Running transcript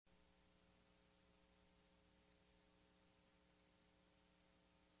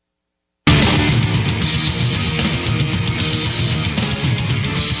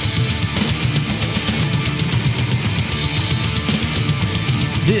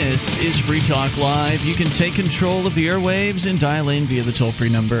This is Free Talk Live. You can take control of the airwaves and dial in via the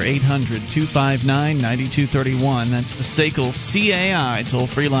toll-free number 800-259-9231. That's the SACL CAI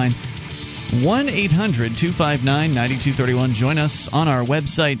toll-free line, 1-800-259-9231. Join us on our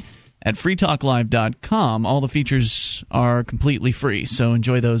website at freetalklive.com. All the features are completely free, so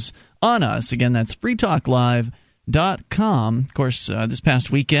enjoy those on us. Again, that's freetalklive.com. Of course, this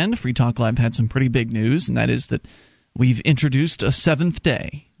past weekend, Free Talk Live had some pretty big news, and that is that we've introduced a seventh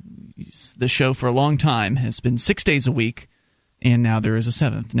day. The show for a long time has been 6 days a week, and now there is a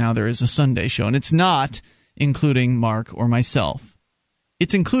seventh. Now there is a Sunday show, and it's not including Mark or myself.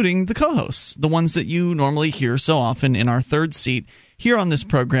 It's including the co-hosts, the ones that you normally hear so often in our third seat here on this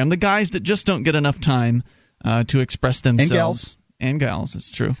program, the guys that just don't get enough time to express themselves. And gals,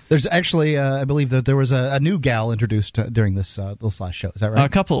 that's true. There's actually, I believe that there was a new gal introduced during this last show. Is that right? A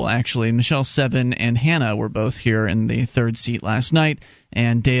couple, actually. Michelle Seven and Hannah were both here in the third seat last night,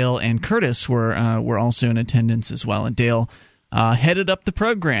 and Dale and Curtis were also in attendance as well. And Dale headed up the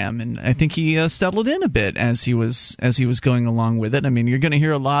program, and I think he settled in a bit as he was going along with it. I mean, you're going to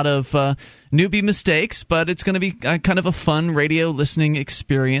hear a lot of newbie mistakes, but it's going to be kind of a fun radio listening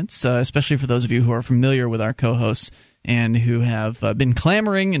experience, especially for those of you who are familiar with our co-hosts and who have been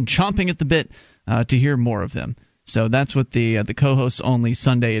clamoring and chomping at the bit to hear more of them. So that's what the co-hosts only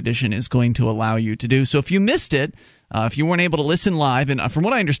Sunday edition is going to allow you to do. So if you missed it, if you weren't able to listen live, and from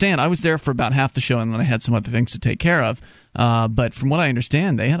what I understand, I was there for about half the show, and then I had some other things to take care of. But from what I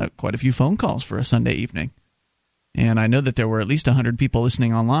understand, they had quite a few phone calls for a Sunday evening. And I know that there were at least 100 people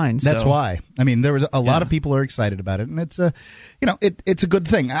listening online. That's why. I mean, there was a lot of people are excited about it, and it's it's a good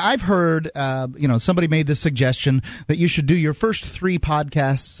thing. I've heard, somebody made this suggestion that you should do your first 3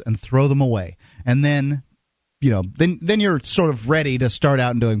 podcasts and throw them away, and then, then you're sort of ready to start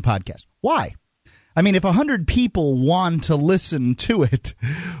out and doing podcasts. Why? I mean, if 100 people want to listen to it,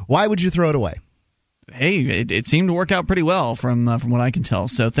 why would you throw it away? Hey, it seemed to work out pretty well from what I can tell.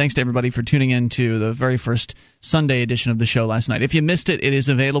 So thanks to everybody for tuning in to the very first Sunday edition of the show last night. If you missed it, it is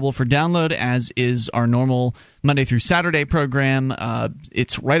available for download, as is our normal Monday through Saturday program.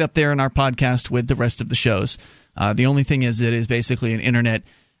 It's right up there in our podcast with the rest of the shows. The only thing is it is basically an internet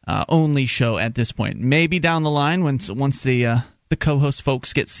only show at this point. Maybe down the line, once the co-host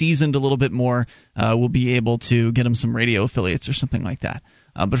folks get seasoned a little bit more, we'll be able to get them some radio affiliates or something like that.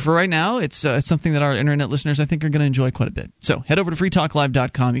 But for right now, it's something that our internet listeners, I think, are going to enjoy quite a bit. So head over to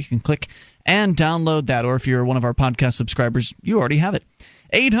freetalklive.com. You can click and download that, or if you're one of our podcast subscribers, you already have it.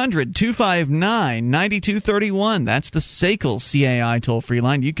 800-259-9231. That's the SACL CAI toll-free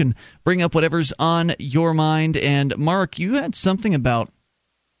line. You can bring up whatever's on your mind. And, Mark, you had something about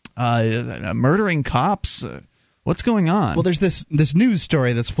murdering cops. What's going on? Well, there's this news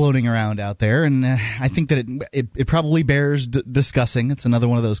story that's floating around out there, and I think that it probably bears discussing. It's another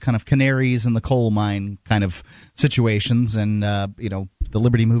one of those kind of canaries in the coal mine kind of situations, and the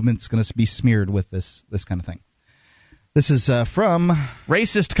Liberty Movement's going to be smeared with this kind of thing. This is from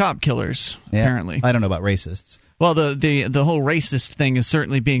racist cop killers. Apparently, I don't know about racists. Well, the whole racist thing is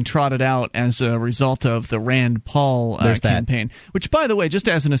certainly being trotted out as a result of the Rand Paul campaign. Which, by the way, just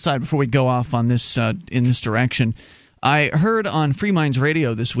as an aside, before we go off on this in this direction, I heard on Free Minds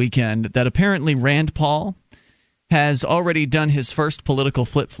Radio this weekend that apparently Rand Paul has already done his first political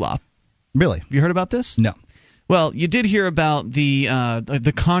flip-flop. Really? Have you heard about this? No. Well, you did hear about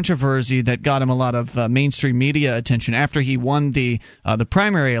the controversy that got him a lot of mainstream media attention after he won the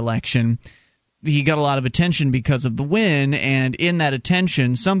primary election. He got a lot of attention because of the win, and in that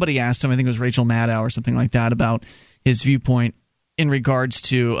attention, somebody asked him, I think it was Rachel Maddow or something like that, about his viewpoint in regards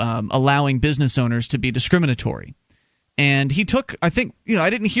to allowing business owners to be discriminatory. And he took, I think,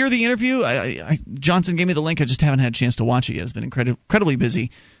 I didn't hear the interview. Johnson gave me the link. I just haven't had a chance to watch it yet. It's been an incredibly busy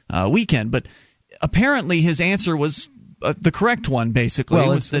weekend. But apparently his answer was the correct one, basically.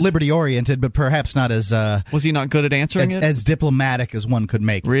 Well, it's liberty-oriented, but perhaps not as... was he not good at answering it? As diplomatic as one could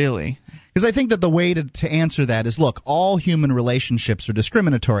make. Really? Because I think that the way to answer that is, look, all human relationships are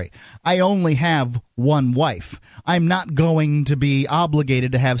discriminatory. I only have one wife. I'm not going to be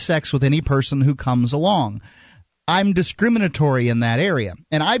obligated to have sex with any person who comes along. I'm discriminatory in that area.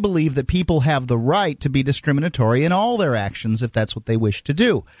 And I believe that people have the right to be discriminatory in all their actions if that's what they wish to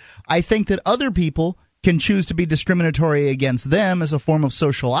do. I think that other people can choose to be discriminatory against them as a form of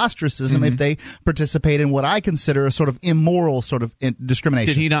social ostracism if they participate in what I consider a sort of immoral sort of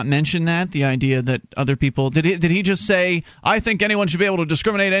discrimination. Did he not mention that, the idea that other people – did he just say, I think anyone should be able to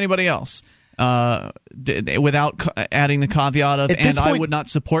discriminate anybody else? without adding the caveat of, and I would not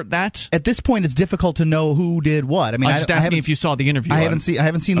support that? At this point, it's difficult to know who did what. I mean, I'm just asking if you saw the interview. I haven't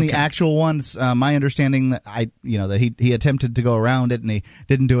seen the actual ones. My understanding that that he attempted to go around it, and he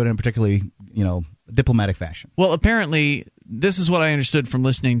didn't do it in a particularly diplomatic fashion. Well, apparently, this is what I understood from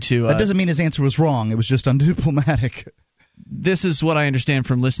listening to. That doesn't mean his answer was wrong. It was just undiplomatic. This is what I understand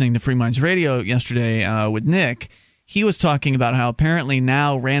from listening to Free Minds Radio yesterday with Nick. He was talking about how apparently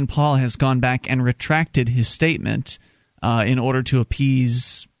now Rand Paul has gone back and retracted his statement in order to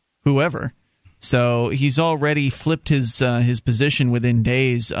appease whoever. So he's already flipped his position within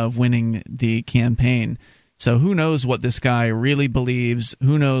days of winning the campaign. So who knows what this guy really believes?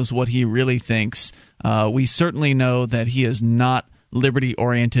 Who knows what he really thinks? We certainly know that he is not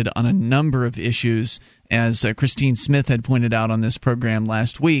liberty-oriented on a number of issues, as Christine Smith had pointed out on this program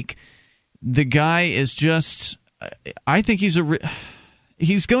last week. The guy is just... I think he's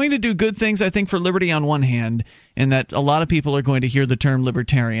going to do good things, I think, for liberty on one hand, and that a lot of people are going to hear the term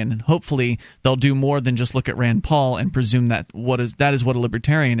libertarian, and hopefully they'll do more than just look at Rand Paul and presume that is what a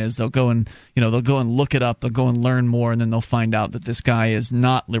libertarian is. They'll go and look it up, they'll go and learn more, and then they'll find out that this guy is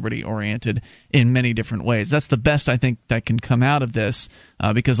not liberty oriented in many different ways. That's the best I think that can come out of this,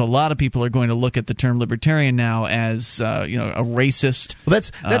 because a lot of people are going to look at the term libertarian now as a racist. Well,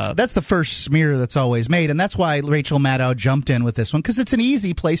 that's the first smear that's always made, and that's why Rachel Maddow jumped in with this one, because it's an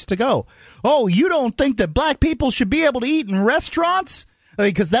easy place to go. Oh, you don't think that black people should be able to eat in restaurants?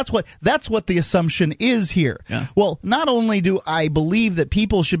 Because that's what the assumption is here. Yeah. Well, not only do I believe that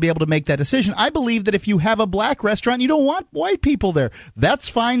people should be able to make that decision, I believe that if you have a black restaurant, you don't want white people there. That's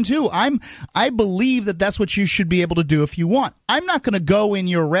fine too. I believe that that's what you should be able to do if you want. I'm not going to go in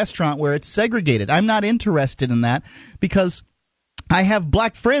your restaurant where it's segregated. I'm not interested in that, because I have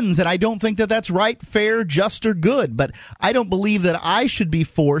black friends, and I don't think that that's right, fair, just, or good. But I don't believe that I should be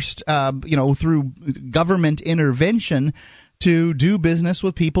forced, through government intervention, to do business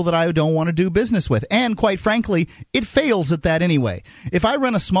with people that I don't want to do business with. And quite frankly, it fails at that anyway. If I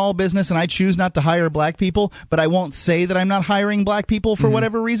run a small business and I choose not to hire black people, but I won't say that I'm not hiring black people for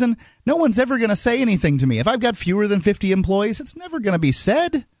whatever reason, no one's ever going to say anything to me. If I've got fewer than 50 employees, it's never going to be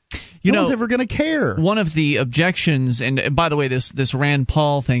said. No one's ever going to care. One of the objections, and by the way, this Rand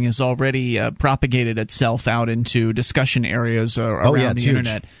Paul thing has already propagated itself out into discussion areas around the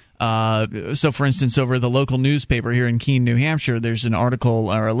internet. So, for instance, over the local newspaper here in Keene, New Hampshire, there's an article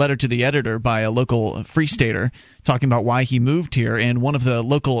or a letter to the editor by a local Free Stater talking about why he moved here, and one of the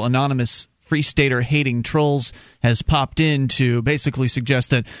local anonymous Free Stater hating trolls has popped in to basically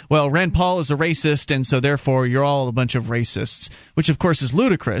suggest that, well, Rand Paul is a racist, and so therefore you're all a bunch of racists, which of course is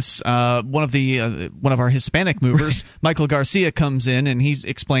ludicrous. One of our Hispanic movers, Michael Garcia, comes in and he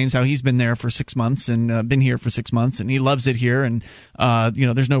explains how he's been there for 6 months and been here for 6 months, and he loves it here, and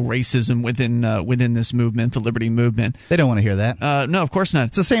there's no racism within this movement, the Liberty Movement. They don't want to hear that. No, of course not.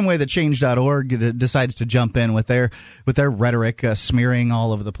 It's the same way that Change.org decides to jump in with their rhetoric, smearing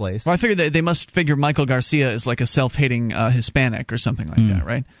all over the place. Well, I figured they must figure Michael Garcia is like a self-hating Hispanic or something like that,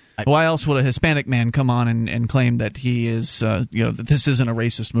 right? Why else would a Hispanic man come on and claim that he is, that this isn't a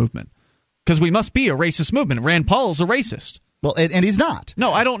racist movement? Because we must be a racist movement. Rand Paul's a racist. Well, and he's not.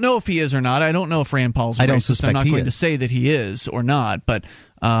 No, I don't know if he is or not. I don't know if Rand Paul's a racist. I don't suspect I'm not he going is. to say that he is or not, but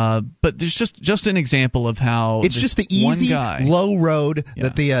there's just an example of how it's just the easy, low road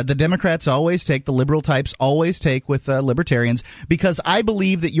that the Democrats always take, the liberal types always take with libertarians, because I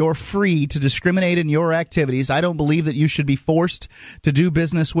believe that you're free to discriminate in your activities. I don't believe that you should be forced to do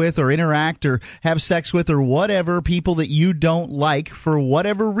business with or interact or have sex with or whatever people that you don't like for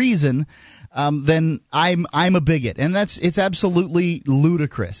whatever reason. Then I'm a bigot, and it's absolutely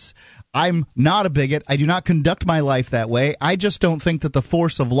ludicrous. I'm not a bigot. I do not conduct my life that way. I just don't think that the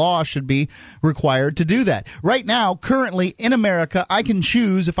force of law should be required to do that. Right now, currently in America, I can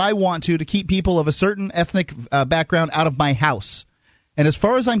choose if I want to keep people of a certain ethnic background out of my house. And as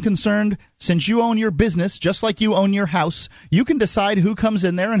far as I'm concerned, since you own your business, just like you own your house, you can decide who comes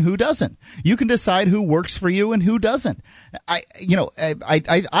in there and who doesn't. You can decide who works for you and who doesn't.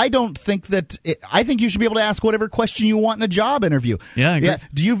 I don't think that I think you should be able to ask whatever question you want in a job interview. Yeah, I agree.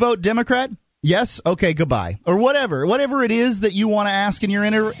 Do you vote Democrat? Yes. Okay. Goodbye. Or whatever it is that you want to ask in your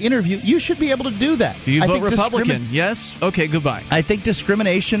interview, you should be able to do that. Do you vote Republican? Yes. Okay. Goodbye. I think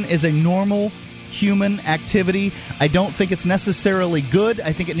discrimination is a normal human activity. I don't think it's necessarily good.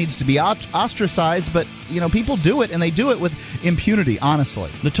 I think it needs to be ostracized, but people do it, and they do it with impunity,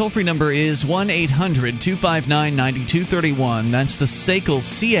 honestly. The toll-free number is 1-800-259-9231. That's the SACL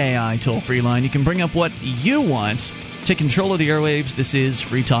CAI toll-free line. You can bring up what you want. Take control of the airwaves. This is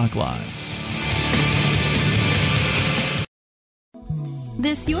Free Talk Live.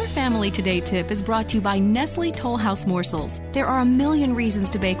 This Your Family Today tip is brought to you by Nestle Toll House Morsels. There are a million reasons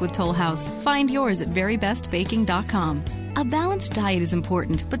to bake with Toll House. Find yours at verybestbaking.com. A balanced diet is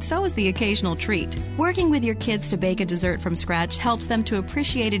important, but so is the occasional treat. Working with your kids to bake a dessert from scratch helps them to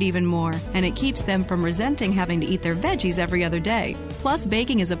appreciate it even more, and it keeps them from resenting having to eat their veggies every other day. Plus,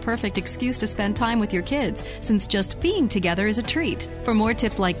 baking is a perfect excuse to spend time with your kids, since just being together is a treat. For more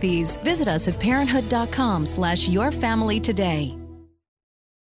tips like these, visit us at parenthood.com/yourfamilytoday.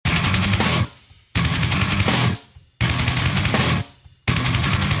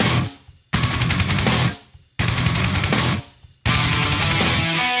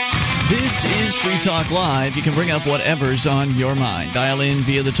 This is Free Talk Live. You can bring up whatever's on your mind. Dial in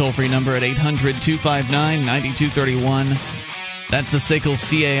via the toll-free number at 800-259-9231. That's the SACL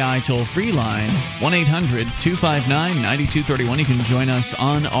CAI toll-free line, 1-800-259-9231. You can join us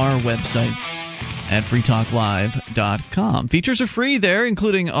on our website at freetalklive.com. Features are free there,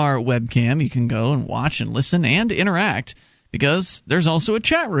 including our webcam. You can go and watch and listen and interact, because there's also a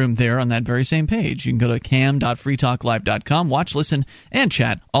chat room there on that very same page. You can go to cam.freetalklive.com, watch, listen, and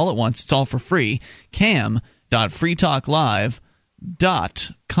chat all at once. It's all for free.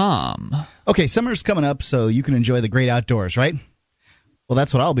 cam.freetalklive.com. Okay, summer's coming up, so you can enjoy the great outdoors, right? Well,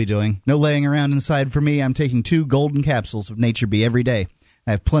 that's what I'll be doing. No laying around inside for me. I'm taking 2 golden capsules of Nature Bee every day.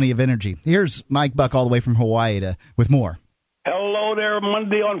 I have plenty of energy. Here's Mike Buck all the way from Hawaii with more. Hello there,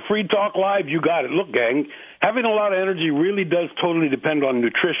 Monday on Free Talk Live. You got it. Look, gang, having a lot of energy really does totally depend on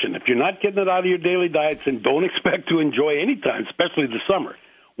nutrition. If you're not getting it out of your daily diets, then don't expect to enjoy any time, especially the summer.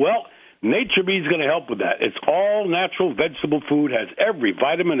 Well, Nature Bee is going to help with that. It's all natural vegetable food, has every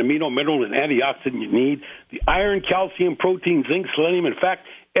vitamin, amino, mineral, and antioxidant you need, the iron, calcium, protein, zinc, selenium, in fact,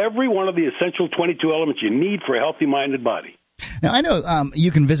 every one of the essential 22 elements you need for a healthy-minded body. Now, I know you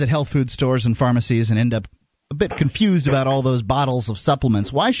can visit health food stores and pharmacies and end up a bit confused about all those bottles of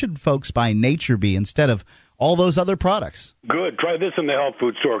supplements. Why should folks buy Nature Bee instead of all those other products? Good. Try this in the health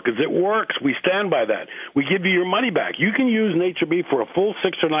food store because it works. We stand by that. We give you your money back. You can use Nature Bee for a full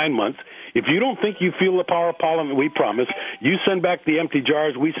 6 or 9 months. If you don't think you feel the power of pollen that we promise, you send back the empty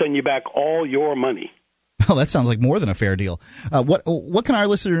jars. We send you back all your money. Oh, that sounds like more than a fair deal. What can our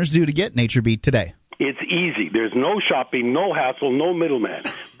listeners do to get Nature Bee today? It's easy. There's no shopping, no hassle, no middleman.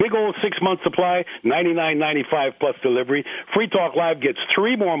 Big old 6-month supply, $99.95 plus delivery. Free Talk Live gets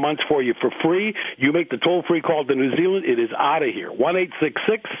 3 more months for you for free. You make the toll-free call to New Zealand, it is out of here.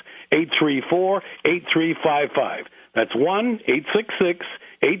 1-866-834-8355. That's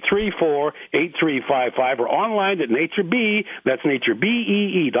 1-866-834-8355 or online at Nature Bee. That's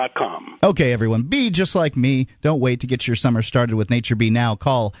naturebee.com. Okay, everyone, be just like me. Don't wait to get your summer started with Nature Bee now.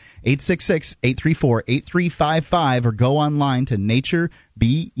 Call 866-834-8355 or go online to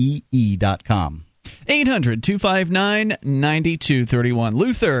naturebee.com. 800-259-9231.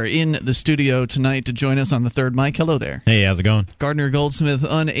 Luther in the studio tonight to join us on the third mic. Hello there. Hey, how's it going? Gardner Goldsmith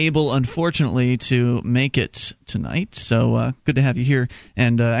unable, unfortunately, to make it tonight. So good to have you here.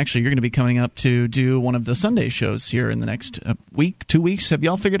 And actually, you're going to be coming up to do one of the Sunday shows here in the next week, 2 weeks. Have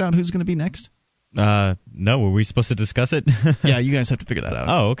y'all figured out who's going to be next? No, were we supposed to discuss it? Yeah, you guys have to figure that out.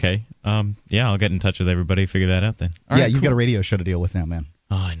 Oh, okay. Yeah, I'll get in touch with everybody, figure that out then. All right, you've got a radio show to deal with now, man.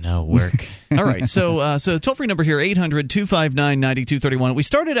 Oh, I know, work. All right, so toll-free number here, 800-259-9231. We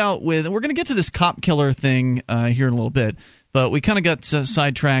started out with, we're going to get to this cop killer thing here in a little bit, but we kind of got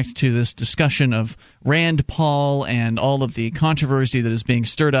sidetracked to this discussion of Rand Paul and all of the controversy that is being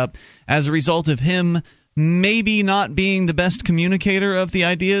stirred up as a result of him maybe not being the best communicator of the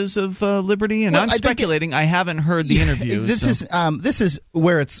ideas of liberty. And well, I'm speculating. I haven't heard the interview. This is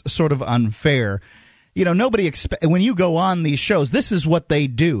where it's sort of unfair. You know, nobody when you go on these shows, this is what they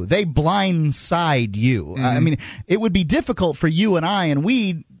do. They blindside you. Mm-hmm. I mean, it would be difficult for you and I, and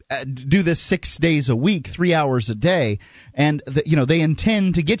we do this 6 days a week, 3 hours a day, and they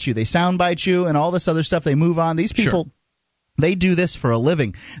intend to get you. They soundbite you and all this other stuff. They move on. These people. Sure. They do this for a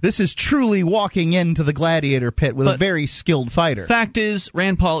living. This is truly walking into the gladiator pit with a very skilled fighter. Fact is,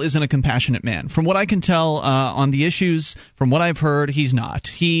 Rand Paul isn't a compassionate man. From what I can tell on the issues, from what I've heard, he's not.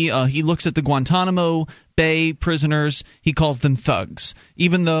 He looks at the Guantanamo Bay prisoners, he calls them thugs.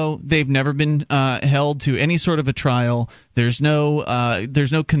 Even though they've never been held to any sort of a trial, there's no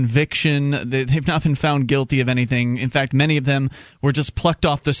conviction. They've not been found guilty of anything. In fact, many of them were just plucked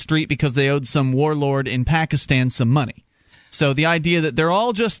off the street because they owed some warlord in Pakistan some money. So the idea that they're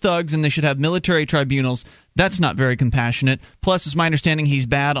all just thugs and they should have military tribunals, That's not very compassionate. Plus, it's my understanding he's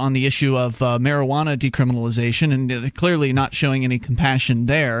bad on the issue of marijuana decriminalization, and clearly not showing any compassion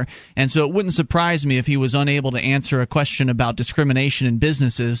there. And so it wouldn't surprise me if he was unable to answer a question about discrimination in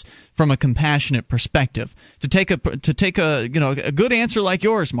businesses from a compassionate perspective. To take a good answer like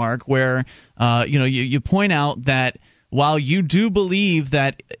yours, Mark, where you point out that while you do believe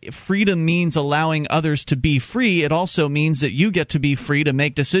that freedom means allowing others to be free, it also means that you get to be free to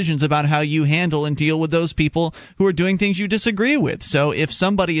make decisions about how you handle and deal with those people who are doing things you disagree with. So if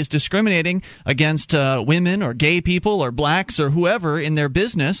somebody is discriminating against women or gay people or blacks or whoever in their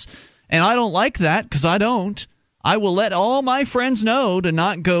business, and I don't like that because I don't, I will let all my friends know to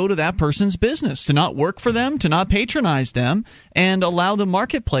not go to that person's business, to not work for them, to not patronize them, and allow the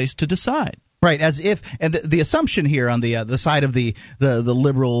marketplace to decide. Right, as if, and the assumption here on the side of the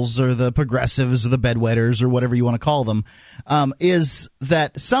liberals or the progressives or the bedwetters or whatever you want to call them, is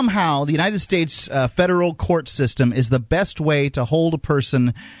that somehow the United States federal court system is the best way to hold a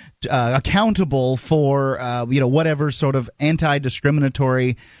person accountable for whatever sort of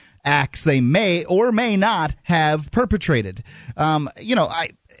anti-discriminatory acts they may or may not have perpetrated.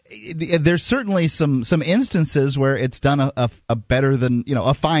 There's certainly some instances where it's done a better than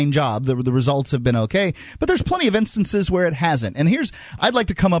a fine job. The results have been okay, but there's plenty of instances where it hasn't. And I'd like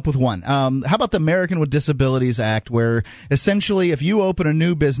to come up with one. How about the American with Disabilities Act, where essentially if you open a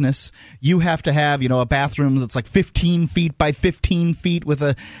new business, you have to have a bathroom that's like 15 feet by 15 feet with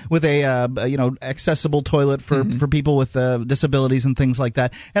a accessible toilet for people with disabilities and things like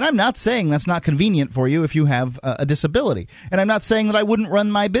that. And I'm not saying that's not convenient for you if you have a disability, and I'm not saying that I wouldn't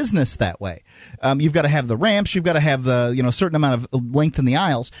run my business that way. You've got to have the ramps, you've got to have the certain amount of length in the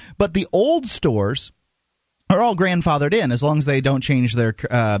aisles, but the old stores are all grandfathered in as long as they don't change their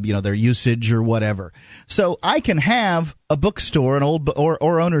their usage or whatever. So I can have a bookstore, an old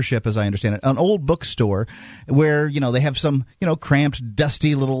or ownership, as I understand it, an old bookstore where they have some cramped,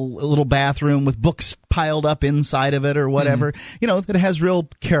 dusty little bathroom with books piled up inside of it or whatever. That has real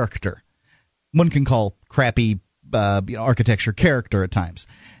character. One can call crappy architecture character at times.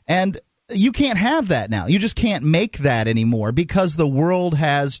 And you can't have that now. You just can't make that anymore because the world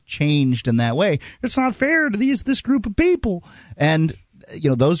has changed in that way. It's not fair to this group of people. And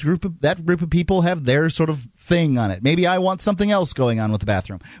that group of people have their sort of thing on it. Maybe I want something else going on with the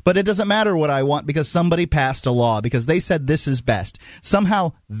bathroom. But it doesn't matter what I want because somebody passed a law because they said this is best.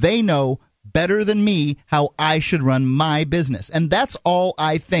 Somehow they know better than me how I should run my business. And that's all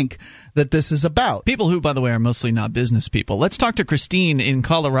I think that this is about. People who, by the way, are mostly not business people. Let's talk to Christine in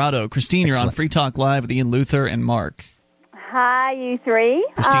Colorado. Christine, you're on Free Talk Live with Ian Luther and Mark. Hi, you three.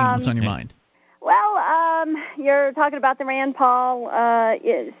 Christine, what's on your mind? Well, you're talking about the Rand Paul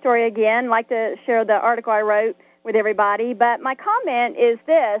story again. I'd like to share the article I wrote with everybody. But my comment is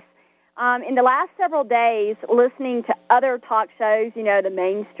this. In the last several days, listening to other talk shows, the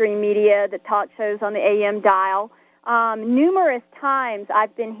mainstream media, the talk shows on the AM dial, numerous times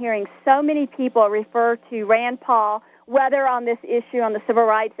I've been hearing so many people refer to Rand Paul, whether on this issue on the Civil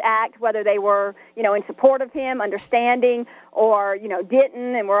Rights Act, whether they were, in support of him, understanding, or,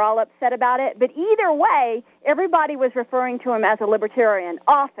 didn't, and were all upset about it. But either way, everybody was referring to him as a libertarian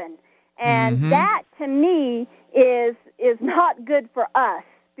often. And that, to me, is not good for us.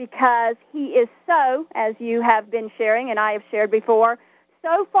 Because he is so, as you have been sharing and I have shared before,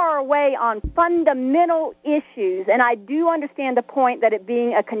 so far away on fundamental issues. And I do understand the point that it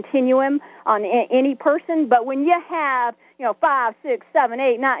being a continuum on any person. But when you have, 5, 6, 7,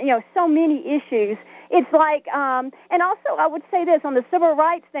 8, 9, so many issues, it's like, and also I would say this on the civil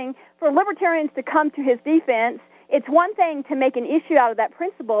rights thing, for libertarians to come to his defense, it's one thing to make an issue out of that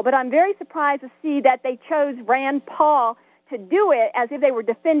principle, but I'm very surprised to see that they chose Rand Paul to do it as if they were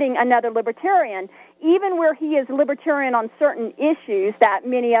defending another libertarian, even where he is libertarian on certain issues that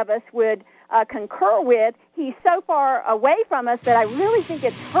many of us would concur with. He's so far away from us that I really think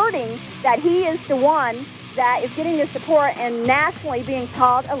it's hurting that he is the one that is getting the support and nationally being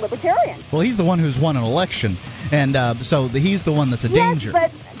called a libertarian. Well, he's the one who's won an election, and so he's the one that's a danger.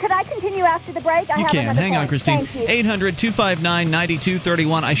 But could I continue after the break? You can. Hang on, Christine.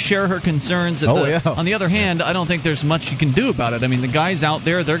 800-259-9231. I share her concerns. On the other hand, I don't think there's much you can do about it. I mean, the guys out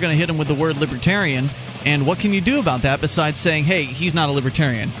there, they're going to hit him with the word libertarian, and what can you do about that besides saying, hey, he's not a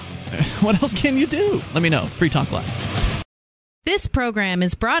libertarian? What else can you do? Let me know. Free Talk Live. This program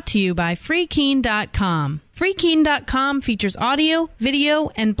is brought to you by FreeKeene.com. FreeKeene.com features audio,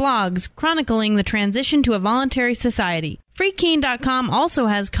 video, and blogs chronicling the transition to a voluntary society. FreeKeene.com also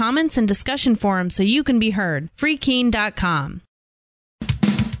has comments and discussion forums so you can be heard. FreeKeene.com.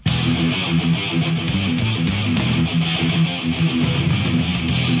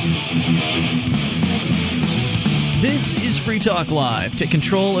 This is Free Talk Live. Take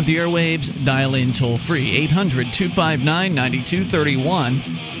control of the airwaves. Dial in toll-free.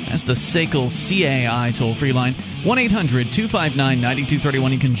 800-259-9231. That's the SACL CAI toll-free line.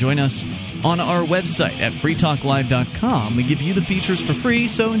 1-800-259-9231. You can join us on our website at freetalklive.com. We give you the features for free,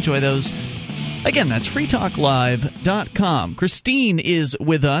 so enjoy those. Again, that's freetalklive.com. Christine is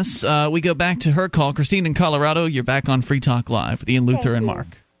with us. We go back to her call. Christine in Colorado, you're back on Free Talk Live with Ian, Luther, and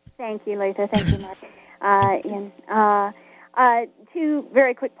Mark. Thank you, Luther. Thank you, Mark. Ian. Two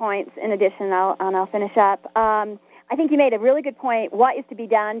very quick points in addition, and I'll finish up. I think you made a really good point, what is to be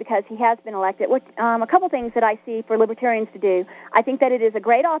done, because he has been elected. A couple things that I see for libertarians to do. I think that it is a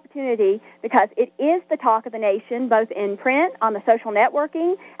great opportunity because it is the talk of the nation, both in print, on the social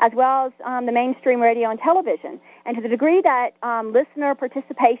networking, as well as the mainstream radio and television. And to the degree that listener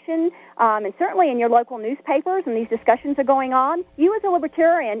participation, and certainly in your local newspapers and these discussions are going on, you as a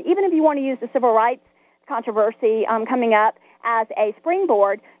libertarian, even if you want to use the civil rights controversy coming up as a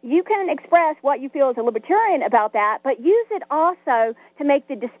springboard, you can express what you feel as a libertarian about that, but use it also to make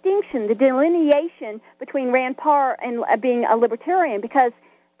the distinction, the delineation between Rand Paul and being a libertarian, because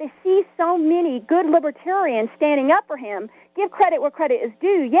they see so many good libertarians standing up for him. Give credit where credit is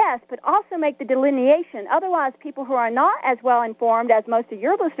due, yes, but also make the delineation. Otherwise, people who are not as well informed as most of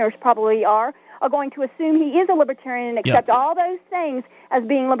your listeners probably are going to assume he is a libertarian and accept all those things as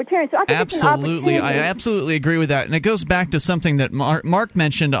being libertarian. So I think absolutely, I absolutely agree with that, and it goes back to something that Mark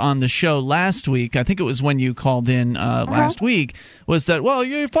mentioned on the show last week. I think it was when you called in last week. Was that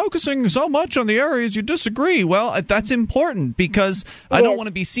you're focusing so much on the areas you disagree? Well, that's important because I don't want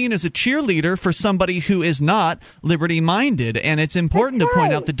to be seen as a cheerleader for somebody who is not liberty-minded, and it's important to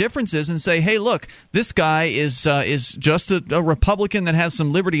point out the differences and say, hey, look, this guy is just a Republican that has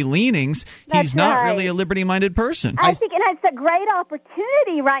some liberty leanings. He's not really a liberty-minded person. I think, and it's a great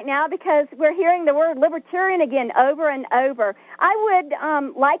opportunity right now because we're hearing the word libertarian again over and over. I would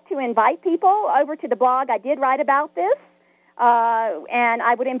like to invite people over to the blog. I did write about this, and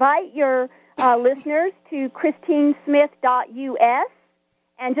I would invite your listeners to christinesmith.us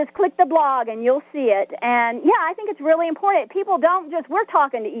and just click the blog and you'll see it. And, I think it's really important. People don't we're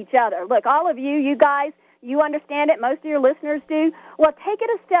talking to each other. Look, all of you guys, you understand it. Most of your listeners do. Well, take it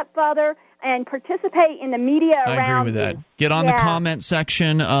a step further and participate in the media around you. I agree with that. Get on the comment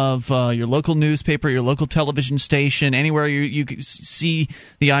section of your local newspaper, your local television station, anywhere you see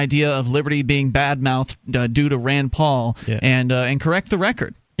the idea of liberty being badmouthed due to Rand Paul, and correct the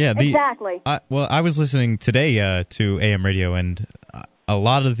record. Yeah, exactly. I was listening today to AM radio, and a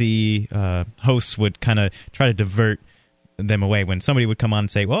lot of the hosts would kind of try to divert them away when somebody would come on and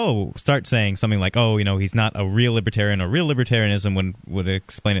say, start saying something like, he's not a real libertarian, or real libertarianism would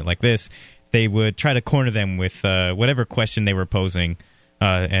explain it like this. They would try to corner them with whatever question they were posing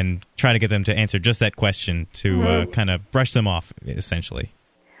and try to get them to answer just that question to kind of brush them off, essentially.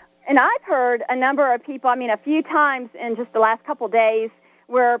 And I've heard a number of people, a few times in just the last couple of days,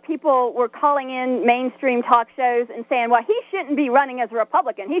 where people were calling in mainstream talk shows and saying, well, he shouldn't be running as a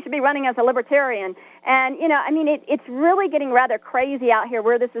Republican. He should be running as a libertarian. And, it's really getting rather crazy out here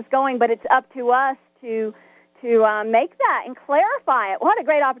where this is going, but it's up to us to make that and clarify it. What a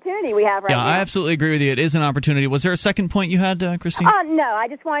great opportunity we have right now. Yeah, I absolutely agree with you. It is an opportunity. Was there a second point you had, Christine? No, I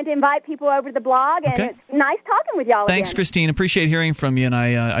just wanted to invite people over to the blog, and it's nice talking with y'all Thanks, again. Christine. Appreciate hearing from you, and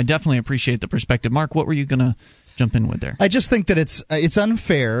I definitely appreciate the perspective. Mark, what were you going to jump in with there? I just think that it's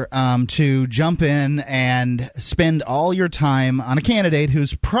unfair to jump in and spend all your time on a candidate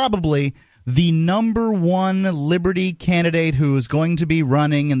who's probably the number one liberty candidate who is going to be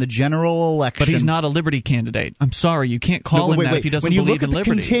running in the general election. But he's not a liberty candidate. I'm sorry, you can't call him that if he doesn't believe in liberty. When you look at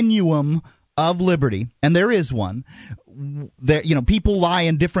the continuum of liberty, and there is one, there, people lie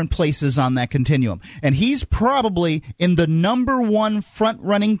in different places on that continuum, and he's probably in the number one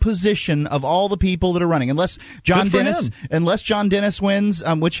front-running position of all the people that are running, unless John Dennis wins,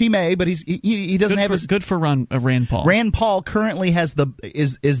 which he may, but he doesn't have his good for Rand Paul. Rand Paul currently has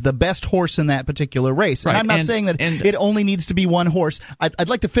is the best horse in that particular race, and I'm not saying that it only needs to be one horse. I'd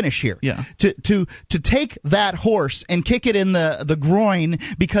like to finish here. Yeah. To take that horse and kick it in the groin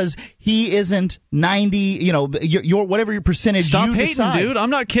because he isn't 90. Your whatever your percentage. Stop you hating, decide. dude. I'm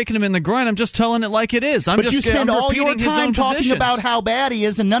not kicking him in the groin. I'm just telling it like it is. But you spend all your time talking about how bad he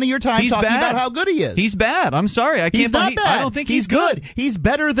is, and none of your time talking about how good he is. He's bad. I'm sorry. He's not bad. I don't think he's good. He's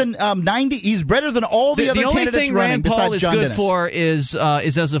better than 90. He's better than all the other candidates running besides John Dennis. The only thing Rand Paul is good for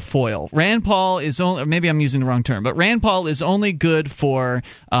is as a foil. Rand Paul is only, maybe I'm using the wrong term, but Rand Paul is only good for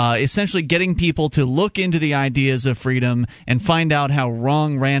essentially getting people to look into the ideas of freedom and find out how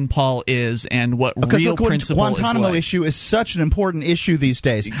wrong Rand Paul is and what real principle is Guantanamo like. issue is such an important issue these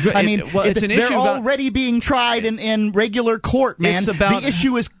days. I mean, it's an they're issue about, already being tried in regular court, man. The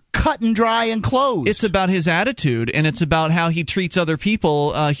issue is cut and dry and closed. It's about his attitude, and it's about how he treats other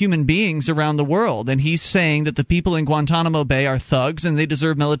people, human beings around the world. And he's saying that the people in Guantanamo Bay are thugs and they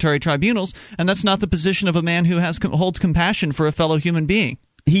deserve military tribunals, and that's not the position of a man who holds compassion for a fellow human being.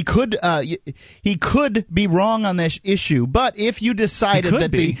 He could be wrong on this issue, but if you decided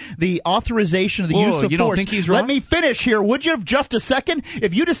that the authorization of the use of force, don't think he's wrong? Let me finish here, would you? Just a second.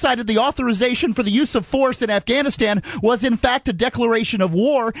 If you decided the authorization for the use of force in Afghanistan was in fact a declaration of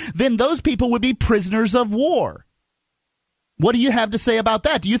war, then those people would be prisoners of war. What do you have to say about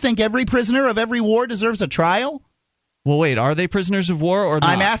that? Do you think every prisoner of every war deserves a trial? Well, wait, are they prisoners of war or not?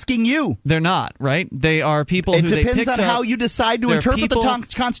 I'm asking you. They're not, right? They are people who they picked up. It depends on how you decide to interpret the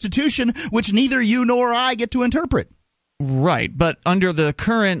Constitution, which neither you nor I get to interpret. Right, but under the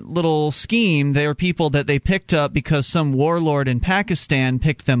current little scheme, they are people that they picked up because some warlord in Pakistan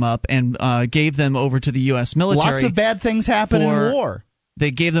picked them up and gave them over to the U.S. military. Lots of bad things happen in war. They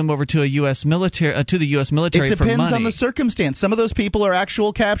gave them over to a U.S. military for money. It depends on the circumstance. Some of those people are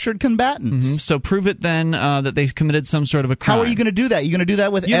actual captured combatants. Mm-hmm. So prove it then that they committed some sort of a crime. How are you going to do that? You're going to do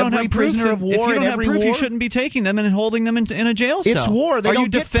that with every prisoner of war in every war? If you shouldn't be taking them and holding them in a jail cell. It's war. They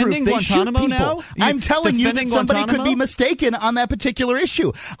don't get proof. They shoot people. Now? I'm telling you that somebody could be mistaken on that particular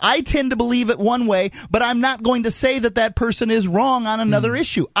issue. I tend to believe it one way, but I'm not going to say that person is wrong on another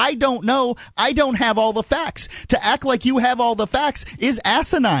issue. I don't know. I don't have all the facts. To act like you have all the facts is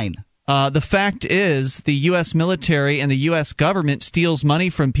asinine. The fact is the U.S. military and the U.S. government steals money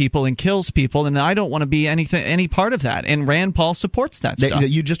from people and kills people, and I don't want to be any part of that. And Rand Paul supports that stuff.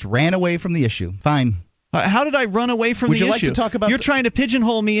 You just ran away from the issue. Fine. How did I run away from the issue? Would you like to talk about? You're trying to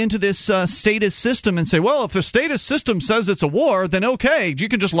pigeonhole me into this statist system and say, well, if the statist system says it's a war, then okay, you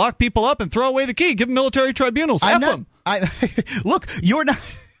can just lock people up and throw away the key, give them military tribunals. Look, you're not.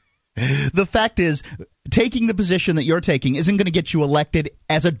 The fact is, taking the position that you're taking isn't going to get you elected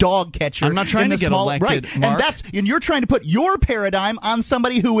as a dog catcher. I'm not trying to get elected, right? Mark. And you're trying to put your paradigm on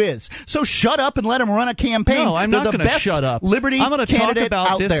somebody who is. So shut up and let him run a campaign. No, I'm not going to shut up. I'm going to talk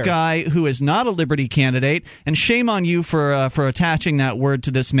about this guy who is not a liberty candidate, and shame on you for attaching that word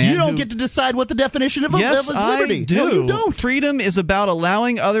to this man. You don't get to decide what the definition of is liberty. I do. No, you don't. Freedom is about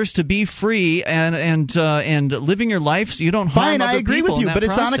allowing others to be free and living your life so you don't harm other people. Fine, I agree with you, but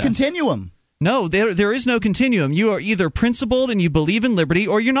process. It's on a continuum. No, there is no continuum. You are either principled and you believe in liberty,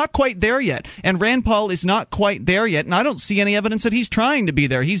 or you're not quite there yet. And Rand Paul is not quite there yet, and I don't see any evidence that he's trying to be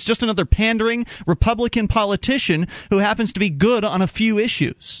there. He's just another pandering Republican politician who happens to be good on a few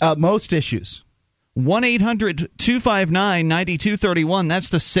issues. Most issues. 1-800-259-9231. That's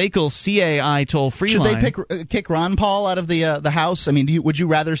the SACL CAI toll-free line. Should they kick Ron Paul out of the House? I mean, would you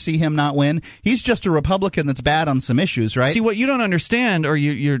rather see him not win? He's just a Republican that's bad on some issues, right? See, what you don't understand, or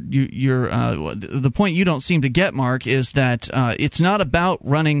the point you don't seem to get, Mark, is that it's not about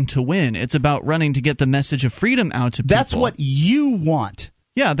running to win. It's about running to get the message of freedom out to people. That's what you want.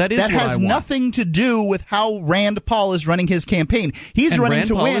 Yeah, that is what I want. That has nothing to do with how Rand Paul is running his campaign. He's running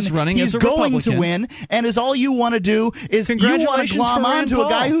to win. He's going to win, and all you want to do is you want to glom on to a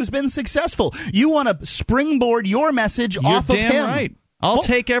guy who's been successful. You want to springboard your message off of him. You're damn right. I'll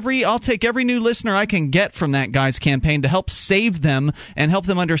take every new listener I can get from that guy's campaign to help save them and help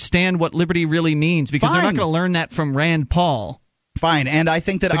them understand what liberty really means, because they're not going to learn that from Rand Paul. Fine, and I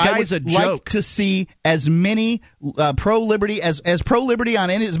think that I would like to see as many pro-liberty as pro-liberty on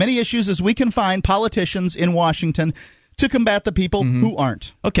as many issues as we can find politicians in Washington to combat the people who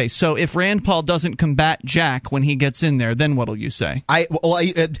aren't. Okay, so if Rand Paul doesn't combat Jack when he gets in there, then what'll you say?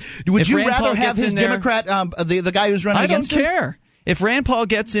 Would you rather have his Democrat, the guy who's running against him? I don't care. If Rand Paul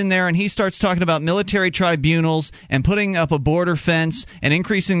gets in there and he starts talking about military tribunals and putting up a border fence and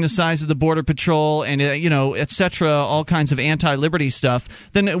increasing the size of the Border Patrol and, et cetera, all kinds of anti-liberty stuff,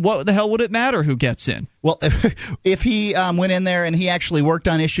 then what the hell would it matter who gets in? Well, if he went in there and he actually worked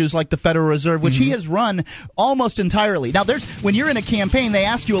on issues like the Federal Reserve, which he has run almost entirely. Now, when you're in a campaign, they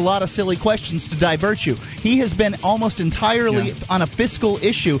ask you a lot of silly questions to divert you. He has been almost entirely on a fiscal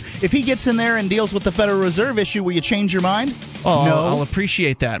issue. If he gets in there and deals with the Federal Reserve issue, will you change your mind? Oh, no. I'll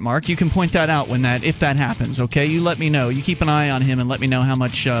appreciate that, Mark. You can point that out if that happens, okay? You let me know. You keep an eye on him and let me know how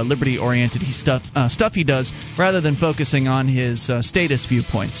much liberty-oriented stuff he does, rather than focusing on his statist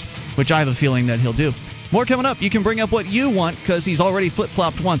viewpoints, which I have a feeling that he'll do. More coming up. You can bring up what you want because he's already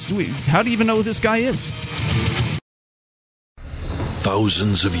flip-flopped once. How do you even know who this guy is?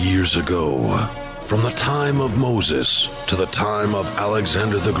 Thousands of years ago, from the time of Moses to the time of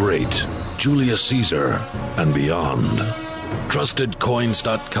Alexander the Great, Julius Caesar, and beyond,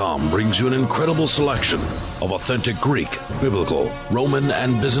 TrustedCoins.com brings you an incredible selection of authentic Greek, Biblical, Roman,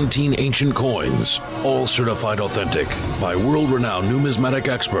 and Byzantine ancient coins, all certified authentic by world-renowned numismatic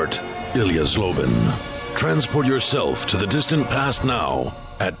expert Ilya Zlobin. Transport yourself to the distant past now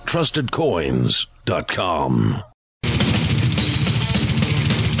at TrustedCoins.com.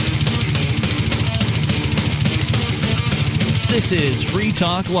 This is Free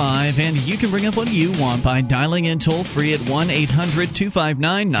Talk Live, and you can bring up what you want by dialing in toll-free at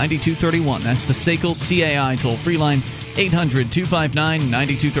 1-800-259-9231. That's the SACL CAI toll-free line,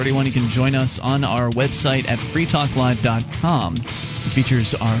 800-259-9231. You can join us on our website at freetalklive.com. The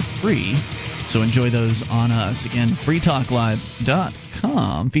features are free, so enjoy those on us. Again,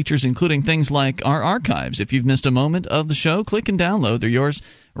 freetalklive.com. Features including things like our archives. If you've missed a moment of the show, click and download. They're yours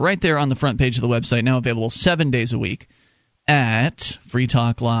right there on the front page of the website, now available 7 days a week at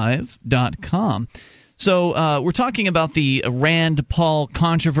freetalklive.com. So we're talking about the Rand Paul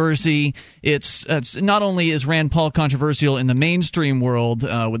controversy. It's not only is Rand Paul controversial in the mainstream world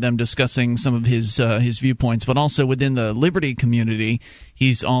with them discussing some of his viewpoints, but also within the liberty community.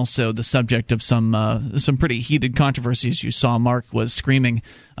 He's also the subject of some pretty heated controversies. You saw Mark was screaming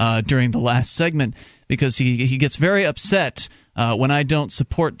during the last segment because he gets very upset when I don't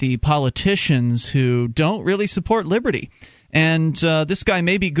support the politicians who don't really support liberty. And this guy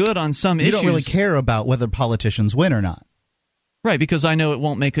may be good on some issues. You don't really care about whether politicians win or not. Right, because I know it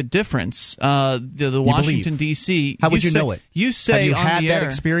won't make a difference. The Washington, D.C. How would you know it? You say have you on had the that air,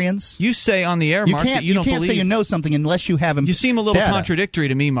 experience? You say on the air, Mark, that you don't believe. You can't say you know something unless you have You seem a little data. contradictory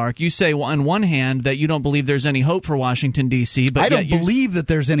to me, Mark. You say on one hand that you don't believe there's any hope for Washington, D.C., but I don't believe that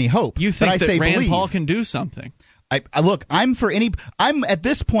there's any hope. You think but I that say Rand believe. Paul can do something. Look, I'm at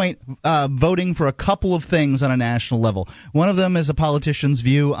this point voting for a couple of things on a national level. One of them is a politician's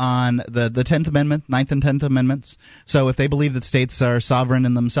view on the 10th Amendment, 9th and 10th Amendments. So if they believe that states are sovereign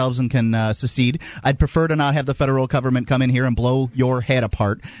in themselves and can secede, I'd prefer to not have the federal government come in here and blow your head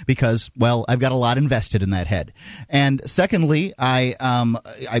apart because, well, I've got a lot invested in that head. And secondly,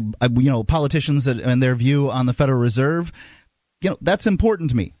 politicians and their view on the Federal Reserve, that's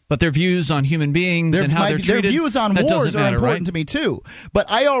important to me. But their views on human beings and how they're treated, their views on wars are important to me too. But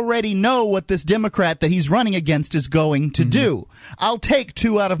I already know what this Democrat that he's running against is going to do. I'll take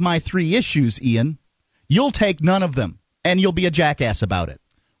 2 out of my 3 issues, Ian. You'll take none of them, and you'll be a jackass about it.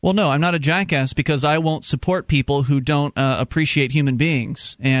 Well, no, I'm not a jackass because I won't support people who don't appreciate human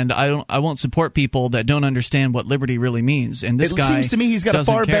beings, and I won't support people that don't understand what liberty really means. And this guy seems to me he's got a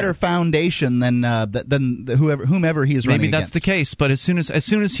far better foundation than whomever he is running against. Maybe that's the case, but as soon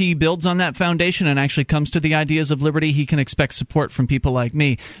as he builds on that foundation and actually comes to the ideas of liberty, he can expect support from people like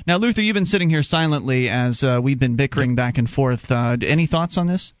me. Now, Luther, you've been sitting here silently as we've been bickering back and forth. Any thoughts on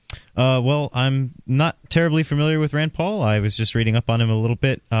this? Well, I'm not terribly familiar with Rand Paul. I was just reading up on him a little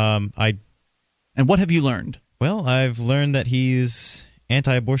bit. And what have you learned? Well, I've learned that he's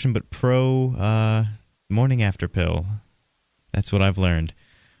anti-abortion but pro morning after pill. That's what I've learned.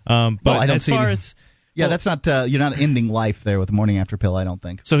 But I don't as see far any, as that's not you're not ending life there with the morning after pill. I don't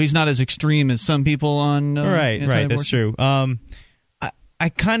think so. He's not as extreme as some people on right. That's true. I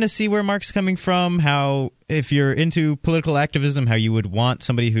kind of see where Mark's coming from, how if you're into political activism, how you would want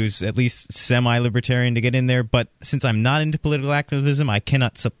somebody who's at least semi-libertarian to get in there. But since I'm not into political activism, I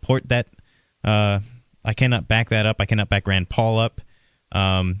cannot support that. I cannot back that up. I cannot back Rand Paul up.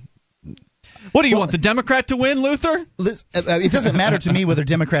 What do you want, the Democrat to win, Luther? It doesn't matter to me whether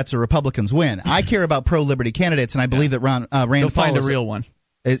Democrats or Republicans win. I care about pro-liberty candidates, and I believe that Rand Paul find a real one.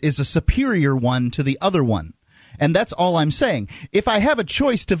 Is a superior one to the other one. And that's all I'm saying. If I have a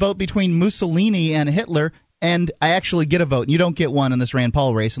choice to vote between Mussolini and Hitler, and I actually get a vote, and you don't get one in this Rand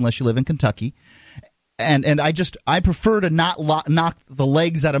Paul race unless you live in Kentucky, and I prefer to not knock the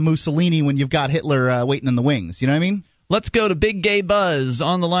legs out of Mussolini when you've got Hitler waiting in the wings. You know what I mean? Let's go to Big Gay Buzz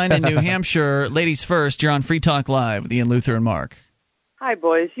on the line in New Hampshire. Ladies first, you're on Free Talk Live with Ian, Luther, and Mark. Hi,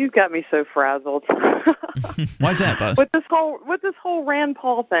 boys. You've got me so frazzled. Why's that, Buzz? With this whole Rand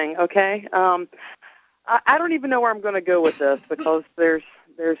Paul thing, okay? I don't even know where I'm going to go with this because there's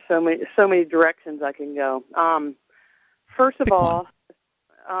so many directions I can go. First of all,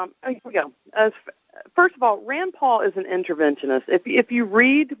 here we go. First of all, Rand Paul is an interventionist. If you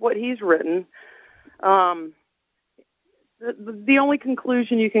read what he's written, the only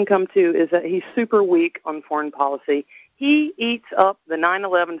conclusion you can come to is that he's super weak on foreign policy. He eats up the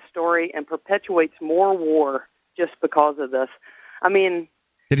 9/11 story and perpetuates more war just because of this. I mean,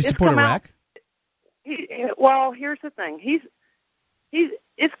 did he support Iraq? Well, here's the thing.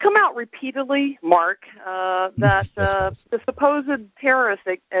 It's come out repeatedly, Mark, that the supposed terrorists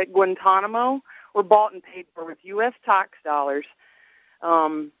at Guantanamo were bought and paid for with U.S. tax dollars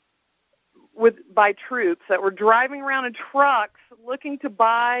by troops that were driving around in trucks looking to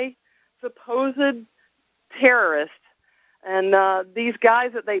buy supposed terrorists. And these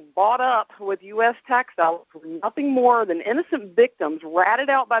guys that they bought up with U.S. tax dollars were nothing more than innocent victims ratted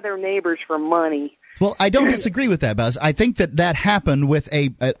out by their neighbors for money. Well, I don't disagree with that, Buzz. I think that happened with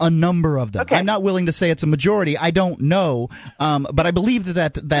a number of them. Okay. I'm not willing to say it's a majority. I don't know, but I believe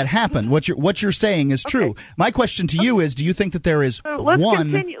that happened. What you're saying is true. Okay. My question to you is: do you think that there is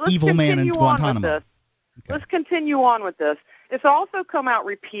one evil man in Guantanamo? Okay. Let's continue on with this. It's also come out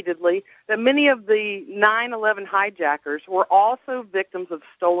repeatedly that many of the 9/11 hijackers were also victims of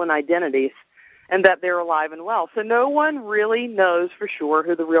stolen identities, and that they're alive and well. So no one really knows for sure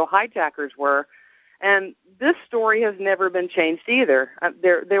who the real hijackers were. And this story has never been changed either.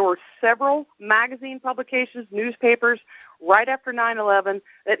 There were several magazine publications, newspapers, right after 9/11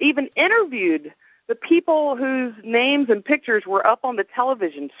 that even interviewed the people whose names and pictures were up on the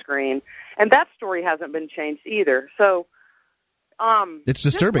television screen. And that story hasn't been changed either. So it's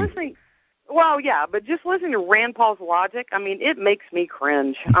disturbing. But just listening to Rand Paul's logic, I mean, it makes me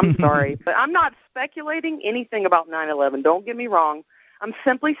cringe. I'm sorry. But I'm not speculating anything about 9/11. Don't get me wrong. I'm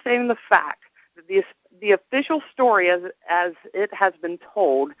simply stating the fact that the official story as it has been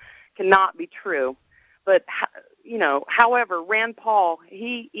told cannot be true. But, however, Rand Paul,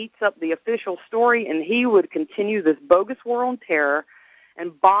 he eats up the official story, and he would continue this bogus war on terror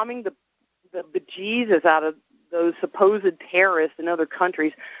and bombing the bejesus out of those supposed terrorists in other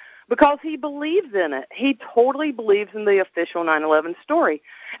countries because he believes in it. He totally believes in the official 9/11 story.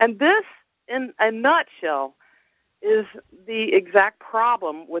 And this, in a nutshell, is the exact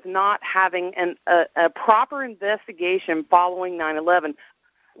problem with not having a proper investigation following 9/11.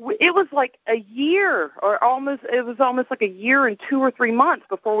 It was like a year, it was almost like a year and 2 or 3 months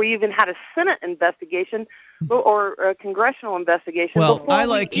before we even had a Senate investigation or a congressional investigation. Well, I,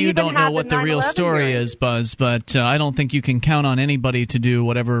 like you, don't know what the real story is, Buzz, but I don't think you can count on anybody to do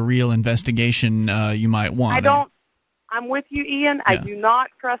whatever real investigation you might want. I'm with you, Ian. Yeah. I do not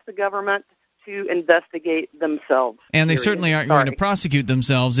trust the government to investigate themselves. And they certainly aren't going to prosecute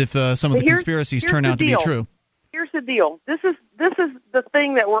themselves if some of the conspiracies turn out to be true. Here's the deal. This is the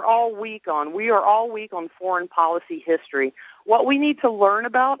thing that we're all weak on. We are all weak on foreign policy history. What we need to learn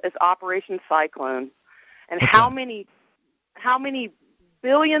about is Operation Cyclone and how many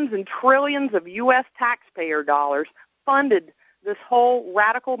billions and trillions of U.S. taxpayer dollars funded this whole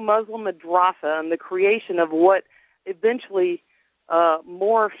radical Muslim madrasa and the creation of what eventually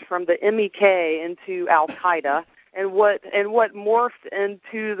morphed from the MEK into Al-Qaeda, and what morphed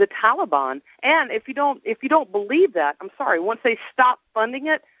into the Taliban. And if you don't believe that, I'm sorry, once they stop funding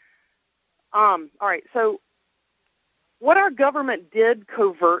it, all right, so what our government did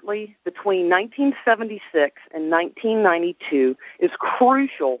covertly between 1976 and 1992 is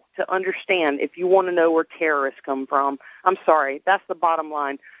crucial to understand if you want to know where terrorists come from. I'm sorry, that's the bottom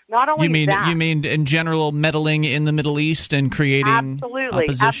line. Not only you mean in general meddling in the Middle East and creating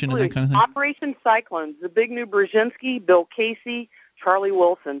opposition and that kind of thing? Operation Cyclone, Zbigniew Brzezinski, Bill Casey, Charlie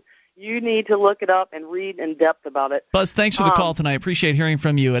Wilson. You need to look it up and read in depth about it. Buzz, thanks for the call tonight. Appreciate hearing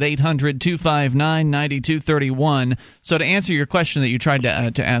from you at 800-259-9231. So to answer your question that you tried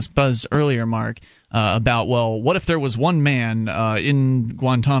to ask Buzz earlier, Mark, about, well, what if there was one man in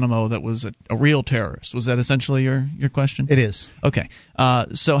Guantanamo that was a real terrorist? Was that essentially your question? It is. Okay.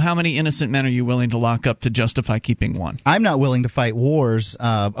 So how many innocent men are you willing to lock up to justify keeping one? I'm not willing to fight wars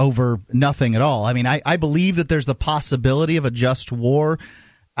over nothing at all. I mean, I believe that there's the possibility of a just war.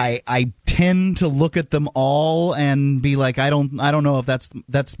 I tend to look at them all and be like, I don't know if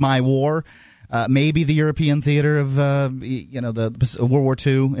that's my war. Maybe the European theater of the World War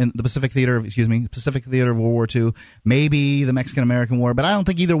II and the Pacific theater of World War II. Maybe the Mexican American War, but I don't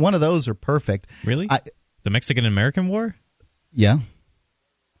think either one of those are perfect. Really? The Mexican American War? Yeah.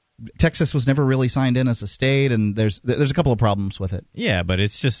 Texas was never really signed in as a state, and there's a couple of problems with it. Yeah, but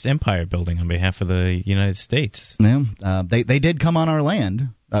it's just empire building on behalf of the United States. Yeah, they did come on our land,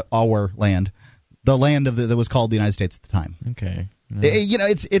 the land that was called the United States at the time. Okay.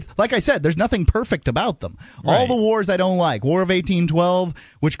 It's like I said, there's nothing perfect about them. Right. All the wars I don't like. War of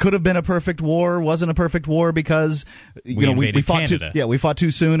 1812, which could have been a perfect war, wasn't a perfect war because we fought we fought too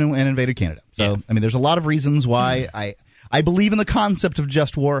soon and invaded Canada. So yeah. I mean, there's a lot of reasons why I believe in the concept of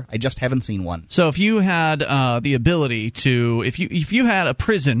just war. I just haven't seen one. So if you had the ability to, if you had a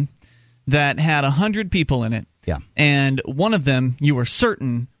prison that had 100 people in it, yeah, and one of them you were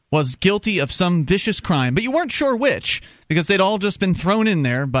certain was guilty of some vicious crime, but you weren't sure which because they'd all just been thrown in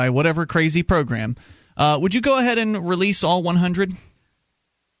there by whatever crazy program, would you go ahead and release all 100?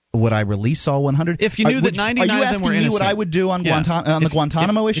 Would I release all 100? If you knew that 99 are you of them were asking me innocent. what I would do on the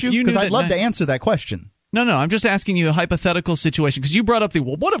Guantanamo issue? Because I'd love to answer that question. No, I'm just asking you a hypothetical situation, because you brought up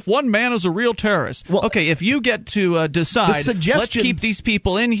what if one man is a real terrorist? Well, okay, if you get to decide, let's keep these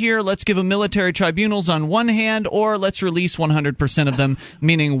people in here, let's give them military tribunals on one hand, or let's release 100% of them,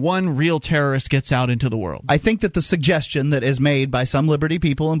 meaning one real terrorist gets out into the world. I think that the suggestion that is made by some Liberty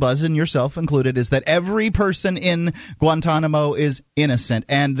people, and Buzz and yourself included, is that every person in Guantanamo is innocent,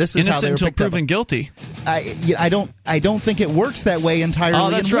 and this is how they were until picked proven up. guilty. I don't think it works that way entirely.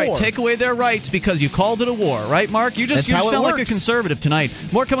 Oh, that's in right. war. Take away their rights because you called it a war, right, Mark? You That's sound like a conservative tonight.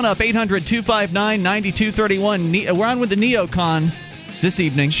 More coming up. 800-259-9231. We're on with the neocon this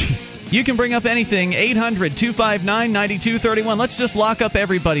evening. Jeez. You can bring up anything. 800-259-9231. Let's just lock up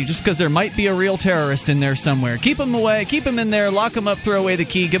everybody just because there might be a real terrorist in there somewhere. Keep them away. Keep them in there. Lock them up. Throw away the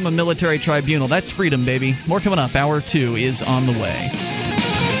key. Give them a military tribunal. That's freedom, baby. More coming up. Hour 2 is on the way.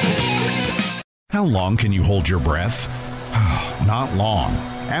 How long can you hold your breath? Not long.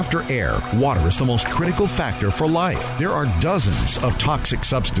 After air, water is the most critical factor for life. There are dozens of toxic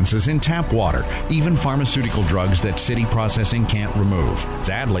substances in tap water, even pharmaceutical drugs that city processing can't remove.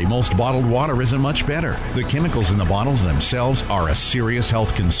 Sadly, most bottled water isn't much better. The chemicals in the bottles themselves are a serious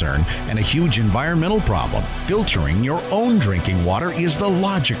health concern and a huge environmental problem. Filtering your own drinking water is the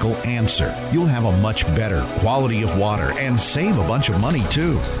logical answer. You'll have a much better quality of water and save a bunch of money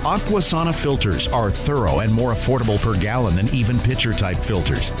too. Aquasana filters are thorough and more affordable per gallon than even pitcher-type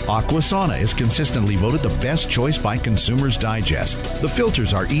filters. Aquasana is consistently voted the best choice by Consumers Digest. The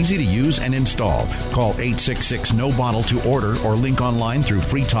filters are easy to use and install. Call 866-NO-BOTTLE to order or link online through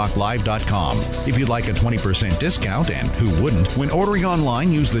freetalklive.com. If you'd like a 20% discount, and who wouldn't, when ordering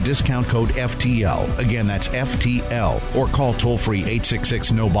online, use the discount code FTL. Again, that's FTL. Or call toll-free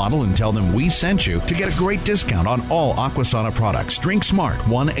 866-NO-BOTTLE and tell them we sent you to get a great discount on all Aquasana products. Drink smart.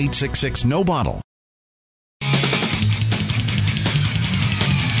 1-866-NO-BOTTLE.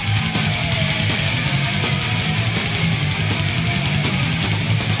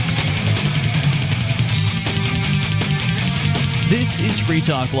 This is Free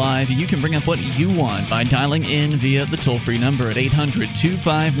Talk Live. You can bring up what you want by dialing in via the toll-free number at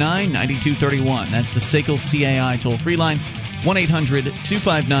 800-259-9231. That's the SACL CAI toll-free line,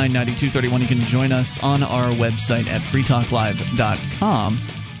 1-800-259-9231. You can join us on our website at freetalklive.com.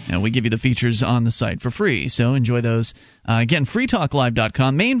 And we give you the features on the site for free, so enjoy those. Again,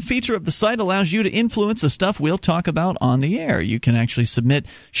 freetalklive.com. Main feature of the site allows you to influence the stuff we'll talk about on the air. You can actually submit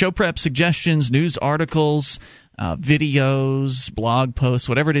show prep suggestions, news articles, videos, blog posts,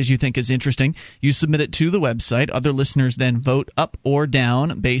 whatever it is you think is interesting. You submit it to the website. Other listeners then vote up or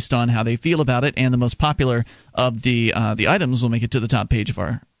down based on how they feel about it, and the most popular of the items will make it to the top page of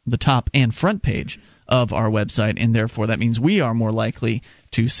the top and front page of our website, and therefore that means we are more likely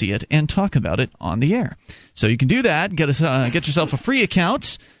to see it and talk about it on the air. So you can do that. Get yourself a free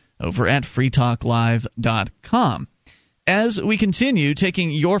account over at freetalklive.com. As we continue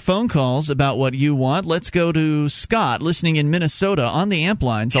taking your phone calls about what you want, let's go to Scott, listening in Minnesota on the amp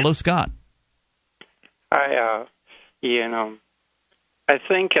lines. Hello, Scott. Hi, Ian. I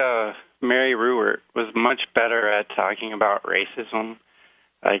think Mary Ruwart was much better at talking about racism,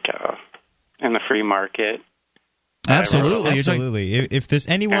 like in the free market. Absolutely. If there's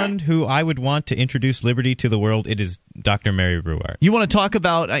anyone who I would want to introduce liberty to the world, it is Dr. Mary Ruwart. You want to talk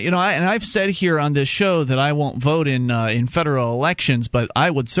about, and I've said here on this show that I won't vote in federal elections, but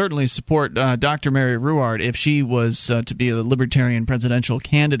I would certainly support Dr. Mary Ruwart if she was to be a libertarian presidential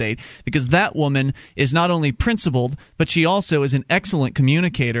candidate, because that woman is not only principled, but she also is an excellent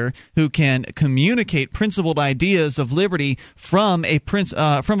communicator who can communicate principled ideas of liberty from a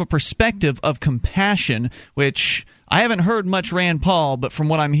perspective of compassion, which I haven't heard much Rand Paul, but from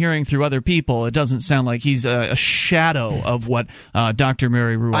what I'm hearing through other people, it doesn't sound like he's a shadow of what Dr.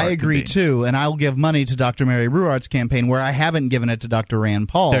 Mary Ruwart I agree, too, and I'll give money to Dr. Mary Ruwart's campaign where I haven't given it to Dr. Rand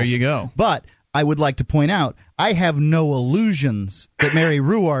Paul's. There you go. But I would like to point out, I have no illusions that Mary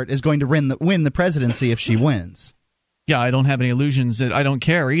Ruwart is going to win the presidency if she wins. Yeah, I don't have any illusions. I don't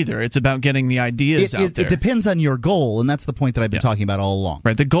care either. It's about getting the ideas out there. It depends on your goal, and that's the point that I've been talking about all along.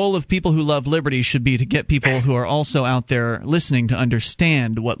 Right. The goal of people who love liberty should be to get people who are also out there listening to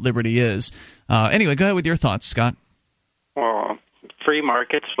understand what liberty is. Anyway, go ahead with your thoughts, Scott. Well, free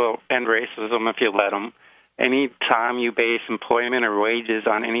markets will end racism if you let them. Any time you base employment or wages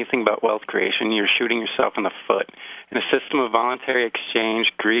on anything but wealth creation, you're shooting yourself in the foot. In a system of voluntary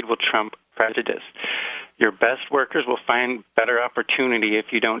exchange, greed will trump prejudice. Your best workers will find better opportunity if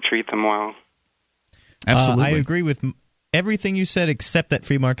you don't treat them well. Absolutely. I agree with everything you said, except that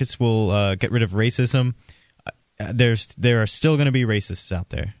free markets will get rid of racism. There are still going to be racists out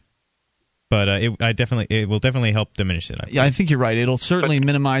there. But it will definitely help diminish it. Yeah, I think you're right. It'll certainly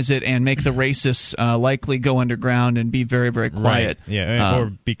minimize it and make the racists likely go underground and be very, very quiet. Right. Yeah, or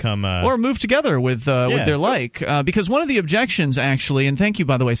become or move together with their like. Because one of the objections, actually, and thank you,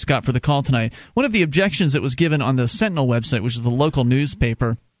 by the way, Scott, for the call tonight. One of the objections that was given on the Sentinel website, which is the local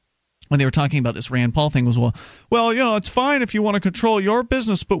newspaper, when they were talking about this Rand Paul thing, was, well, it's fine if you want to control your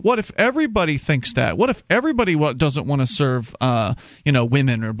business, but what if everybody thinks that? What if everybody doesn't want to serve,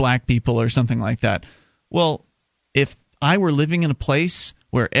 women or black people or something like that? Well, if I were living in a place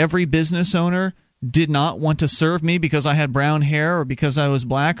where every business owner did not want to serve me because I had brown hair or because I was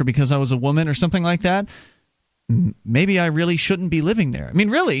black or because I was a woman or something like that, maybe I really shouldn't be living there. I mean,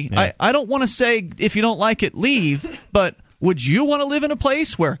 really, yeah. I don't want to say if you don't like it, leave, but would you want to live in a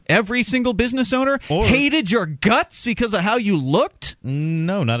place where every single business owner hated your guts because of how you looked?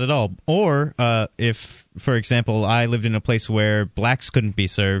 No, not at all. Or if, for example, I lived in a place where blacks couldn't be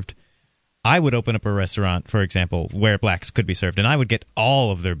served, I would open up a restaurant, for example, where blacks could be served, and I would get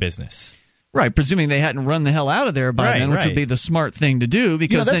all of their business. Right, presuming they hadn't run the hell out of there by then, which would be the smart thing to do.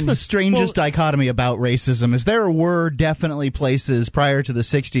 Because that's the strangest dichotomy about racism, is there were definitely places prior to the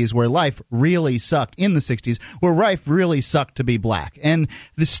 60s where life really sucked, in the 60s, where life really sucked to be black. And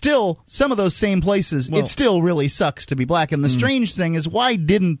some of those same places, it still really sucks to be black. And the strange thing is, why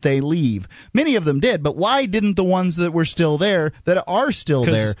didn't they leave? Many of them did, but why didn't the ones that were still there, that are still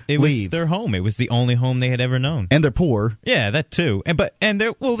there, leave? Was their home. It was the only home they had ever known. And they're poor. Yeah, that too. And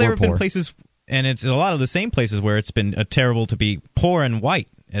there have been places... And it's a lot of the same places where it's been terrible to be poor and white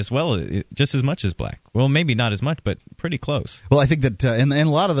as well, just as much as black. Well, maybe not as much, but pretty close. Well, I think that in a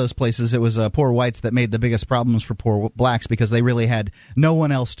lot of those places, it was poor whites that made the biggest problems for poor blacks because they really had no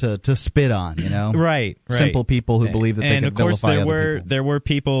one else to spit on, Right. Simple people who believed that they could vilify other people. There were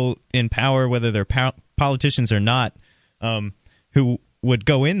people in power, whether they're politicians or not, who would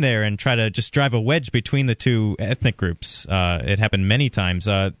go in there and try to just drive a wedge between the two ethnic groups. It happened many times.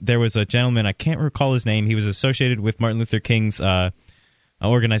 There was a gentleman, I can't recall his name, he was associated with Martin Luther King's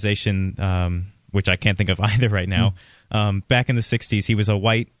organization, which I can't think of either right now. Back in the 60s, he was a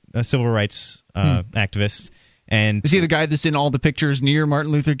white civil rights activist. And is he the guy that's in all the pictures near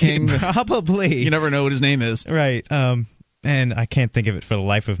Martin Luther King? Probably. You never know what his name is. Right. And I can't think of it for the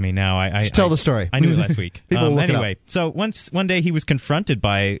life of me now. Just tell the story. I knew it last week. Anyway, so one day he was confronted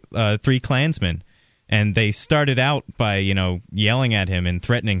by 3 Klansmen, and they started out by yelling at him and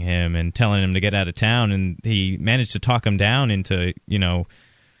threatening him and telling him to get out of town, and he managed to talk him down into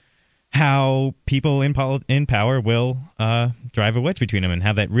how people in power will drive a wedge between them, and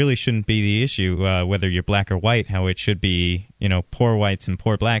how that really shouldn't be the issue, whether you're black or white. How it should be poor whites and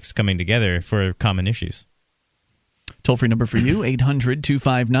poor blacks coming together for common issues. Toll-free number for you,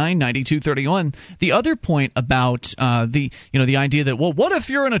 800-259-9231. The other point about the idea that, well, what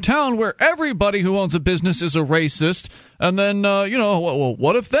if you're in a town where everybody who owns a business is a racist, and then,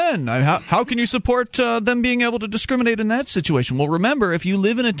 what if then? How can you support them being able to discriminate in that situation? Well, remember, if you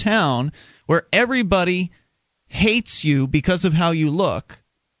live in a town where everybody hates you because of how you look,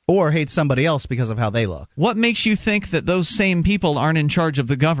 or hates somebody else because of how they look, what makes you think that those same people aren't in charge of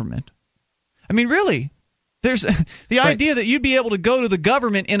the government? I mean, really? There's the idea that you'd be able to go to the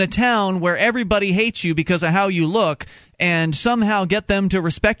government in a town where everybody hates you because of how you look and somehow get them to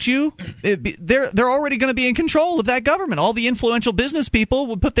respect you. They're already going to be in control of that government. All the influential business people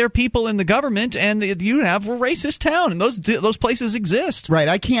would put their people in the government, and you have a racist town, and those places exist. Right.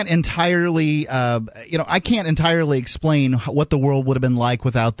 I can't entirely explain what the world would have been like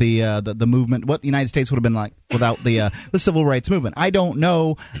without the movement, what the United States would have been like without the civil rights movement. I don't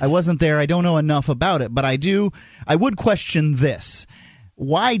know. I wasn't there. I don't know enough about it, but I would question this.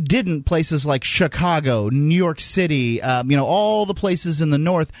 Why didn't places like Chicago, New York City, all the places in the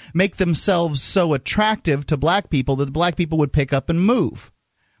North make themselves so attractive to black people that the black people would pick up and move?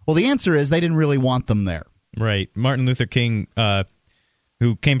 Well, the answer is they didn't really want them there. Right. Martin Luther King,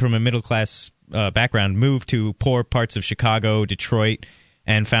 who came from a middle-class background, moved to poor parts of Chicago, Detroit,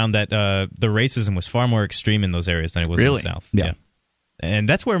 and found that the racism was far more extreme in those areas than it was in the South. Yeah. And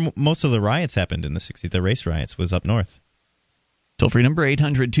that's where most of the riots happened in the 60s. The race riots was up north. Toll-free number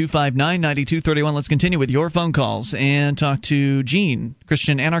 800-259-9231. Let's continue with your phone calls and talk to Gene,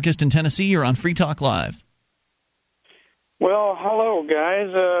 Christian anarchist in Tennessee. You're on Free Talk Live. Well, hello,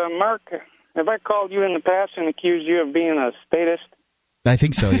 guys. Mark, have I called you in the past and accused you of being a statist? I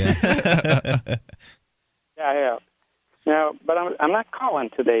think so, yeah. Yeah, I have. Now, but I'm not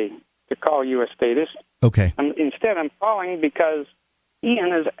calling today to call you a statist. Okay. Instead, I'm calling because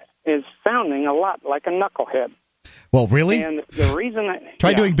Ian is sounding a lot like a knucklehead. Well, really? And the reason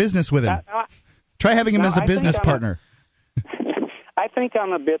Try doing business with him. Try having him as a business partner. I think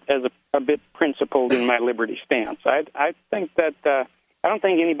I'm a bit principled in my liberty stance. I think that I don't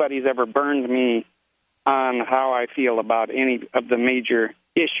think anybody's ever burned me on how I feel about any of the major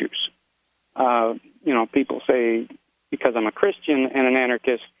issues. People say because I'm a Christian and an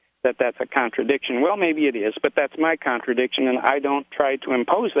anarchist that's a contradiction. Well, maybe it is, but that's my contradiction, and I don't try to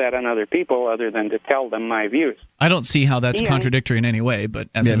impose that on other people other than to tell them my views. I don't see how that's contradictory in any way, but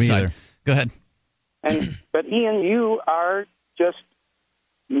as an aside, go ahead. But Ian, you are just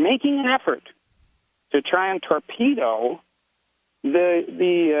making an effort to try and torpedo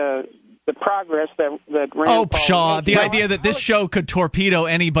the progress that Rand Paul the idea that this show could torpedo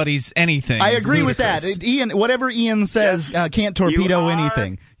anybody's anything. I agree with that. Ian, whatever Ian says can't torpedo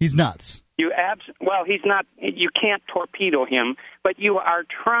anything. He's nuts. He's not. You can't torpedo him, but you are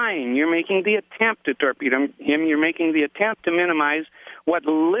trying. You're making the attempt to torpedo him. You're making the attempt to minimize what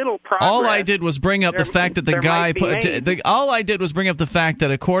little progress. All I did was bring up the fact that the guy all I did was bring up the fact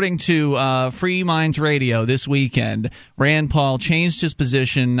that according to Free Minds Radio this weekend, Rand Paul changed his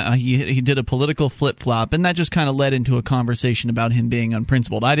position. He did a political flip-flop, and that just kind of led into a conversation about him being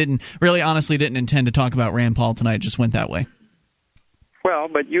unprincipled. I honestly didn't intend to talk about Rand Paul tonight. It just went that way. Well,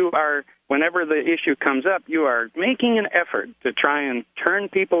 but you are, whenever the issue comes up, you are making an effort to try and turn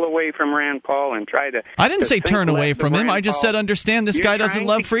people away from Rand Paul and try to... I didn't say turn away from him. I just said understand this guy doesn't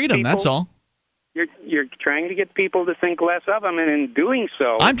love freedom. That's all. You're trying to get people to think less of him, and in doing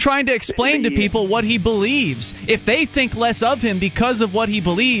so... I'm trying to explain to people what he believes. If they think less of him because of what he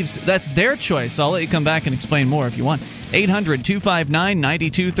believes, that's their choice. I'll let you come back and explain more if you want.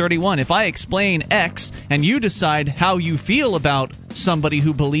 800-259-9231. If I explain X and you decide how you feel about somebody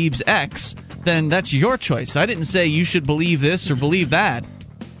who believes X, then that's your choice. I didn't say you should believe this or believe that,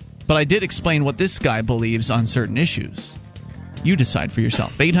 but I did explain what this guy believes on certain issues. You decide for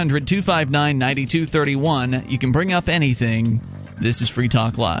yourself. 800-259-9231. You can bring up anything. This is Free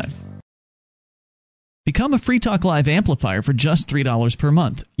Talk Live. Become a Free Talk Live amplifier for just $3 per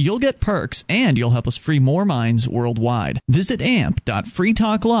month. You'll get perks, and you'll help us free more minds worldwide. Visit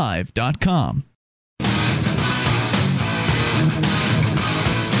amp.freetalklive.com.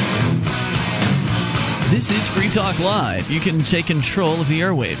 This is Free Talk Live. You can take control of the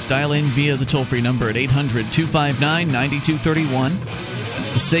airwaves. Dial in via the toll-free number at 800-259-9231. It's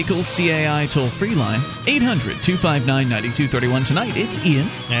the SACL CAI toll-free line, 800-259-9231. Tonight, it's Ian.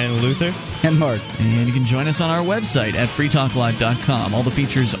 And Luther. And Mark. And you can join us on our website at freetalklive.com. All the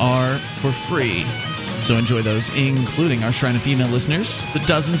features are for free, so enjoy those, including our Shrine of Female listeners, the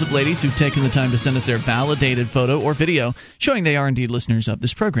dozens of ladies who've taken the time to send us their validated photo or video showing they are indeed listeners of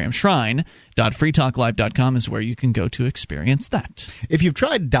this program. Shrine.freetalklive.com is where you can go to experience that. If you've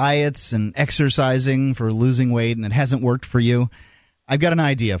tried diets and exercising for losing weight and it hasn't worked for you, I've got an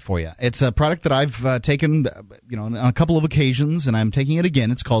idea for you. It's a product that I've taken, on a couple of occasions, and I'm taking it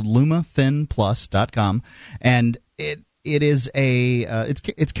again. It's called LumaThinPlus.com, and it is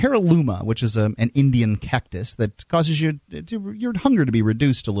it's Caralluma, which is an Indian cactus that causes your hunger to be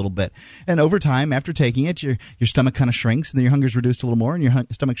reduced a little bit. And over time, after taking it, your stomach kind of shrinks, and then your hunger's reduced a little more, and your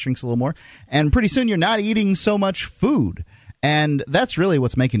stomach shrinks a little more, and pretty soon you're not eating so much food. And that's really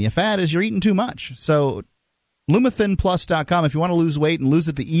what's making you fat, is you're eating too much. So LumaThinPlus.com, if you want to lose weight and lose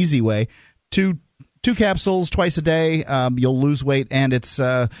it the easy way, two capsules twice a day, you'll lose weight, and it's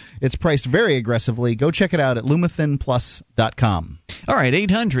priced very aggressively. Go check it out at LumaThinPlus.com. All right,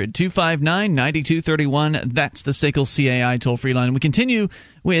 800-259-9231. That's the SACL CAI toll-free line. We continue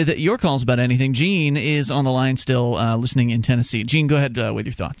with your calls about anything. Gene is on the line still, listening in Tennessee. Gene, go ahead with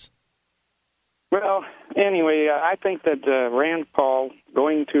your thoughts. Well, anyway, I think that Rand Paul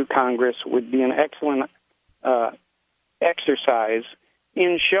going to Congress would be an excellent exercise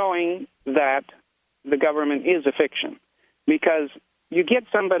in showing that the government is a fiction, because you get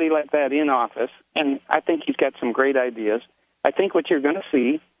somebody like that in office, and I think he's got some great ideas. I think what you're going to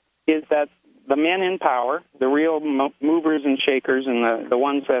see is that the men in power, the real movers and shakers, and the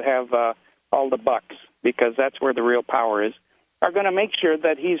ones that have all the bucks, because that's where the real power is, are going to make sure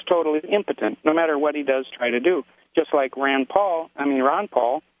that he's totally impotent, no matter what he does try to do. Just like Ron Paul,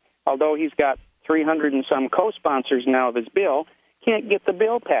 although he's got 300 and some co-sponsors now of his bill, can't get the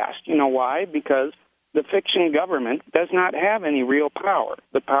bill passed. You know why? Because the fiction government does not have any real power.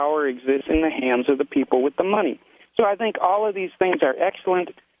 The power exists in the hands of the people with the money. So I think all of these things are excellent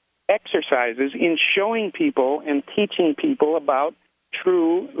exercises in showing people and teaching people about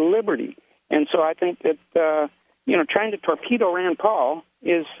true liberty. And so I think that, trying to torpedo Rand Paul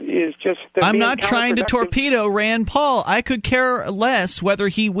is just... I'm not trying to torpedo Rand Paul. I could care less whether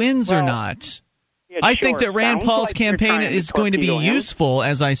he wins or not. Yeah, I think that Rand Paul's like you're campaign trying to is going to be torpedo him. useful,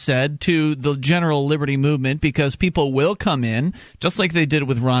 as I said, to the general liberty movement, because people will come in, just like they did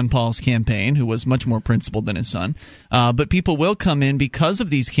with Ron Paul's campaign, who was much more principled than his son. But people will come in because of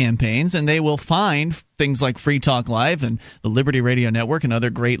these campaigns, and they will find things like Free Talk Live and the Liberty Radio Network and other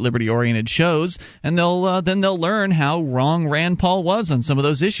great liberty-oriented shows, and then they'll learn how wrong Rand Paul was on some of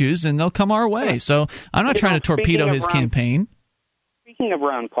those issues, and they'll come our way. So I'm not trying to torpedo his campaign. Speaking of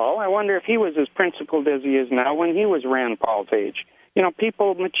Ron Paul, I wonder if he was as principled as he is now when he was Rand Paul's age. You know,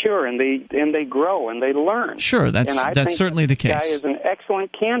 people mature and they grow and they learn. Sure, that's certainly the case. This guy is an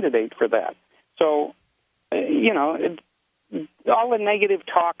excellent candidate for that. So, all the negative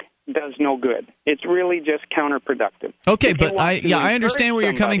talk does no good. It's really just counterproductive. Okay, but I understand where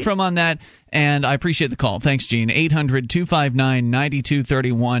you're coming from on that, and I appreciate the call. Thanks, Gene.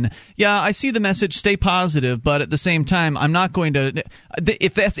 800-259-9231. Yeah, I see the message. Stay positive, but at the same time, I'm not going to.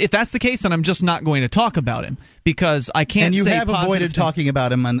 If that's the case, then I'm just not going to talk about him, because I can't. And you say have avoided talking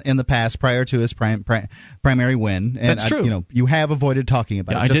about him in the past prior to his primary win. And that's true. You have avoided talking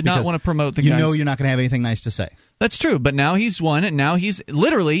about it. I did not want to promote the guys. You know you're not going to have anything nice to say. That's true, but now he's won, and now he's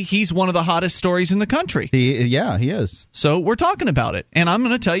one of the hottest stories in the country. He is. So we're talking about it, and I'm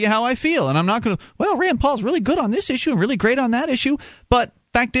going to tell you how I feel, and I'm not going to, Rand Paul's really good on this issue and really great on that issue, but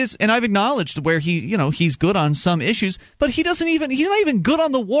fact is, and I've acknowledged where he's good on some issues, but he's not even good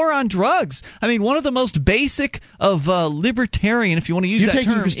on the war on drugs. I mean, one of the most basic of libertarian, if you want to use that term, You're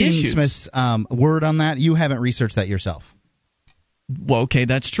taking Christine issues. Smith's word on that. You haven't researched that yourself. Well, okay,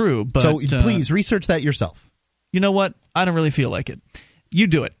 that's true, but so please research that yourself. You know what? I don't really feel like it. You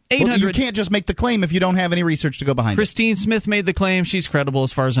do it. 800. You can't just make the claim if you don't have any research to go behind Christine Smith made the claim. She's credible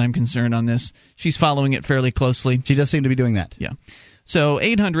as far as I'm concerned on this. She's following it fairly closely. She does seem to be doing that. Yeah. So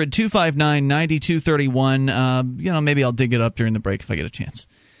 800-259-9231. Maybe I'll dig it up during the break if I get a chance.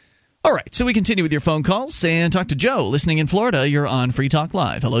 All right, so we continue with your phone calls and talk to Joe, listening in Florida. You're on Free Talk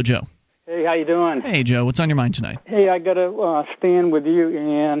Live. Hello, Joe. Hey, how you doing? Hey, Joe. What's on your mind tonight? Hey, I got to stand with you,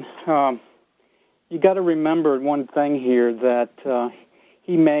 and you got to remember one thing here, that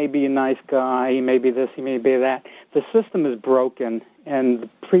he may be a nice guy, he may be this, he may be that. The system is broken, and the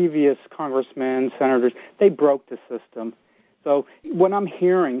previous congressmen, senators, they broke the system. So what I'm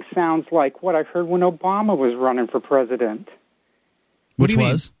hearing sounds like what I heard when Obama was running for president. Which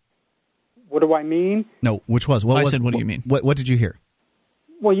was? What do I mean? No, which was? What do you mean? What did you hear?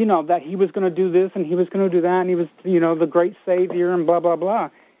 Well, that he was going to do this and he was going to do that, and he was, the great savior and blah, blah, blah.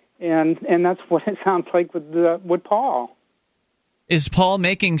 And that's what it sounds like with Paul. Is Paul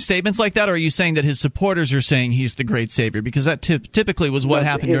making statements like that, or are you saying that his supporters are saying he's the great savior? Because that typically was what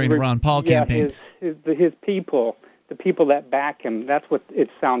happened during the Ron Paul campaign. His people, the people that back him, that's what it's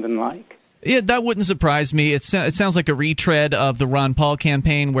sounding like. Yeah, that wouldn't surprise me. It sounds like a retread of the Ron Paul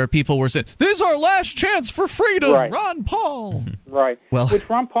campaign, where people were saying, "This is our last chance for freedom, right. Ron Paul." Right. Well, which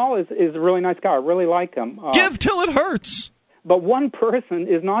Ron Paul is a really nice guy. I really like him. Give till it hurts. But one person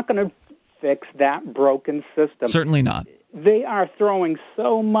is not going to fix that broken system. Certainly not. They are throwing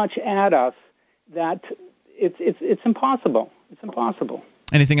so much at us that it's impossible. It's impossible.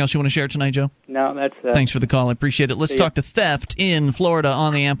 Anything else you want to share tonight, Joe? No, that's it. Thanks for the call. I appreciate it. Let's talk to Theft in Florida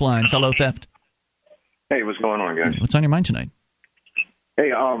on the amp lines. Hello, Theft. Hey, what's going on, guys? What's on your mind tonight?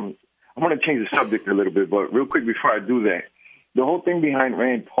 Hey, I want to change the subject a little bit, but real quick before I do that, the whole thing behind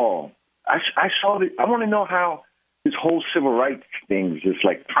Rand Paul, I saw it. I want to know how this whole civil rights thing just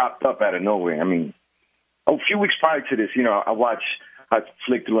propped up out of nowhere. I mean, a few weeks prior to this, I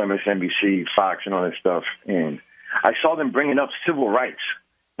flicked through MSNBC, Fox, and all that stuff, and I saw them bringing up civil rights.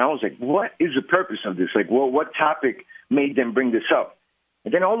 And I was like, what is the purpose of this? What topic made them bring this up?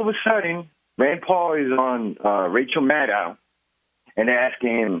 And then all of a sudden, Rand Paul is on Rachel Maddow, and they're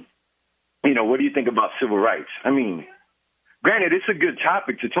asking him, what do you think about civil rights? I mean, granted, it's a good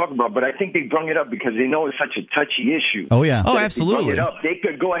topic to talk about, but I think they brung it up because they know it's such a touchy issue. Oh, yeah. Oh, absolutely. They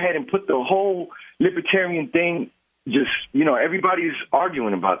could go ahead and put the whole libertarian thing, everybody's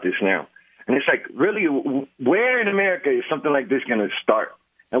arguing about this now. And it's like, really, where in America is something like this going to start?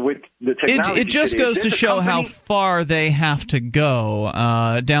 And with the technology it just goes to show how far they have to go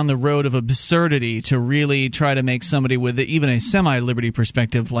down the road of absurdity to really try to make somebody with even a semi-liberty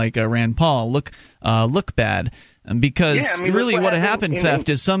perspective like Rand Paul look bad. Because really what happened, Theft,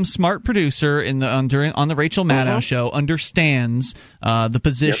 is some smart producer on the Rachel Maddow show understands the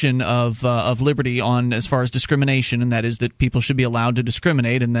position of liberty on as far as discrimination, and that is that people should be allowed to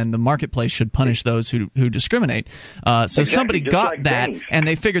discriminate, and then the marketplace should punish those who discriminate. So somebody got that, and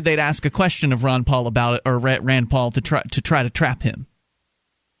they figured they'd ask a question of Ron Paul about it, or Rand Paul to try to trap him.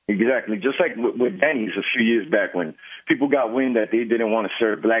 Exactly, just like with Denny's a few years back when people got wind that they didn't want to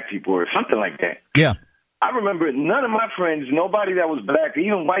serve black people or something like that. Yeah. I remember none of my friends, nobody that was black,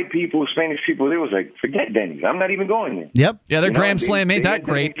 even white people, Spanish people, they was like, forget Denny's. I'm not even going there. Yep. Yeah, their Grand Slam made that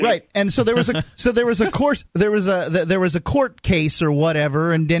great. Right. And so there was a court case or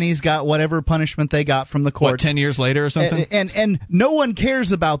whatever, and Denny's got whatever punishment they got from the courts. 10 years later or something? And no one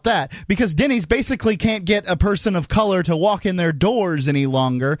cares about that because Denny's basically can't get a person of color to walk in their doors any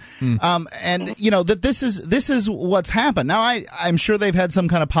longer. And that this is what's happened. Now I'm sure they've had some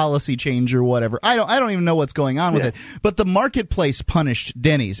kind of policy change or whatever. I don't even know what's going on with it, but the marketplace punished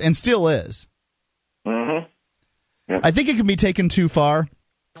Denny's and still is. I think it can be taken too far.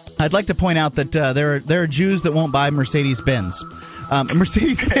 I'd like to point out that there are Jews that won't buy Mercedes-Benz.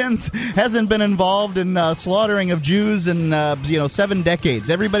 Mercedes-Benz hasn't been involved in slaughtering of Jews in 7 decades.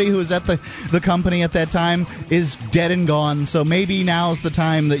 Everybody who was at the company at that time is dead and gone. So maybe now's the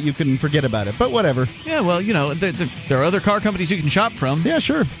time that you can forget about it. But whatever. Yeah, well, there are other car companies you can shop from. Yeah,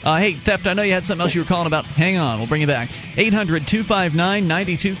 sure. Hey, Theft, I know you had something else you were calling about. Hang on, we'll bring you back.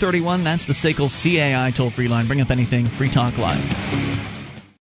 800-259-9231. That's the SACL CAI toll-free line. Bring up anything. Free Talk Live.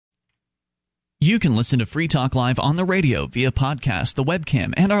 You can listen to Free Talk Live on the radio, via podcast, the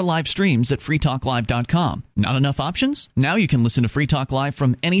webcam, and our live streams at freetalklive.com. Not enough options? Now you can listen to Free Talk Live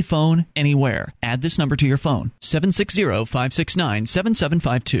from any phone, anywhere. Add this number to your phone,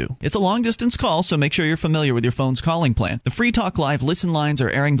 760-569-7752. It's a long-distance call, so make sure you're familiar with your phone's calling plan. The Free Talk Live listen lines are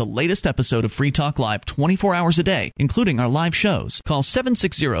airing the latest episode of Free Talk Live 24 hours a day, including our live shows. Call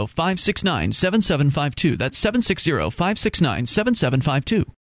 760-569-7752. That's 760-569-7752.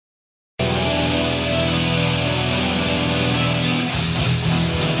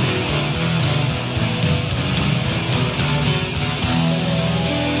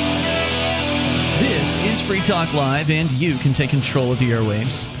 This is Free Talk Live, and you can take control of the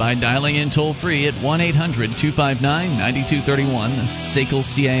airwaves by dialing in toll-free at 1-800-259-9231, the SACL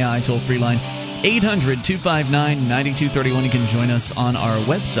CAI toll-free line, 800-259-9231. You can join us on our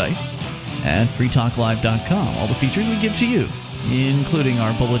website at freetalklive.com. All the features we give to you, including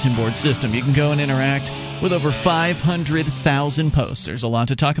our bulletin board system. You can go and interact with over 500,000 posts. There's a lot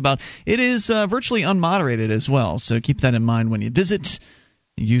to talk about. It is virtually unmoderated as well, so keep that in mind when you visit.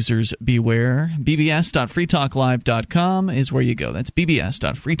 Users beware. bbs.freetalklive.com is where you go. That's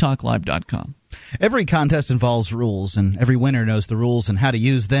bbs.freetalklive.com. Every contest involves rules, and every winner knows the rules and how to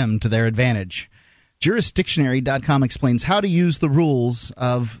use them to their advantage. Jurisdictionary.com explains how to use the rules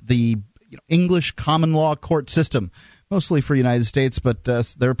of the English common law court system, mostly for the United States, but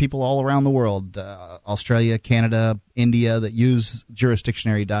there are people all around the world, Australia, Canada, India, that use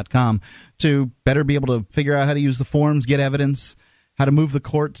jurisdictionary.com to better be able to figure out how to use the forms, get evidence, how to move the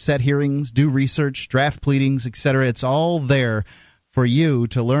court, set hearings, do research, draft pleadings, etc. It's all there for you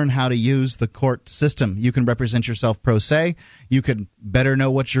to learn how to use the court system. You can represent yourself pro se. You can better know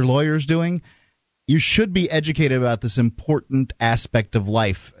what your lawyer's doing. You should be educated about this important aspect of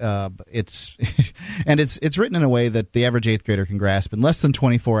life. It's written in a way that the average 8th grader can grasp in less than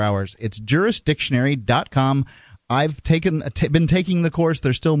 24 hours. It's jurisdictionary.com. I've been taking the course.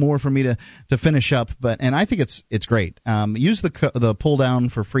 There's still more for me to finish up, and I think it's great. Use the pull down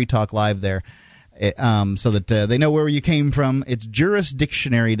for Free Talk Live there, so that they know where you came from. It's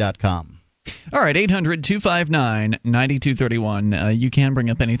jurisdictionary.com. All right, 800-259-9231. You can bring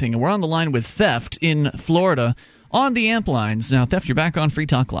up anything. And we're on the line with Theft in Florida on the amp lines. Now, Theft, you're back on Free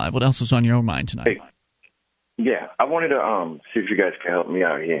Talk Live. What else was on your mind tonight? Hey. Yeah, I wanted to see if you guys can help me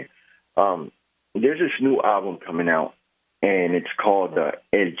out here. There's this new album coming out, and it's called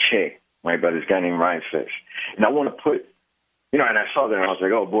El Che, right, by this guy named Ryan Fitz. And I want to put, and I saw that, and I was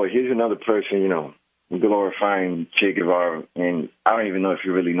like, oh, boy, here's another person, glorifying Che Guevara, and I don't even know if he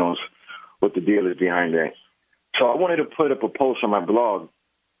really knows what the deal is behind that. So I wanted to put up a post on my blog,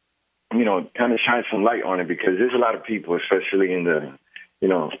 kind of shine some light on it, because there's a lot of people, especially in the,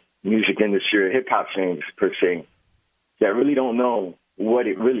 music industry or hip-hop fans, per se, that really don't know what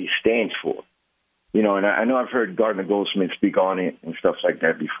it really stands for. And I know I've heard Gardner Goldsmith speak on it and stuff like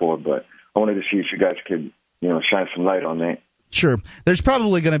that before, but I wanted to see if you guys could, shine some light on that. Sure. There's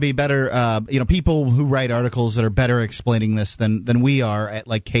probably going to be better, people who write articles that are better explaining this than we are at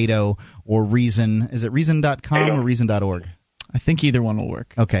like Cato or Reason. Is it Reason.com or Reason.org? I think either one will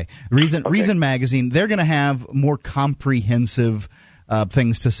work. Okay. Reason Magazine, they're going to have more comprehensive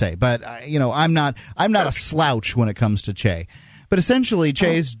things to say. But, I'm not a slouch when it comes to Che. But essentially,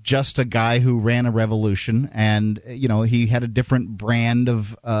 Che's just a guy who ran a revolution, and he had a different brand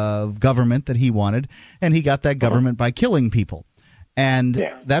of government that he wanted, and he got that government by killing people. And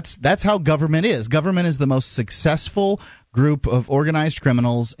that's how government is. Government is the most successful group of organized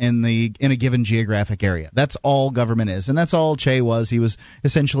criminals in a given geographic area. That's all government is, and that's all Che was. He was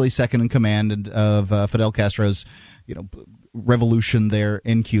essentially second in command of Fidel Castro's, revolution there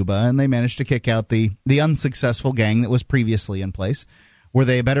in Cuba, and they managed to kick out the unsuccessful gang that was previously in place. Were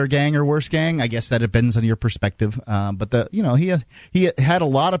they a better gang or worse gang? I guess that depends on your perspective. But he had a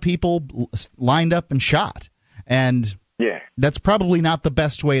lot of people lined up and shot, and that's probably not the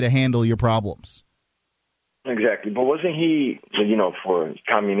best way to handle your problems. Exactly. But wasn't he, for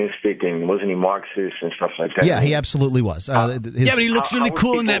communistic, and wasn't he Marxist and stuff like that? Yeah, he absolutely was. But he looks really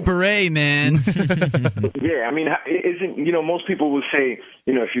cool in that beret, man. Yeah, I mean, isn't, most people will say,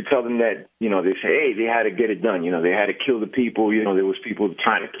 if you tell them that, they say, hey, they had to get it done. They had to kill the people. There was people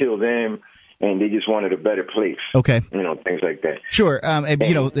trying to kill them, and they just wanted a better place. Okay. Things like that. Sure.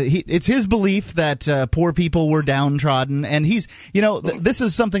 It's his belief that poor people were downtrodden, and he's, this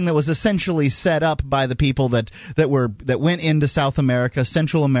is something that was essentially set up by the people that went into South America,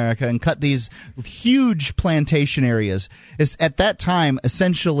 Central America, and cut these huge plantation areas. At that time,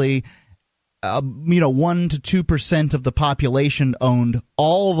 essentially, 1 to 2% of the population owned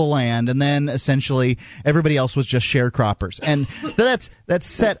all the land, and then essentially everybody else was just sharecroppers. And that's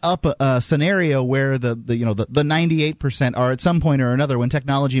set up a scenario where the 98% are at some point or another, when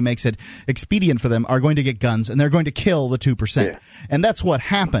technology makes it expedient for them, are going to get guns and they're going to kill the 2%. Yeah. And that's what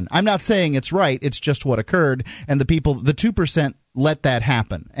happened. I'm not saying it's right; it's just what occurred. And the 2% let that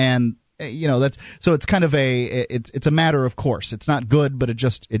happen. And that's so it's kind of it's a matter of course. It's not good, but it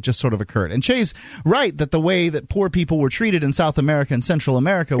just sort of occurred. And Che's right that the way that poor people were treated in South America and Central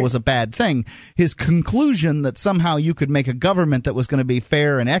America was a bad thing. His conclusion that somehow you could make a government that was going to be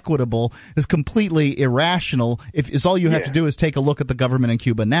fair and equitable is completely irrational. If all you have to do is take a look at the government in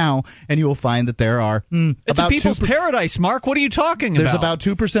Cuba now, and you will find that there are it's about a people's paradise, Mark. What are you talking about? There's about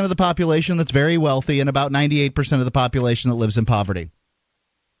 2% of the population that's very wealthy, and about 98% of the population that lives in poverty.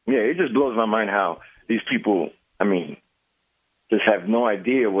 Yeah, it just blows my mind how these people, just have no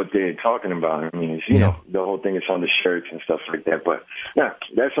idea what they're talking about. It's, the whole thing is on the shirts and stuff like that. But, yeah,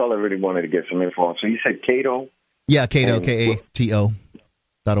 that's all I really wanted to get some info on. So you said Cato? Yeah, Cato, Kato.org.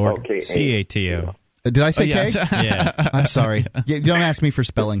 Cato. Did I say K? Yeah. I'm sorry. Don't ask me for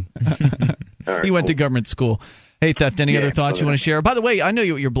spelling. He went to government school. Hey, Theft, any other thoughts you want to share? By the way, I know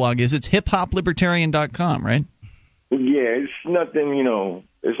what your blog is. It's hiphoplibertarian.com, right? Yeah, it's nothing,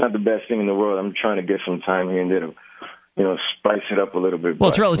 it's not the best thing in the world. I'm trying to get some time here and there to, spice it up a little bit. Well,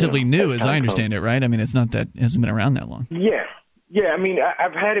 it's relatively new, as I understand it, right? It's not that, it hasn't been around that long. Yeah. Yeah,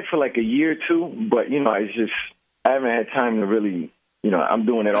 I've had it for like a year or two, but, it's just, I haven't had time to really, I'm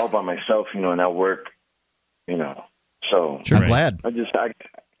doing it all by myself, and I work, so. Sure, I'm glad. I guess,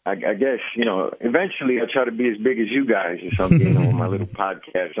 eventually I'll try to be as big as you guys or something, with my little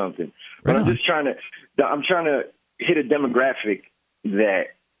podcast or something. But I'm just trying to hit a demographic that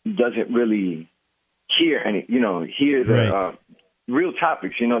doesn't really hear the real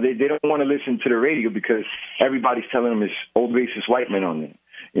topics. They don't want to listen to the radio because everybody's telling them it's old racist white men on there.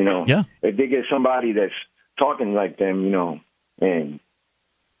 Yeah. If they get somebody that's talking like them, and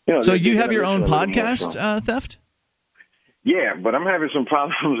so you have your own podcast, Theft? Yeah, but I'm having some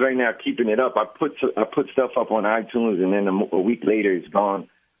problems right now keeping it up. I put stuff up on iTunes, and then a week later it's gone.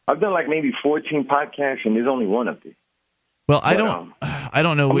 I've done like maybe 14 podcasts, and there's only one up there. Well, I don't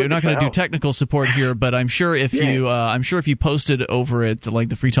know. We're not going to do technical support here, but I'm sure if you posted over at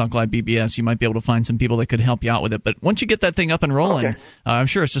the Free Talk Live BBS, you might be able to find some people that could help you out with it. But once you get that thing up and rolling, I'm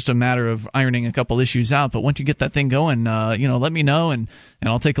sure it's just a matter of ironing a couple issues out. But once you get that thing going, let me know, and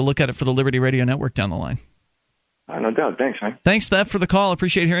I'll take a look at it for the Liberty Radio Network down the line. No doubt. Thanks, man. Thanks, Theft, for the call.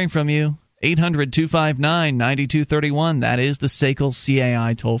 Appreciate hearing from you. 800-259-9231. That is the SACL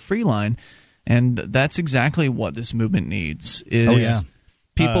CAI toll-free line. And that's exactly what this movement needs, is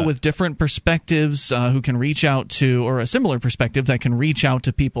people with different perspectives who can reach out to, or a similar perspective that can reach out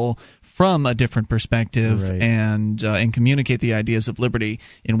to people from a different perspective, and communicate the ideas of liberty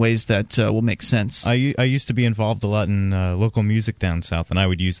in ways that will make sense. I used to be involved a lot in local music down south, and I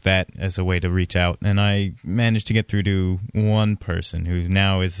would use that as a way to reach out. And I managed to get through to one person who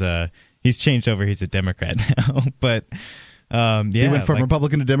now is he's changed over. He's a Democrat now, but. He went from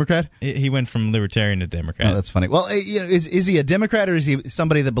Republican to Democrat? He went from Libertarian to Democrat. Oh, that's funny. Well, is he a Democrat, or is he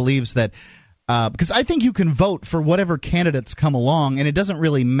somebody that believes that because I think you can vote for whatever candidates come along, and it doesn't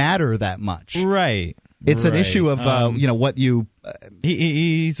really matter that much. Right. It's an issue of what you.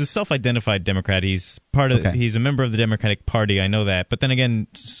 He's a self-identified Democrat. He's part of. He's a member of the Democratic Party. I know that, but then again,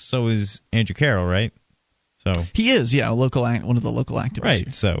 so is Andrew Carroll, right? So he is, one of the local activists. Right.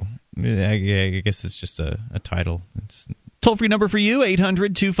 Here. So I guess it's just a title. It's Toll-free number for you,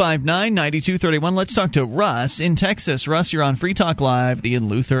 800-259-9231. Let's talk to Russ in Texas. Russ, you're on Free Talk Live, with Ian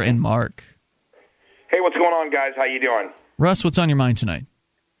Luther and Mark. Hey, what's going on, guys? How you doing? Russ, what's on your mind tonight?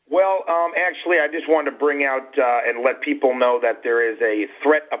 Well, actually, I just wanted to bring out and let people know that there is a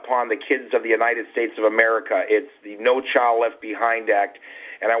threat upon the kids of the United States of America. It's the No Child Left Behind Act,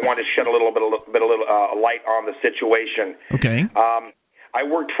 and I want to shed a little light on the situation. Okay. I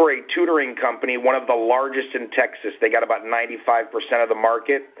worked for a tutoring company, one of the largest in Texas. They got about 95% of the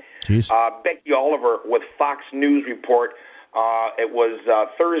market. Becky Oliver with Fox News Report. It was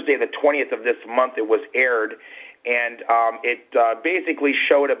Thursday, the 20th of this month. It was aired, and it basically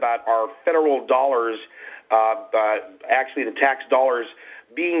showed about our federal dollars, actually the tax dollars,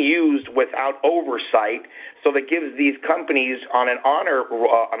 being used without oversight. So that gives these companies on an honor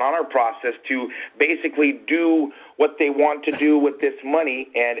process to basically do what they want to do with this money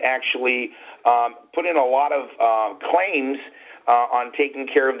and actually put in a lot of claims on taking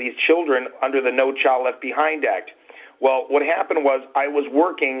care of these children under the No Child Left Behind Act. Well, what happened was I was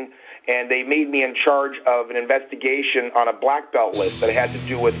working, and they made me in charge of an investigation on a black belt list that had to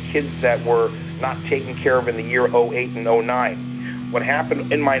do with kids that were not taken care of in the year 08 and 09. What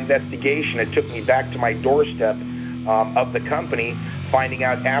happened in my investigation, it took me back to my doorstep of the company, finding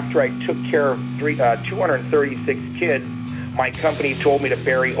out after I took care of 236 kids, my company told me to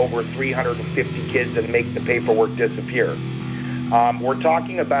bury over 350 kids and make the paperwork disappear. We're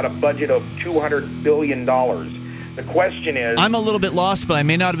talking about a budget of $200 billion. The question is... I'm a little bit lost, but I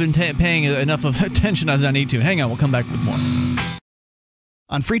may not have been paying enough of attention as I need to. Hang on, we'll come back with more.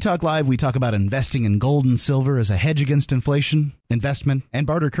 On Free Talk Live, we talk about investing in gold and silver as a hedge against inflation, investment, and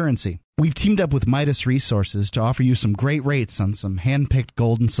barter currency. We've teamed up with Midas Resources to offer you some great rates on some hand-picked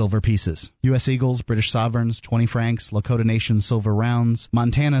gold and silver pieces. U.S. Eagles, British Sovereigns, 20 francs, Lakota Nation silver rounds,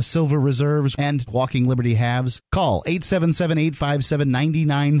 Montana silver reserves, and Walking Liberty halves. Call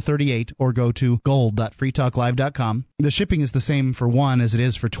 877-857-9938 or go to gold.freetalklive.com. The shipping is the same for 1 as it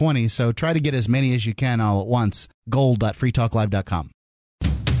is for 20, so try to get as many as you can all at once. Gold.freetalklive.com.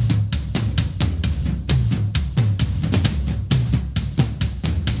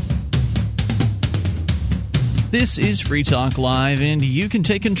 This is Free Talk Live, and you can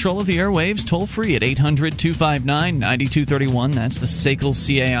take control of the airwaves toll-free at 800-259-9231. That's the SACL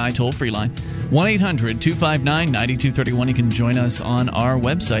CAI toll-free line. 1-800-259-9231. You can join us on our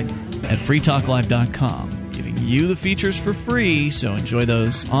website at freetalklive.com, giving you the features for free, so enjoy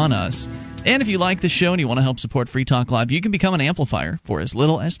those on us. And if you like the show and you want to help support Free Talk Live, you can become an amplifier for as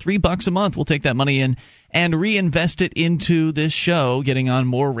little as $3 a month. We'll take that money in and reinvest it into this show, getting on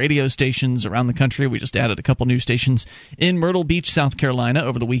more radio stations around the country. We just added a couple new stations in Myrtle Beach, South Carolina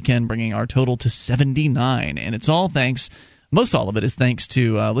over the weekend, bringing our total to 79. And it's all thanks, most all of it is thanks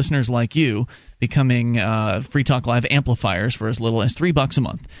to listeners like you becoming Free Talk Live amplifiers for as little as $3 a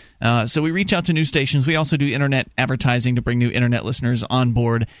month. So we reach out to new stations. We also do internet advertising to bring new internet listeners on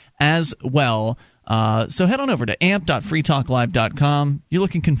board as well. So head on over to amp.freetalklive.com. You're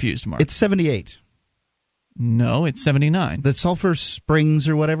looking confused, Mark. It's 78. No, it's 79. The Sulphur Springs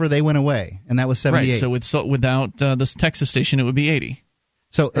or whatever, they went away, and that was 78. Right, so without this Texas station, it would be 80.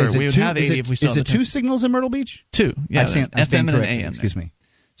 So is it two, is it two signals in Myrtle Beach? Two. Yeah, FM and an AM. Excuse me.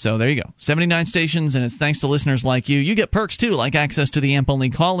 So there you go. 79 stations, and it's thanks to listeners like you. You get perks, too, like access to the AMP-only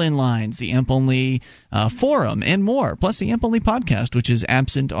call-in lines, the AMP-only forum, and more, plus the AMP-only podcast, which is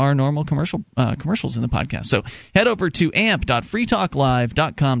absent our normal commercials in the podcast. So head over to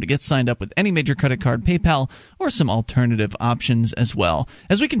amp.freetalklive.com to get signed up with any major credit card, PayPal, or some alternative options as well.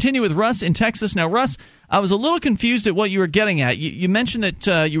 As we continue with Russ in Texas. Now, Russ, I was a little confused at what you were getting at. You mentioned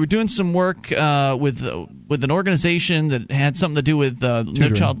that you were doing some work with an organization that had something to do with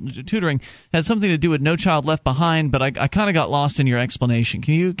tutoring, had something to do with No Child Left Behind, but I kind of got lost in your explanation.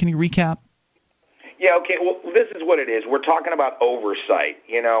 Can you recap? Yeah, okay. Well, this is what it is. We're talking about oversight.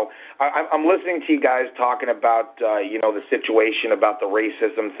 You know, I'm listening to you guys talking about, the situation about the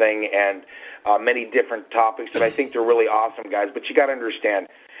racism thing and many different topics, and I think they're really awesome, guys. But you got to understand,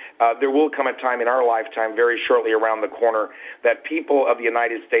 there will come a time in our lifetime, very shortly around the corner, that people of the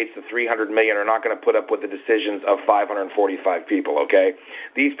United States, the 300 million, are not going to put up with the decisions of 545 people, okay?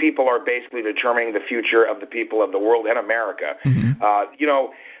 These people are basically determining the future of the people of the world and America.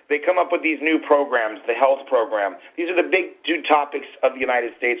 Mm-hmm. They come up with these new programs, the health program. These are the big two topics of the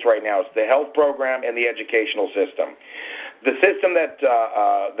United States right now. It's the health program and the educational system. The system that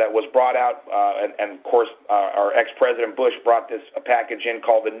was brought out, and of course our ex-President Bush brought this package in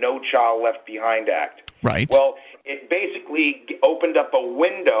called the No Child Left Behind Act. Right. Well, it basically opened up a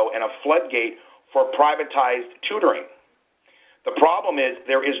window and a floodgate for privatized tutoring. The problem is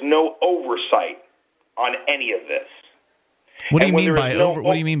there is no oversight on any of this. What do you mean by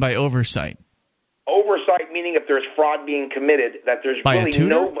What do you mean by oversight? Oversight meaning if there's fraud being committed, that there's by really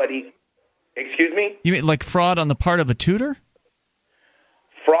nobody. Excuse me? You mean like fraud on the part of a tutor?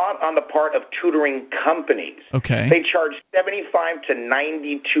 Fraud on the part of tutoring companies. Okay. They charge $75 to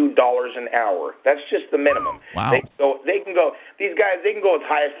 $92 an hour. That's just the minimum. Wow. These guys, they can go as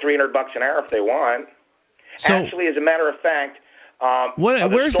high as $300 an hour if they want. So, actually, as a matter of fact,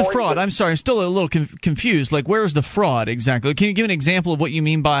 where's the fraud? I'm sorry, I'm still a little confused. Like, where's the fraud exactly? Can you give an example of what you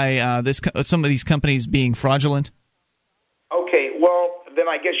mean by some of these companies being fraudulent? Okay, well, then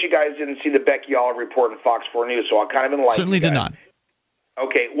I guess you guys didn't see the Becky Oliver report in Fox 4 News, so I'll kind of enlighten Certainly you guys. did not.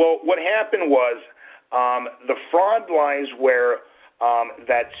 Okay, well, what happened was the fraud lies where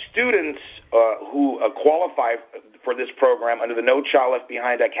that students who qualify for this program under the No Child Left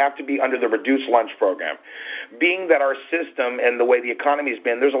Behind Act have to be under the reduced lunch program. Being that our system and the way the economy has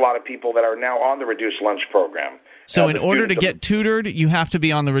been, there's a lot of people that are now on the reduced lunch program. So in order to get tutored, you have to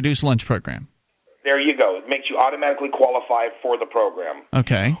be on the reduced lunch program. There you go. It makes you automatically qualify for the program.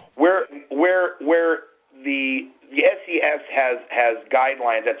 Okay. Where the SES has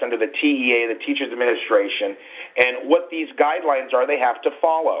guidelines that's under the TEA, the Teachers Administration, and what these guidelines are, they have to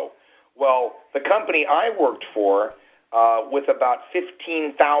follow. Well, the company I worked for, with about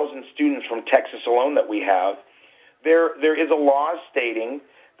 15,000 students from Texas alone that we have, there is a law stating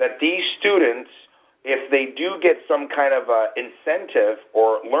that these students, if they do get some kind of incentive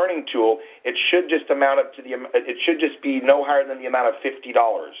or learning tool, it should just be no higher than the amount of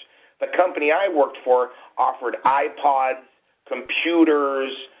 $50. The company I worked for offered iPods,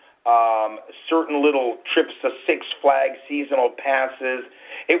 computers, certain little trips to Six Flags, seasonal passes.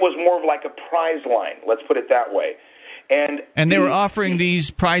 It was more of like a prize line, let's put it that way. And they were offering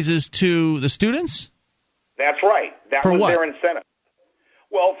these prizes to the students? That's right. That was their incentive.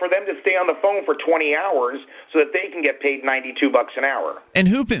 Well, for them to stay on the phone for 20 hours so that they can get paid $92 an hour. And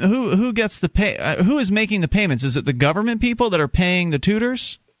who gets the pay? Who is making the payments? Is it the government people that are paying the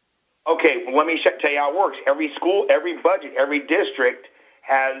tutors? Okay, well, let me tell you how it works. Every school, every budget, every district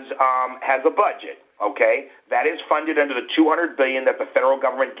has a budget. Okay, that is funded under the $200 billion that the federal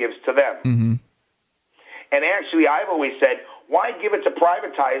government gives to them. Mm-hmm. And actually, I've always said, why give it to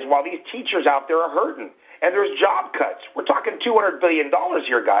privatize while these teachers out there are hurting? And there's job cuts. We're talking $200 billion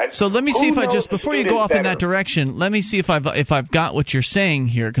here, guys. So let me see if I just, before you go off in that direction, let me see if I've got what you're saying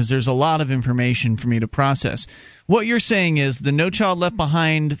here, because there's a lot of information for me to process. What you're saying is the No Child Left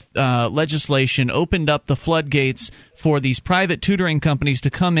Behind legislation opened up the floodgates for these private tutoring companies to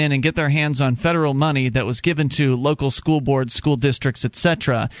come in and get their hands on federal money that was given to local school boards, school districts,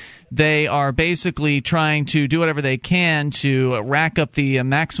 etc. They are basically trying to do whatever they can to rack up the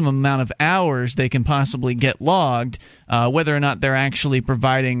maximum amount of hours they can possibly get logged. Whether or not they're actually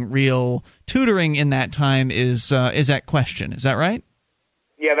providing real tutoring in that time is at question. Is that right?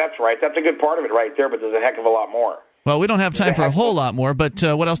 Yeah, that's right. That's a good part of it right there, but there's a heck of a lot more. Well, we don't have time for a whole lot more, but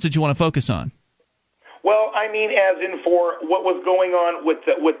what else did you want to focus on? Well, I mean, as in for what was going on with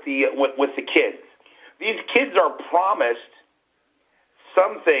the kids. These kids are promised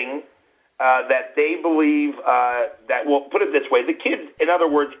something that they believe that, well, put it this way, the kids, in other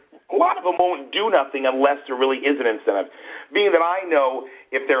words, a lot of them won't do nothing unless there really is an incentive. Being that I know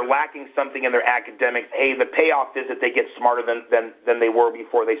if they're lacking something in their academics, hey, the payoff is that they get smarter than they were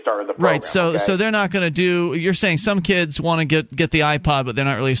before they started the program. Right, so they're not going to do – you're saying some kids want to get the iPod, but they're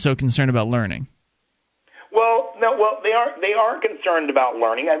not really so concerned about learning. Well, they are concerned about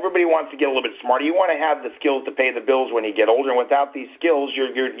learning. Everybody wants to get a little bit smarter. You want to have the skills to pay the bills when you get older, and without these skills,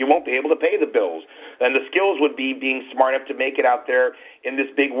 you won't be able to pay the bills. And the skills would be being smart enough to make it out there in this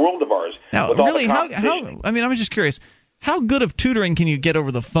big world of ours. Now, really, how I mean, I'm just curious, how good of tutoring can you get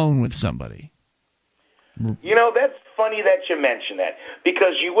over the phone with somebody? You know, that's funny that you mention that,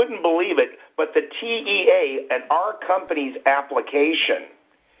 because you wouldn't believe it, but the TEA and our company's application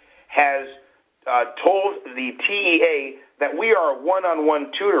has told the TEA that we are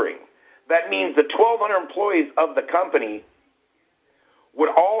one-on-one tutoring. That means the 1,200 employees of the company would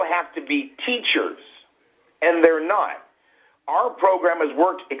all have to be teachers, and they're not. Our program has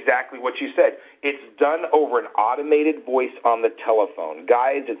worked exactly what you said. It's done over an automated voice on the telephone.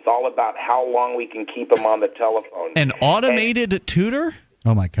 Guys, it's all about how long we can keep them on the telephone. An automated tutor?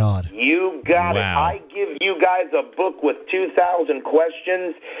 Oh, my God. You got it. I give you guys a book with 2,000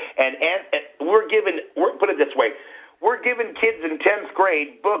 questions, and put it this way, we're giving kids in 10th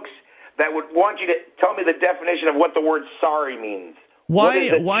grade books that would want you to tell me the definition of what the word sorry means.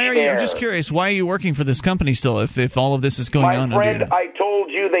 Why are you? I'm just curious. Why are you working for this company still? If all of this is going on, my friend, I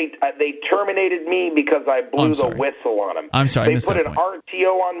told you they terminated me because I blew the whistle on them. I'm sorry, they put an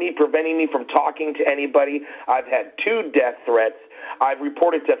RTO on me, preventing me from talking to anybody. I've had 2 death threats. I've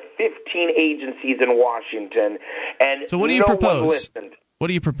reported to 15 agencies in Washington, and so what do you propose? What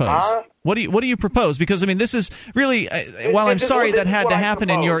do you propose? What do you propose? Because, I mean, this is really, while I'm sorry that had to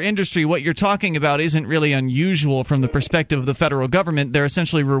happen in your industry, what you're talking about isn't really unusual from the perspective of the federal government. They're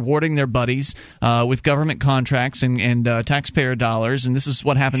essentially rewarding their buddies with government contracts and taxpayer dollars, and this is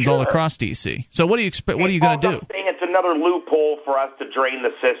what happens all across D.C. So what do you expect? What are you going to do? I'm saying it's another loophole for us to drain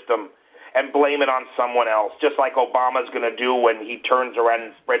the system and blame it on someone else, just like Obama's going to do when he turns around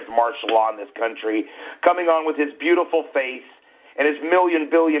and spreads martial law in this country, coming on with his beautiful face and his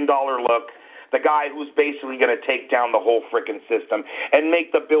 $1,000,000,000 look, the guy who's basically going to take down the whole frickin' system and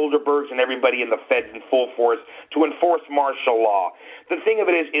make the Bilderbergs and everybody in the feds in full force to enforce martial law. The thing of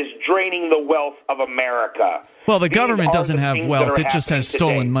it is draining the wealth of America. Well, the government doesn't have wealth. It just has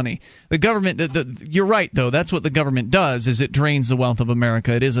stolen money. The government, you're right, though. That's what the government does, is it drains the wealth of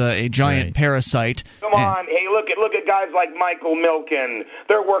America. It is a giant parasite. Come on. Hey, look at guys like Michael Milken.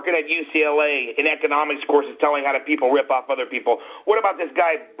 They're working at UCLA in economics courses telling how to people rip off other people. What about this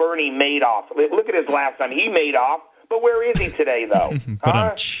guy, Bernie Madoff? Look at his last time. He made off. But where is he today, though?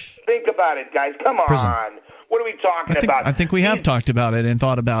 Think about it, guys. Come on. Prison. What are we talking about? I think we have talked about it and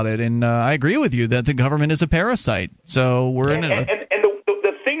thought about it, and I agree with you that the government is a parasite. So we're in it. And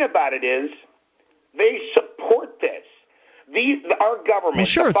the thing about it is, they support this. Our government. Well,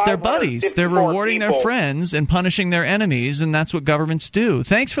 sure, it's their buddies. They're rewarding their friends and punishing their enemies, and that's what governments do.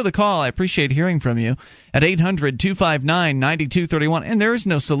 Thanks for the call. I appreciate hearing from you at 800-259-9231. And there is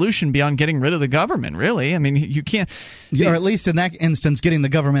no solution beyond getting rid of the government, really. I mean, you can't. Or at least in that instance, getting the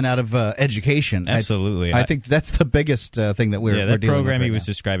government out of education. Absolutely. I think that's the biggest thing that we're dealing with. Yeah, that program he was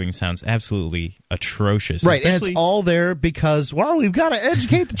describing sounds absolutely atrocious. Right, and it's all there because, well, we've got to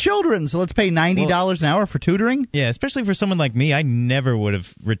educate the children, so let's pay $90 an hour for tutoring. Yeah, especially for someone like me, I never would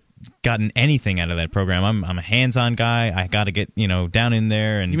have gotten anything out of that program. I'm a hands-on guy. I got to get down in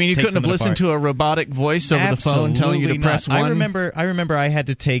there and. You mean you couldn't have listened to a robotic voice over the phone telling you to press one? I remember I had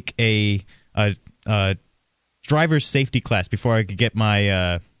to take a driver's safety class before I could get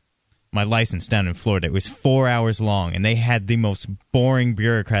my my license down in Florida. It was 4 hours long, and they had the most boring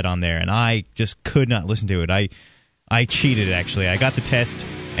bureaucrat on there, and I just could not listen to it. I cheated, actually. I got the test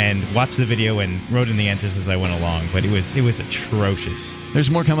and watched the video and wrote in the answers as I went along, but it was atrocious.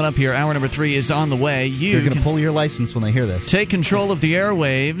 There's more coming up here. Hour number 3 is on the way. You're going to pull your license when they hear this. Take control of the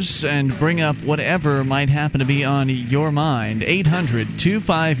airwaves and bring up whatever might happen to be on your mind.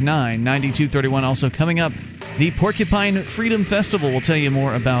 800-259-9231. Also coming up, the Porcupine Freedom Festival. We'll tell you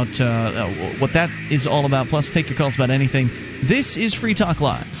more about what that is all about. Plus, take your calls about anything. This is Free Talk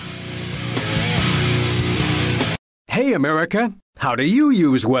Live. Hey, America. How do you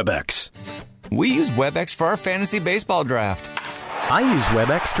use WebEx? We use WebEx for our fantasy baseball draft. I use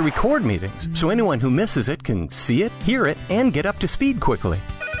WebEx to record meetings, so anyone who misses it can see it, hear it, and get up to speed quickly.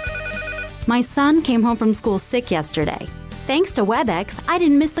 My son came home from school sick yesterday. Thanks to WebEx, I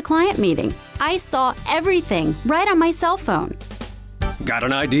didn't miss the client meeting. I saw everything right on my cell phone. Got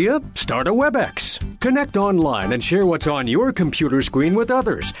an idea? Start a WebEx. Connect online and share what's on your computer screen with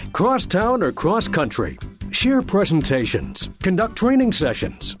others, cross-town or cross-country. Share presentations. Conduct training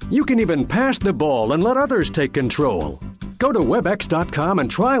sessions. You can even pass the ball and let others take control. Go to Webex.com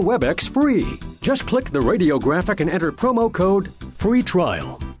and try WebEx free. Just click the radio graphic and enter promo code FREE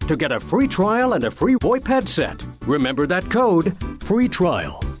TRIAL to get a free trial and a free VoIP headset. Remember that code, FREE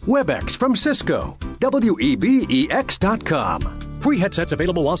TRIAL. WebEx from Cisco. Webex.com. Free headsets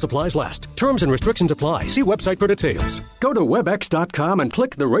available while supplies last. Terms and restrictions apply. See website for details. Go to Webex.com and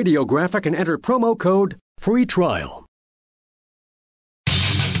click the radio graphic and enter promo code FREE TRIAL.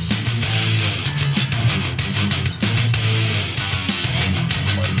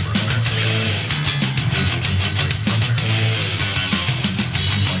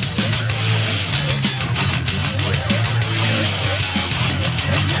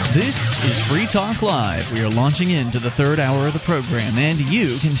 This is Free Talk Live. We are launching into the third hour of the program, and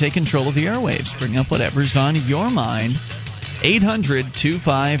you can take control of the airwaves. Bring up whatever's on your mind.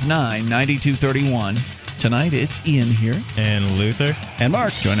 800-259-9231. Tonight, it's Ian here. And Luther. And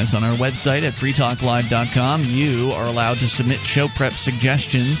Mark. Join us on our website at freetalklive.com. You are allowed to submit show prep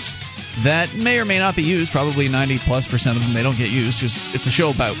suggestions that may or may not be used. Probably 90+% of them, they don't get used. Just it's a show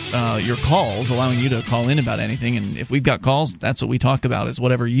about your calls, allowing you to call in about anything. And if we've got calls, that's what we talk about, is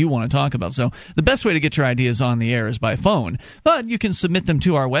whatever you want to talk about. So the best way to get your ideas on the air is by phone. But you can submit them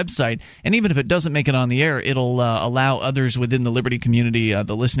to our website, and even if it doesn't make it on the air, it'll allow others within the Liberty community,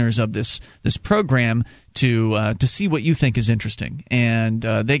 the listeners of this program, to see what you think is interesting, and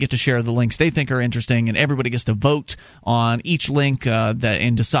they get to share the links they think are interesting, and everybody gets to vote on each link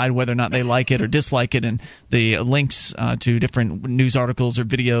and decide whether or not they like it or dislike it. And the links to different news articles or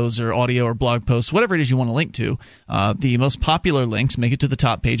videos or audio or blog posts, whatever it is you want to link to, the most popular links make it to the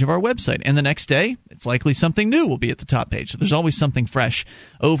top page of our website, and the next day it's likely something new will be at the top page. So there's always something fresh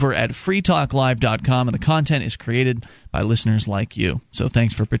over at freetalklive.com, and the content is created by listeners like you. So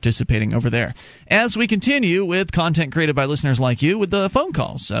thanks for participating over there. As we continue with content created by listeners like you with the phone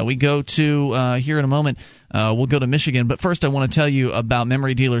calls, we go to, here in a moment, we'll go to Michigan. But first I want to tell you about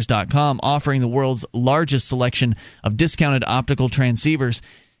MemoryDealers.com, offering the world's largest selection of discounted optical transceivers,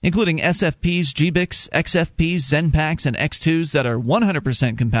 including SFPs, GBICs, XFPs, ZenPaks, and X2s that are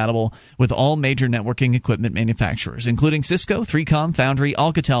 100% compatible with all major networking equipment manufacturers, including Cisco, 3Com, Foundry,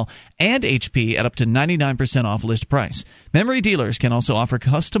 Alcatel, and HP at up to 99% off list price. Memory Dealers can also offer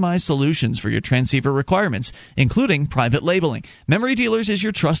customized solutions for your transceiver requirements, including private labeling. Memory Dealers is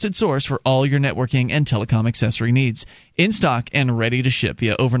your trusted source for all your networking and telecom accessory needs. In stock and ready to ship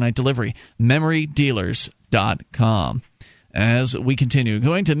via overnight delivery. MemoryDealers.com. As we continue,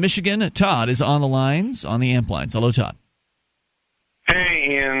 going to Michigan, Todd is on the lines, on the amp lines. Hello, Todd. Hey,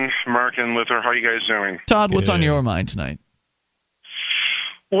 Ian, Mark, and Luther. How are you guys doing? Todd, what's on your mind tonight?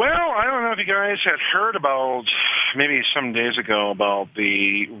 Well, I don't know if you guys had heard about, maybe some days ago, about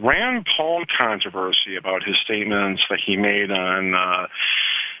the Rand Paul controversy about his statements that he made on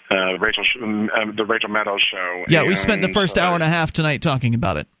the Rachel Maddow show. Yeah, we spent the first hour and a half tonight talking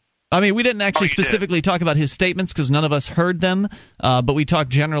about it. I mean, we didn't actually specifically talk about his statements because none of us heard them, but we talked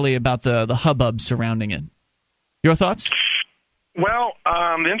generally about the hubbub surrounding it. Your thoughts? Well,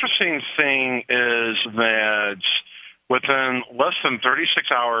 the interesting thing is that within less than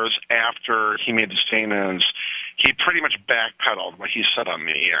 36 hours after he made the statements, he pretty much backpedaled what he said on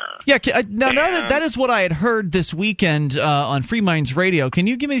the air. Yeah, now that is what I had heard this weekend on Free Minds Radio. Can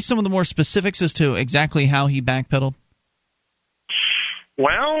you give me some of the more specifics as to exactly how he backpedaled?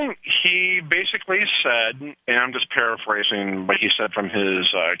 Well, he basically said, and I'm just paraphrasing what he said from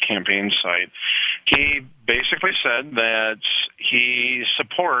his campaign site, he basically said that he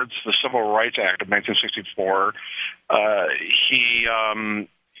supports the Civil Rights Act of 1964. He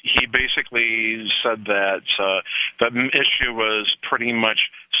basically said that the issue was pretty much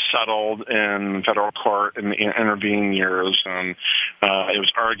settled in federal court in the intervening years, and it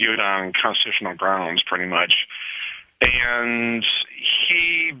was argued on constitutional grounds pretty much. And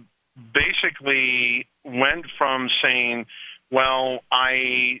he basically went from saying, "Well,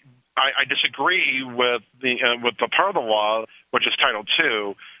 I disagree with the part of the law, which is Title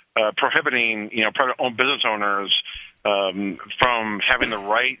II, prohibiting private-owned business owners from having the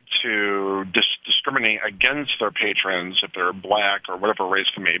right to discriminate against their patrons if they're black or whatever race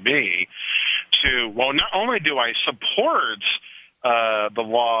it may be." To, well, not only do I support the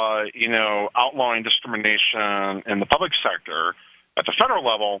law, outlawing discrimination in the public sector at the federal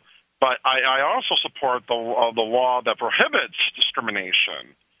level, but I also support the law that prohibits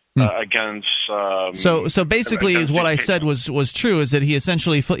discrimination against. So basically, is what I said was true? Is that he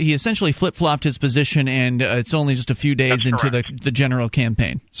essentially flip-flopped his position, and it's only just a few days into the general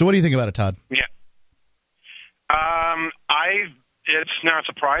campaign. So what do you think about it, Todd? Yeah. It's not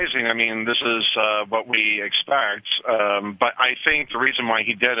surprising. I mean, this is what we expect. But I think the reason why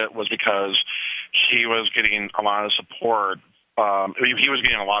he did it was because he was getting a lot of support. He was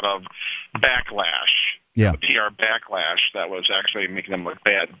getting a lot of backlash, PR backlash that was actually making him look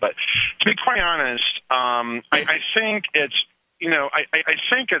bad. But to be quite honest, I think it's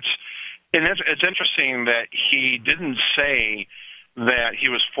it's interesting that he didn't say that he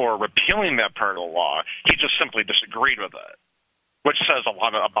was for repealing that part of the law. He just simply disagreed with it, which says a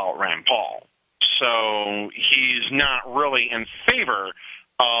lot about Rand Paul. So he's not really in favor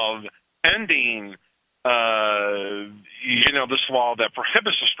of ending, this law that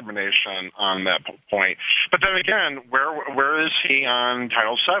prohibits discrimination on that point. But then again, where is he on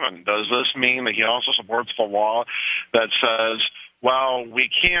Title VII? Does this mean that he also supports the law that says, well, we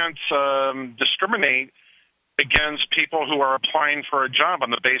can't discriminate against people who are applying for a job on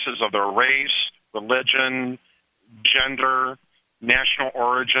the basis of their race, religion, gender, national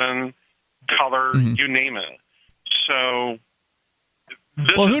origin, color, you name it. So,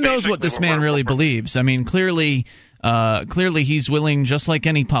 well, who knows what this man really believes? I mean, clearly, clearly he's willing, just like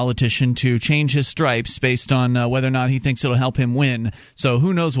any politician, to change his stripes based on whether or not he thinks it'll help him win. So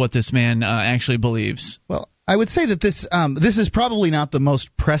who knows what this man actually believes. Well, I would say that this is probably not the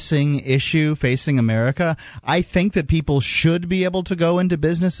most pressing issue facing America. I think that people should be able to go into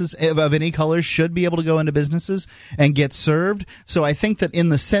businesses of any color, should be able to go into businesses and get served. So I think that in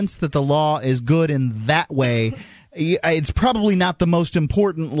the sense that the law is good in that way, it's probably not the most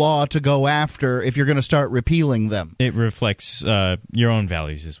important law to go after if you're going to start repealing them. It reflects your own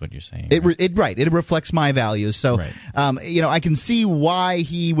values, is what you're saying. Right. It reflects my values. So, right. I can see why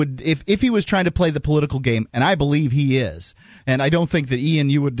he would, if he was trying to play the political game, and I believe he is, and I don't think that Ian,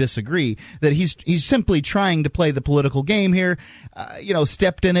 you would disagree, that he's simply trying to play the political game here,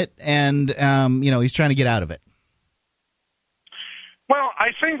 stepped in it, and, he's trying to get out of it. Well,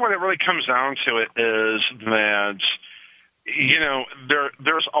 I think what it really comes down to it is that,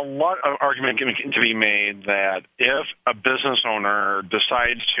 there's a lot of argument to be made that if a business owner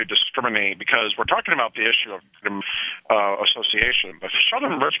decides to discriminate, because we're talking about the issue of association, but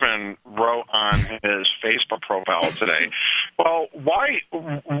Sheldon Richman wrote on his Facebook profile today, well, why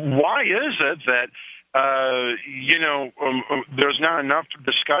is it that there's not enough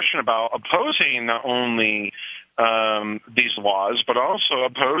discussion about opposing not only these laws, but also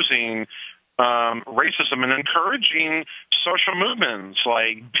opposing racism and encouraging social movements,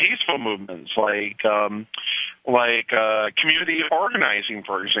 like peaceful movements, like community organizing,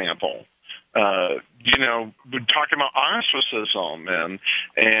 for example. Talking about ostracism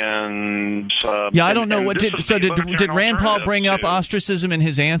and I don't know what did Rand Paul bring up ostracism in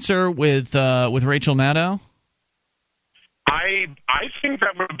his answer with Rachel Maddow? I think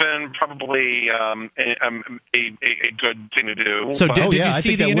that would have been probably a good thing to do. So did you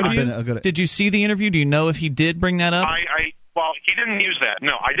see the interview? Did you see the interview? Do you know if he did bring that up? Well, he didn't use that.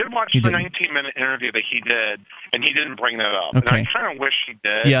 No, I did watch the 19-minute interview that he did, and he didn't bring that up. Okay. And I kind of wish he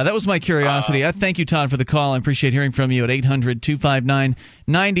did. Yeah, that was my curiosity. I thank you, Todd, for the call. I appreciate hearing from you at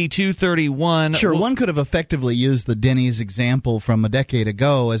 800-259-9231. Sure, one could have effectively used the Denny's example from a decade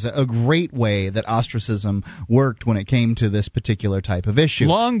ago as a great way that ostracism worked when it came to this particular type of issue.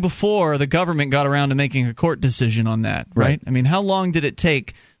 Long before the government got around to making a court decision on that, right? I mean, how long did it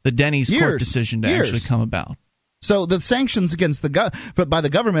take the Denny's court decision to actually come about? So the sanctions against by the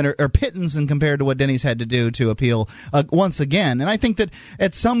government are pittance in compared to what Denny's had to do to appeal once again. And I think that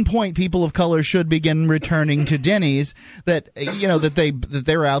at some point people of color should begin returning to Denny's that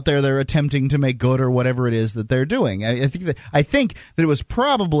they're out there, they're attempting to make good or whatever it is that they're doing. I think that it was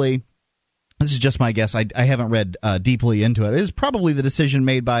probably. This is just my guess. I haven't read deeply into it. It is probably the decision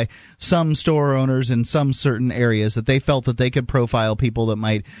made by some store owners in some certain areas that they felt that they could profile people that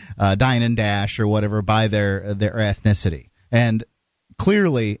might dine and dash or whatever by their ethnicity. And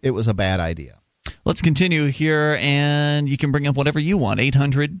clearly it was a bad idea. Let's continue here, and you can bring up whatever you want.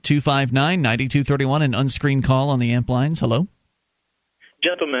 800-259-9231, an unscreened call on the amp lines. Hello?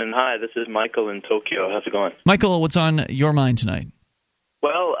 Gentlemen, hi. This is Michael in Tokyo. How's it going? Michael, what's on your mind tonight?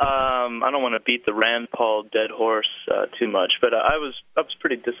 Well, I don't want to beat the Rand Paul dead horse too much, but I was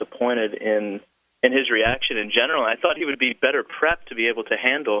pretty disappointed in his reaction in general. I thought he would be better prepped to be able to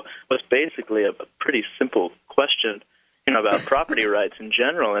handle what's basically a pretty simple question, about property rights in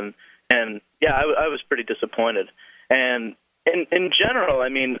general. And yeah, I was pretty disappointed. And in general, I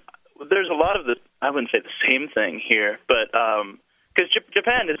mean, there's a lot of I wouldn't say the same thing here, but because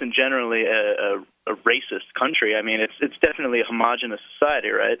Japan isn't generally a racist country. I mean, it's definitely a homogenous society,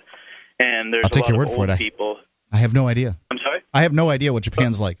 right? And there's I'll take a lot your of word old for it. people. I have no idea. I'm sorry? I have no idea what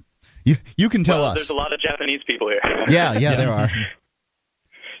Japan's like. You can tell us. There's a lot of Japanese people here. Yeah, there are.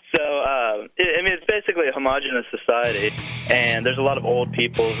 So, I mean, it's basically a homogenous society, and there's a lot of old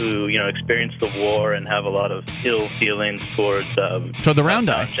people who, experienced the war and have a lot of ill feelings towards the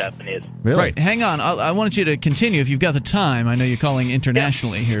Roundeye Japanese. Really? Right. Hang on. I wanted you to continue if you've got the time. I know you're calling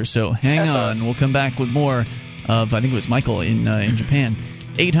internationally here, so hang on. We'll come back with more of, I think it was Michael in Japan.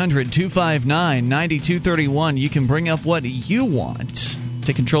 800-259-9231. You can bring up what you want.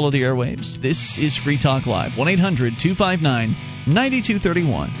 Take control of the airwaves. This is Free Talk Live.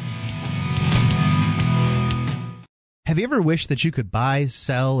 1-800-259-9231. Have you ever wished that you could buy,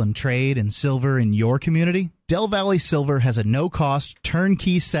 sell, and trade in silver in your community? Del Valley Silver has a no-cost,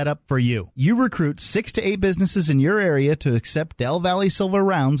 turnkey setup for you. You recruit 6 to 8 businesses in your area to accept Del Valley Silver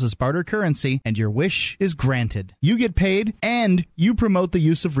rounds as barter currency, and your wish is granted. You get paid, and you promote the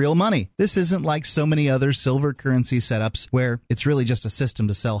use of real money. This isn't like so many other silver currency setups where it's really just a system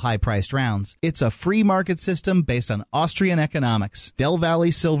to sell high-priced rounds. It's a free market system based on Austrian economics.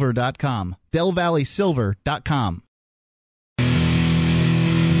 DelValleySilver.com. DelValleySilver.com.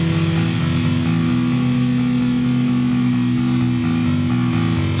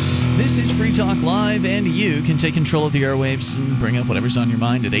 Free Talk Live, and you can take control of the airwaves and bring up whatever's on your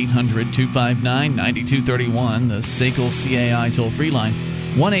mind at 800-259-9231, the SACL CAI toll-free line.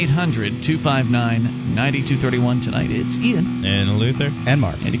 1-800-259-9231. Tonight it's Ian. And Luther. And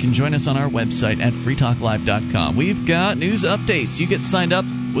Mark. And you can join us on our website at freetalklive.com. We've got news updates. You get signed up,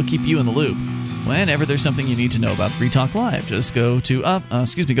 we'll keep you in the loop. Whenever there's something you need to know about Free Talk Live, just go to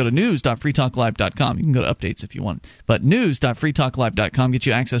go to news.freetalklive.com. You can go to updates if you want, but news.freetalklive.com gets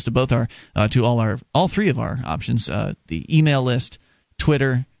you access to both our all three of our options: the email list,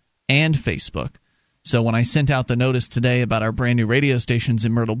 Twitter, and Facebook. So when I sent out the notice today about our brand new radio stations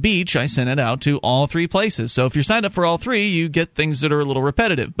in Myrtle Beach, I sent it out to all three places. So if you're signed up for all three, you get things that are a little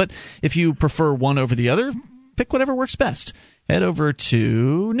repetitive. But if you prefer one over the other, pick whatever works best. Head over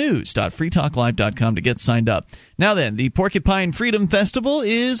to news.freetalklive.com to get signed up. Now then, the Porcupine Freedom Festival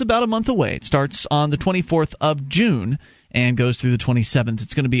is about a month away. It starts on the 24th of June and goes through the 27th.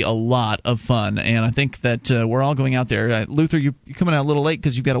 It's going to be a lot of fun, and I think that we're all going out there. Luther, you're coming out a little late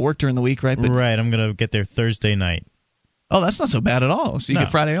because you've got to work during the week, right? Right, I'm going to get there Thursday night. Oh, that's not so bad at all. So you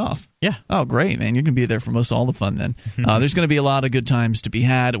get Friday off. Yeah. Oh, great, man. You're going to be there for most all the fun then. There's going to be a lot of good times to be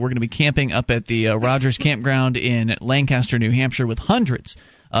had. We're going to be camping up at the Rogers Campground in Lancaster, New Hampshire, with hundreds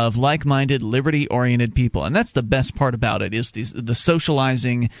of like-minded, liberty-oriented people, and that's the best part about it, is the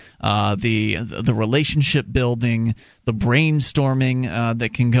socializing, the relationship building, the brainstorming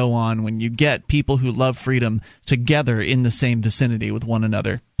that can go on when you get people who love freedom together in the same vicinity with one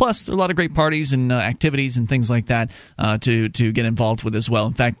another. Plus, there are a lot of great parties and activities and things like that to get involved with as well.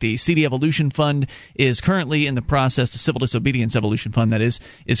 In fact, the CD Evolution Fund is currently in the process, the Civil Disobedience Evolution Fund, that is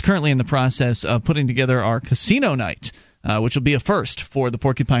currently in the process of putting together our casino night, which will be a first for the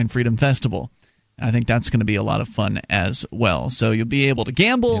Porcupine Freedom Festival. I think that's going to be a lot of fun as well. So you'll be able to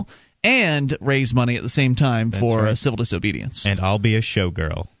gamble and raise money at the same time for civil disobedience. And I'll be a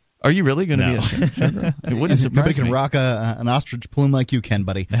showgirl. Are you really going to be a showgirl? It wouldn't surprise Nobody can me. rock an ostrich plume like you can,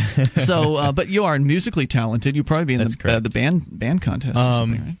 buddy. So, but you are musically talented. You'll probably be in the band contest or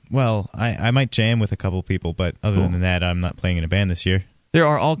something, right? Well, I might jam with a couple people, but other than that, I'm not playing in a band this year. There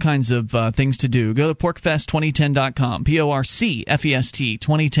are all kinds of things to do. Go to porcfest2010.com, PORCFEST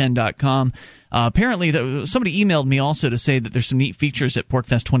 2010.com. Apparently, somebody emailed me also to say that there's some neat features at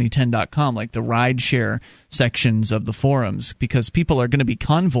porcfest2010.com, like the rideshare sections of the forums, because people are going to be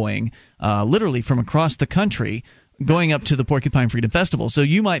convoying literally from across the country going up to the Porcupine Freedom Festival. So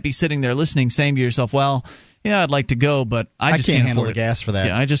you might be sitting there listening, saying to yourself, well, yeah, I'd like to go, but I just can't handle afford the gas for that.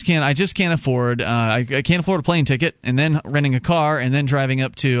 Yeah, I just can't afford. I can't afford a plane ticket, and then renting a car, and then driving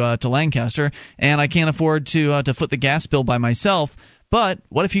up to Lancaster, and I can't afford to foot the gas bill by myself. But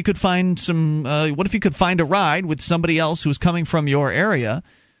what if you could find what if you could find a ride with somebody else who's coming from your area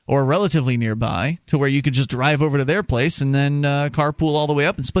or relatively nearby, to where you could just drive over to their place and then carpool all the way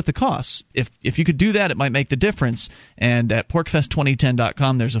up and split the costs? If you could do that, it might make the difference. And at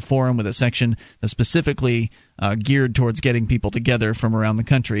porcfest2010.com, there's a forum with a section that's specifically geared towards getting people together from around the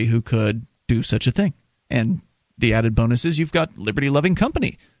country who could do such a thing. And the added bonus is you've got liberty-loving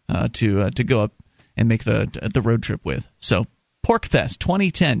company to go up and make the road trip with. So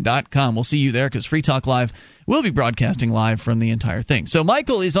porcfest2010.com. We'll see you there, because Free Talk Live will be broadcasting live from the entire thing. So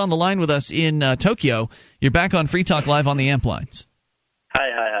Michael is on the line with us in Tokyo. You're back on Free Talk Live on the amp lines.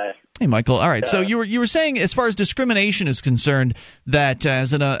 Hi. Hey, Michael. All right. So you were saying, as far as discrimination is concerned, that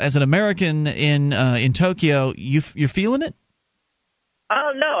as an American in Tokyo, you're feeling it?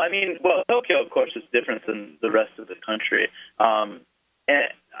 No, I mean, well, Tokyo, of course, is different than the rest of the country. And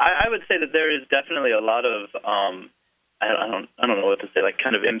I would say that there is definitely a lot of I don't know what to say, like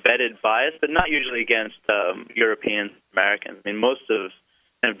kind of embedded bias, but not usually against Europeans, Americans. I mean, most of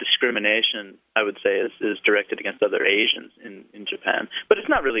kind of discrimination, I would say, is directed against other Asians in Japan. But it's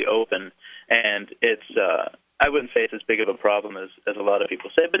not really open, and it's I wouldn't say it's as big of a problem as a lot of people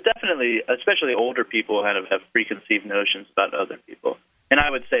say, but definitely, especially older people, kind of have preconceived notions about other people. And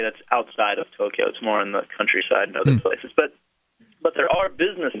I would say that's outside of Tokyo. It's more in the countryside and other places. But there are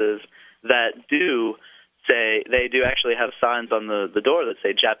businesses that do say, they do actually have signs on the door that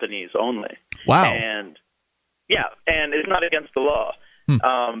say Japanese only. Wow. And yeah, and it's not against the law.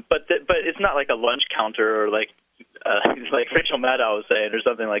 But it's not like a lunch counter or like Rachel Maddow was saying, or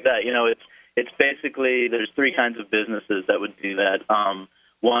something like that. You know, it's basically, there's three kinds of businesses that would do that.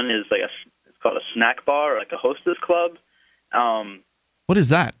 One is like it's called a snack bar, or like a hostess club. What is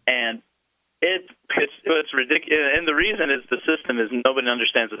that? And it's ridiculous. And the reason is the system is, nobody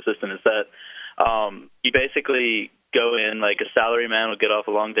understands the system, is that you basically go in, like a salaryman will get off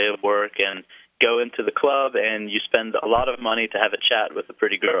a long day of work and go into the club, and you spend a lot of money to have a chat with a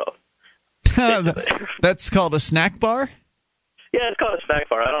pretty girl. That's called a snack bar? Yeah, it's called a snack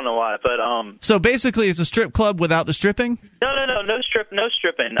bar. I don't know why, but So basically, it's a strip club without the stripping. No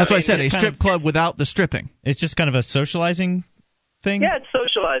stripping. That's what I said. A strip club without the stripping. It's just kind of a socializing thing. Yeah, it's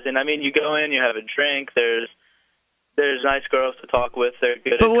socializing. I mean, you go in, you have a drink. There's nice girls to talk with. They're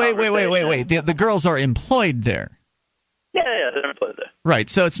good. But wait. The girls are employed there. Yeah, they're employed there. Right.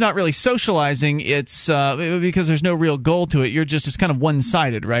 So it's not really socializing. It's because there's no real goal to it. It's kind of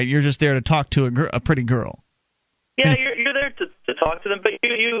one-sided, right? You're just there to talk to a pretty girl. Yeah, you're there to talk to them, but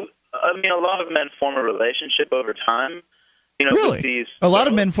I mean, a lot of men form a relationship over time. You know, really? With these a lot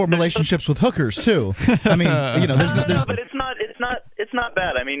of men form relationships with hookers too. I mean, there's no, but it's not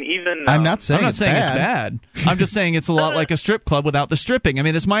bad. I mean, even I'm not saying it's bad. I'm just saying it's a lot like a strip club without the stripping. I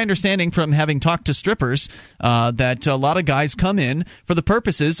mean, it's my understanding from having talked to strippers that a lot of guys come in for the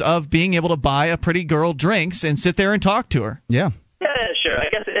purposes of being able to buy a pretty girl drinks and sit there and talk to her. Yeah. Yeah, sure. I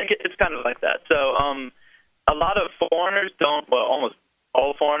guess it's kind of like that. So, a lot of foreigners almost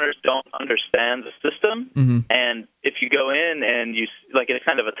all foreigners don't understand the system. Mm-hmm. And if you go in and it's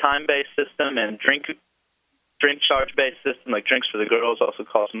kind of a time-based system and drink charge-based system, like drinks for the girls also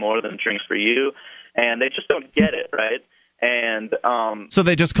cost more than drinks for you, and they just don't get it, right? And so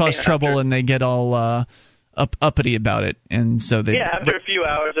they just cause trouble and they get all uppity about it, and so they after a few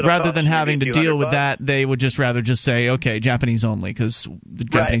hours, rather than having to deal with that, they would just rather just say, okay, Japanese only, because the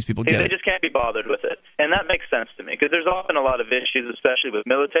Japanese people get they it. They just can't be bothered with it, and that makes sense to me because there's often a lot of issues, especially with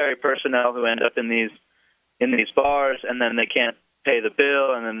military personnel who end up in these bars, and then they can't pay the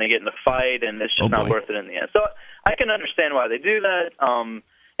bill, and then they get in a fight, and it's just not worth it in the end. So I can understand why they do that,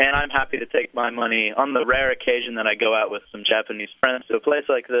 and I'm happy to take my money on the rare occasion that I go out with some Japanese friends to a place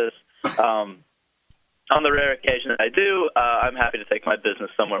like this. On the rare occasion that I do, I'm happy to take my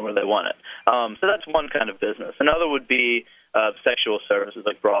business somewhere where they want it. So that's one kind of business. Another would be sexual services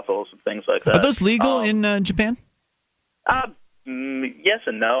like brothels and things like that. Are those legal in Japan? Yes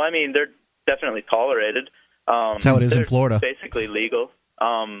and no. I mean, they're definitely tolerated. That's how it is in Florida. Basically legal.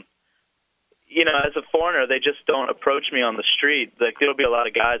 As a foreigner, they just don't approach me on the street. Like, there'll be a lot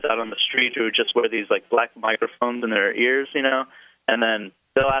of guys out on the street who just wear these like black microphones in their ears, and then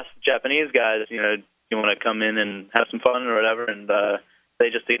they'll ask Japanese guys, you want to come in and have some fun or whatever, and they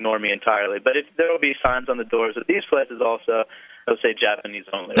just ignore me entirely. But there will be signs on the doors at these places also. They'll say Japanese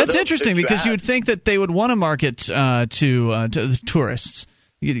only. That's interesting because you would think that they would want to market to the tourists.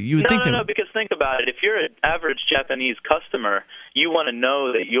 You would think no, because think about it. If you're an average Japanese customer, you want to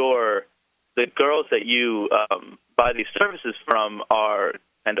know that the girls that you buy these services from are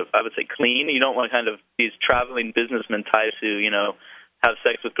kind of, I would say, clean. You don't want kind of these traveling businessmen types who, have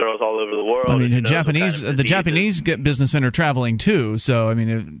sex with girls all over the world. I mean, the Japanese businessmen are traveling too, so I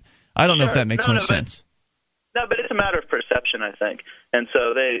mean, I don't know if that makes much sense. No, but it's a matter of perception, I think. And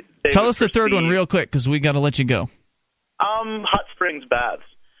so they tell us the third one real quick because we got to let you go. Hot springs baths.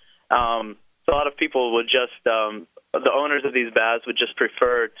 So a lot of people would just the owners of these baths would just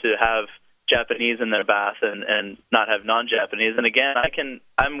prefer to have Japanese in their bath and not have non-Japanese. And again,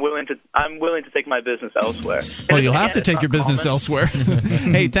 I'm willing to take my business elsewhere. Well, you'll have to take your business elsewhere.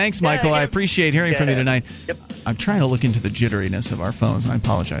 Hey, thanks, Michael. I appreciate hearing from you tonight. Yep. I'm trying to look into the jitteriness of our phones, and I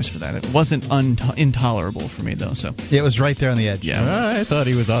apologize for that. It wasn't intolerable for me, though. So it was right there on the edge. Yeah, I thought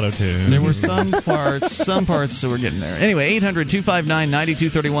he was auto-tuned. There were some parts, so we're getting there. Anyway,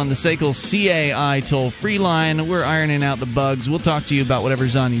 800-259-9231, the SACL CAI toll-free line. We're ironing out the bugs. We'll talk to you about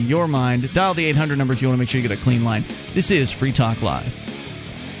whatever's on your mind. Dial the 800 number if you want to make sure you get a clean line. This is Free Talk Live.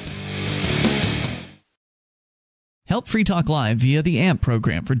 Help Free Talk Live via the AMP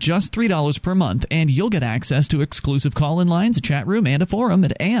program for just $3 per month, and you'll get access to exclusive call-in lines, a chat room, and a forum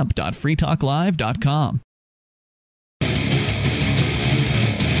at amp.freetalklive.com.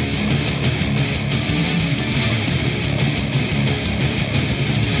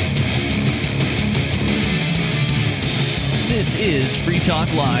 This is Free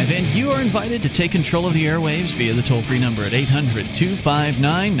Talk Live, and you are invited to take control of the airwaves via the toll-free number at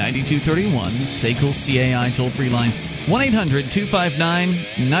 800-259-9231, SACL CAI toll-free line,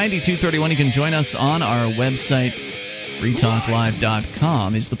 1-800-259-9231. You can join us on our website.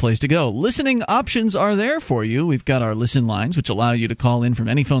 freetalklive.com is the place to go. Listening options are there for you. We've got our listen lines, which allow you to call in from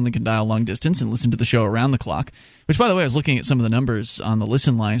any phone that can dial long distance and listen to the show around the clock. Which, by the way, I was looking at some of the numbers on the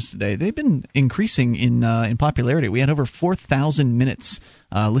listen lines today. They've been increasing in popularity. We had over 4,000 minutes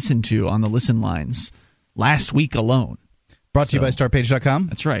listened to on the listen lines last week alone. Brought to you by StartPage.com.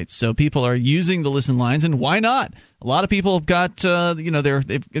 That's right. So people are using the listen lines, and why not? A lot of people have got,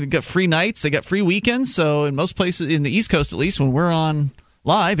 they've got free nights, they got free weekends. So in most places, in the East Coast at least, when we're on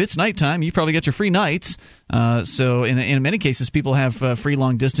live, it's nighttime. You probably get your free nights. So in many cases, people have free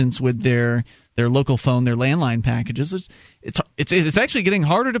long distance with their local phone, their landline packages. It's actually getting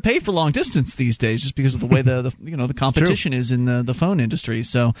harder to pay for long distance these days, just because of the way the competition is in the phone industry.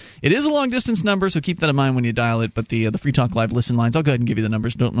 So it is a long distance number, so keep that in mind when you dial it. But the Free Talk Live listen lines, I'll go ahead and give you the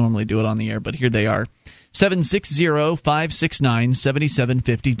numbers. Don't normally do it on the air, but here they are: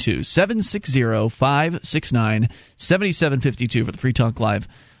 760-569-7752. 760-569-7752 for the Free Talk Live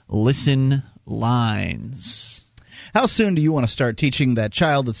listen lines. How soon do you want to start teaching that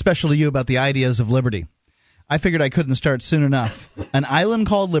child that's special to you about the ideas of liberty? I figured I couldn't start soon enough. An Island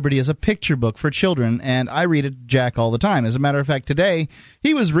Called Liberty is a picture book for children, and I read it to Jack all the time. As a matter of fact, today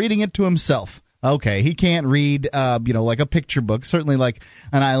he was reading it to himself. Okay, he can't read, like a picture book, certainly like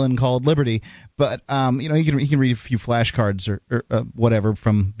An Island Called Liberty, but he can read a few flashcards or whatever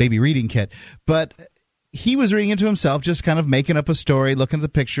from Baby Reading Kit. But he was reading it to himself, just kind of making up a story, looking at the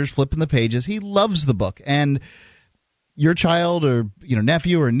pictures, flipping the pages. He loves the book, and your child or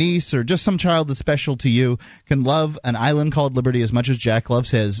nephew or niece or just some child that's special to you can love An Island Called Liberty as much as Jack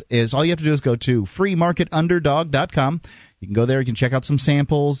loves his. All you have to do is go to freemarketunderdog.com. You can go there, you can check out some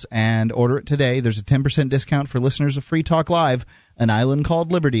samples and order it today. There's a 10% discount for listeners of Free Talk Live. An Island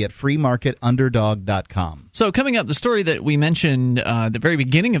Called Liberty at freemarketunderdog.com. So coming up, the story that we mentioned at the very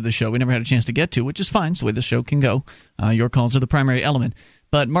beginning of the show, we never had a chance to get to, which is fine. It's the way the show can go. Your calls are the primary element.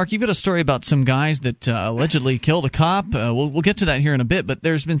 But, Mark, you've got a story about some guys that allegedly killed a cop. We'll get to that here in a bit, but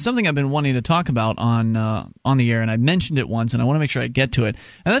there's been something I've been wanting to talk about on the air, and I mentioned it once, and I want to make sure I get to it.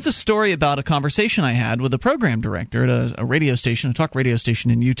 And that's a story about a conversation I had with a program director at a radio station, a talk radio station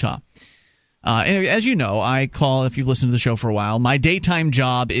in Utah. And as you know, I call, if you've listened to the show for a while, my daytime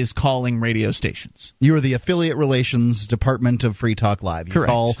job is calling radio stations. You are the affiliate relations department of Free Talk Live. You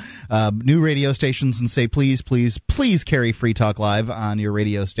Correct. Call new radio stations and say, please, please, please carry Free Talk Live on your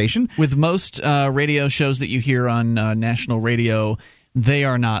radio station. With most radio shows that you hear on national radio, they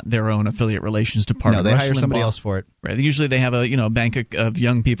are not their own affiliate relations department. No, they hire somebody else for it. Right. Usually they have a bank of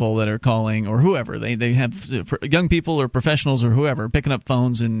young people that are calling, or whoever. They have young people or professionals or whoever picking up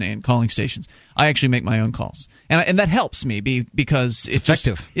phones and calling stations. I actually make my own calls, and that helps me because it's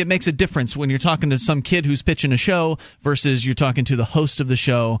effective. It makes a difference when you're talking to some kid who's pitching a show versus you're talking to the host of the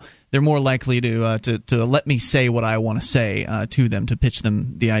show. They're more likely to let me say what I want to say to them, to pitch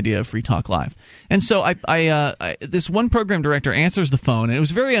them the idea of Free Talk Live. And so I this one program director answers the phone, and it was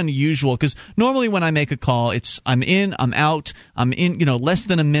very unusual because normally when I make a call, I'm in, I'm out, I'm in, less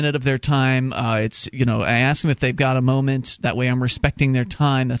than a minute of their time. I ask them if they've got a moment. That way I'm respecting their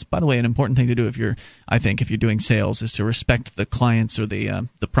time. That's, by the way, an important thing to do if you're doing sales, is to respect the client's or the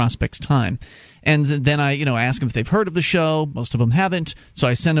prospect's time. And then I, ask them if they've heard of the show. Most of them haven't. So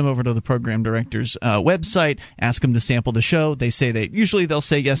I send them over to the program director's website, ask them to sample the show. They'll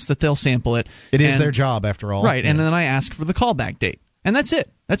say yes, that they'll sample it. It is their job, after all. Right. Yeah. And then I ask for the callback date. And that's it.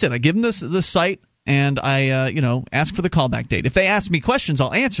 I give them the site, and I ask for the callback date. If they ask me questions,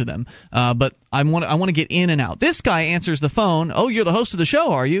 I'll answer them. But I want to get in and out. This guy answers the phone. Oh, you're the host of the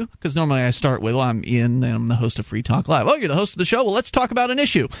show, are you? Because normally I start with, I'm Ian, and I'm the host of Free Talk Live. Oh, you're the host of the show? Well, let's talk about an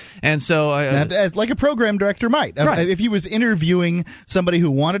issue. And so like a program director might. Right. If he was interviewing somebody who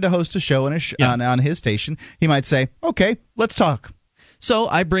wanted to host a show on his station, he might say, okay, let's talk. So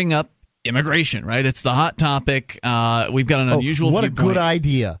I bring up immigration, right? It's the hot topic. We've got an unusual What viewpoint. a good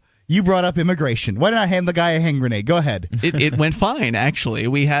idea. You brought up immigration. Why didn't I hand the guy a hand grenade? Go ahead. It went fine, actually.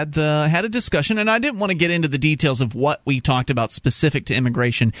 We had a discussion, and I didn't want to get into the details of what we talked about specific to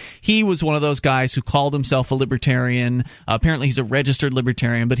immigration. He was one of those guys who called himself a libertarian. Apparently, he's a registered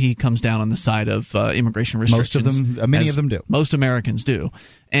libertarian, but he comes down on the side of immigration restrictions. Most of them, many of them do. Most Americans do.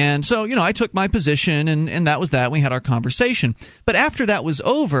 And so, I took my position, and that was that. We had our conversation. But after that was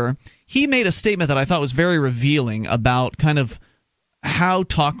over, he made a statement that I thought was very revealing about kind of how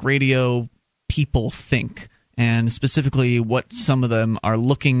talk radio people think, and specifically what some of them are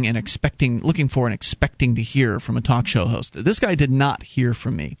looking for and expecting to hear from a talk show host. This guy did not hear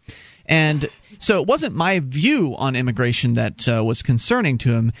from me. And so it wasn't my view on immigration that was concerning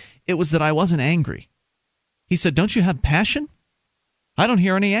to him. It was that I wasn't angry. He said, "Don't you have passion? I don't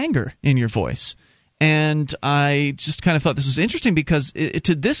hear any anger in your voice." And I just kind of thought this was interesting because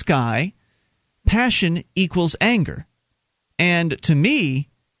to this guy, passion equals anger. And to me,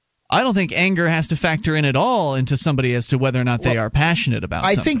 I don't think anger has to factor in at all into somebody as to whether or not they are passionate about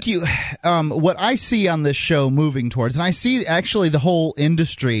something. I think what I see on this show moving towards, and I see actually the whole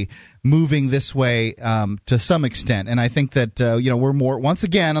industry moving this way to some extent, and I think that we're more, once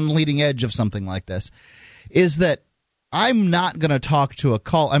again, on the leading edge of something like this, is that I'm not going to talk to a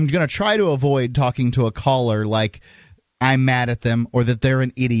call. I'm going to try to avoid talking to a caller like I'm mad at them or that they're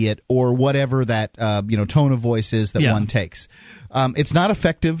an idiot or whatever that tone of voice is that one takes. It's not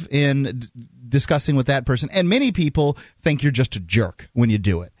effective in discussing with that person, and many people think you're just a jerk when you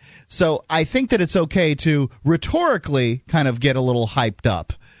do it. So I think that it's okay to rhetorically kind of get a little hyped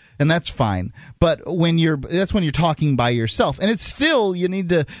up, and that's fine. But that's when you're talking by yourself, and it's still, you need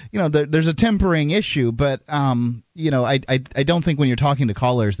to, there's a tempering issue. But I don't think when you're talking to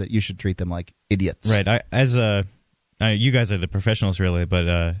callers that you should treat them like idiots. Right. You guys are the professionals, really,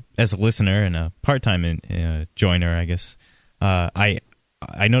 but as a listener and a part-time joiner, I guess, I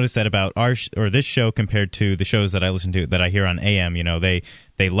noticed that about this show compared to the shows that I listen to that I hear on AM.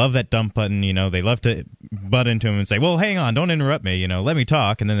 They love that dump button. They love to butt into them and say, "Well, hang on, don't interrupt me. Let me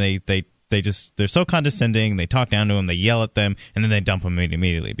talk." And then they're so condescending. They talk down to them, they yell at them, and then they dump them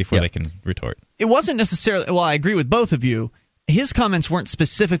immediately before they can retort. It wasn't necessarily. Well, I agree with both of you. His comments weren't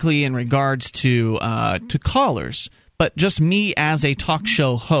specifically in regards to callers, but just me as a talk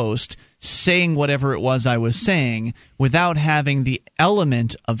show host saying whatever it was I was saying without having the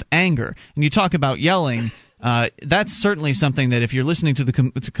element of anger. And you talk about yelling. That's certainly something that if you're listening to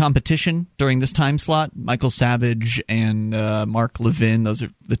the competition during this time slot, Michael Savage and Mark Levin, those are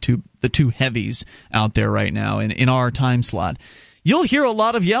the two heavies out there right now in our time slot. You'll hear a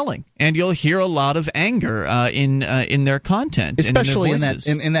lot of yelling, and you'll hear a lot of anger in their content, especially and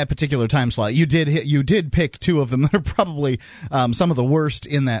in their in that particular time slot. You did pick two of them that are probably some of the worst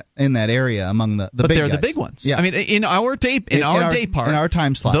in that area among the big guys. But they're the big ones. Yeah. I mean, in our day part, in our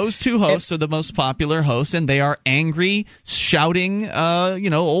time slot, those two hosts are the most popular hosts, and they are angry, shouting,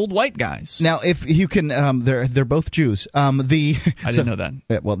 old white guys. Now, if you can, they're both Jews. I didn't know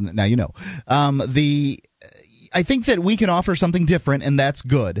that. Well, now you know. I think that we can offer something different, and that's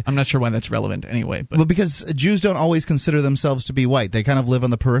good. I'm not sure why that's relevant anyway. But. Well, because Jews don't always consider themselves to be white. They kind of live on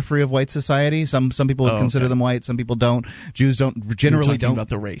the periphery of white society. Some people would consider them white. Some people don't. Jews generally You're talking don't. About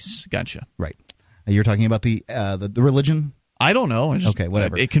the race. Gotcha. Right. You're talking about the religion? I don't know. Okay,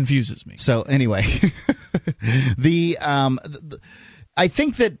 whatever. It confuses me. So anyway, I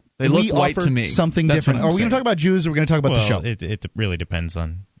think that they look we white offer to me. something That's different. Are we going to talk about Jews, or are we going to talk about the show? It really depends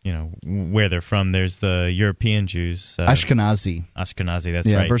on where they're from. There's the European Jews, Ashkenazi, that's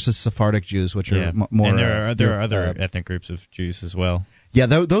right, versus Sephardic Jews, which are more. And there are other ethnic groups of Jews as well. Yeah,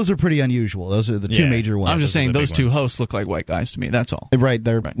 those are pretty unusual. Those are the two major ones. I'm just saying those two hosts look like white guys to me. That's all. Right,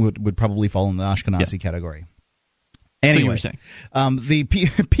 they would probably fall in the Ashkenazi category. Anyway, so you were saying. The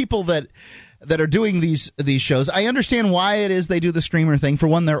people that are doing these shows, I understand why it is they do the streamer thing. For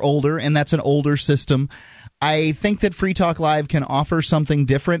one, they're older, and that's an older system. I think that Free Talk Live can offer something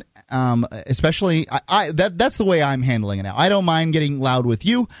different, especially that's the way I'm handling it now. I don't mind getting loud with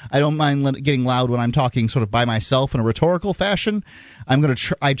you. I don't mind getting loud when I'm talking sort of by myself in a rhetorical fashion.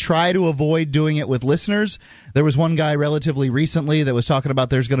 I try to avoid doing it with listeners. There was one guy relatively recently that was talking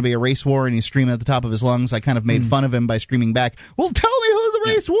about there's going to be a race war, and he's screaming at the top of his lungs. I kind of made fun of him by screaming back, "Well, tell me who the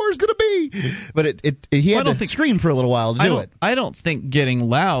race war is going to be." But he had to scream for a little while to do it. I don't think getting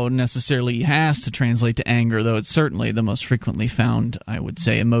loud necessarily has to translate to anger, though it's certainly the most frequently found, I would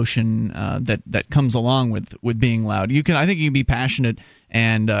say, emotion that comes along with being loud. I think you can be passionate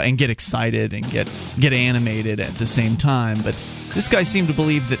and get excited and get animated at the same time. But this guy seemed to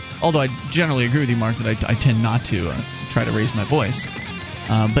believe that, although I generally agree with you, Mark, that I tend not to try to raise my voice.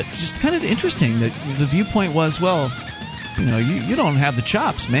 But just kind of interesting that the viewpoint was, well, you don't have the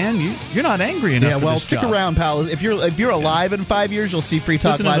chops, man. You're not angry enough. Yeah, well, stick around, pal. If you're alive in 5 years, you'll see Free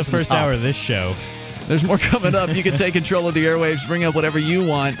Talk Live. Listen to the first hour of this show. There's more coming up. You can take control of the airwaves, bring up whatever you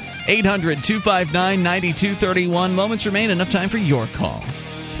want. 800-259-9231. Moments remain. Enough time for your call.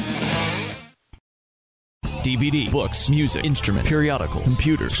 DVD, books, music, instruments, periodicals,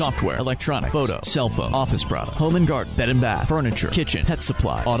 computers, software, electronic, photo, cell phone, office product, home and garden, bed and bath, furniture, kitchen, pet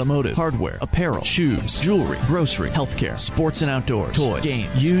supply, automotive, hardware, apparel, shoes, jewelry, grocery, healthcare, sports and outdoors, toys,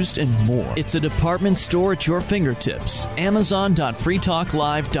 games, used, and more. It's a department store at your fingertips.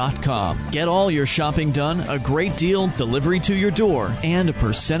 Amazon.freetalklive.com. Get all your shopping done, a great deal, delivery to your door, and a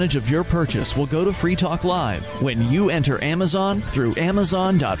percentage of your purchase will go to Free Talk Live when you enter Amazon through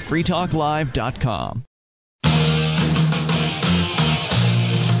Amazon.freetalklive.com.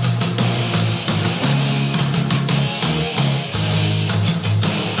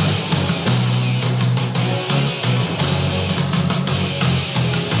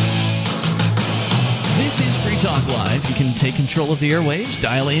 This is Free Talk Live. You can take control of the airwaves,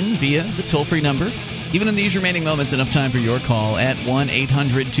 dial in via the toll-free number. Even in these remaining moments, enough time for your call at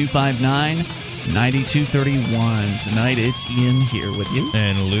 1-800-259-9231. 9231. Tonight it's Ian here with you.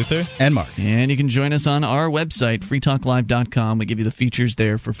 And Luther. And Mark. And you can join us on our website, freetalklive.com. We give you the features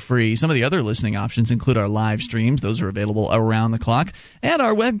there for free. Some of the other listening options include our live streams. Those are available around the clock. And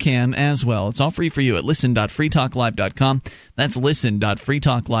our webcam as well. It's all free for you at listen.freetalklive.com. That's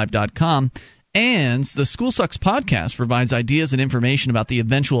listen.freetalklive.com. And the School Sucks podcast provides ideas and information about the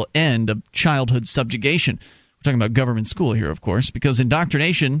eventual end of childhood subjugation. We're talking about government school here, of course, because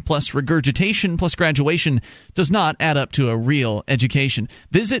indoctrination plus regurgitation plus graduation does not add up to a real education.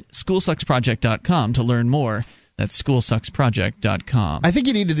 Visit schoolsucksproject.com to learn more. That's schoolsucksproject.com. I think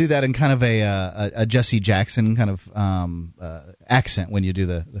you need to do that in kind of a Jesse Jackson kind of accent when you do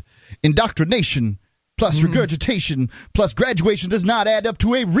the indoctrination plus regurgitation plus graduation does not add up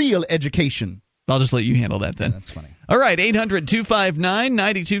to a real education. I'll just let you handle that then. Yeah, that's funny. All right,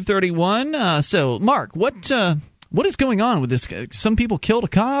 800-259-9231. So, Mark, what is going on with this? Some people killed a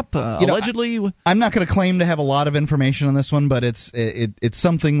cop, allegedly. I'm not going to claim to have a lot of information on this one, but it's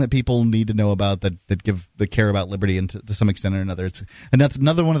something that people need to know about that care about liberty and to some extent or another. It's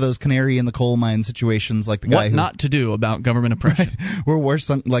another one of those canary in the coal mine situations, like the guy what not to do about government oppression. Right, we're worse,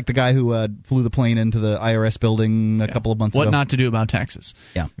 like the guy who flew the plane into the IRS building a couple of months ago. What not to do about taxes.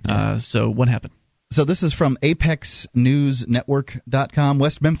 Yeah. So what happened? So this is from ApexNewsNetwork.com.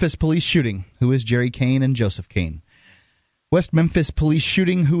 West Memphis police shooting. Who is Jerry Kane and Joseph Kane? West Memphis police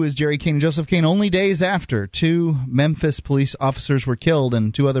shooting. Who is Jerry Kane and Joseph Kane? Only days after 2 Memphis police officers were killed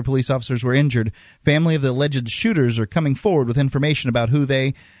and 2 other police officers were injured, family of the alleged shooters are coming forward with information about who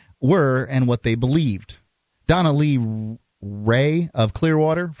they were and what they believed. Donna Lee Ray of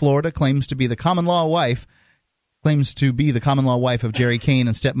Clearwater, Florida, claims to be the common law wife of Jerry Kane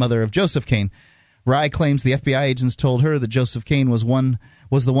and stepmother of Joseph Kane. Rye claims the FBI agents told her that Joseph Kane was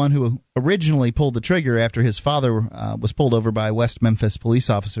the one who originally pulled the trigger after his father was pulled over by West Memphis police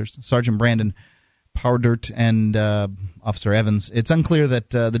officers, Sergeant Brandon Powdert and Officer Evans. It's unclear that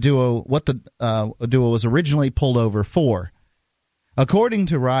the duo was originally pulled over for. According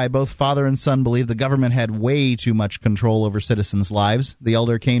to Rye, both father and son believed the government had way too much control over citizens' lives. The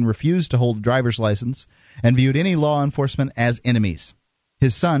elder Kane refused to hold a driver's license and viewed any law enforcement as enemies.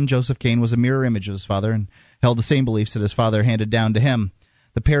 His son, Joseph Kane, was a mirror image of his father and held the same beliefs that his father handed down to him.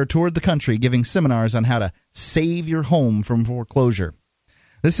 The pair toured the country giving seminars on how to save your home from foreclosure.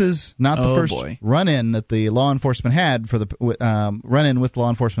 This is not the first run-in that the law enforcement had for the run-in with law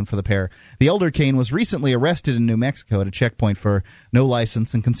enforcement for the pair. The elder Kane was recently arrested in New Mexico at a checkpoint for no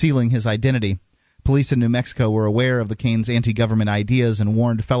license and concealing his identity. Police in New Mexico were aware of the Kane's anti-government ideas and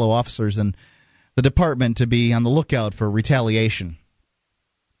warned fellow officers in the department to be on the lookout for retaliation.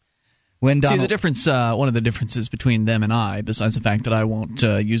 See, the difference, one of the differences between them and I, besides the fact that I won't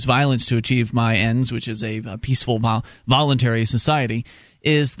use violence to achieve my ends, which is a peaceful, voluntary society,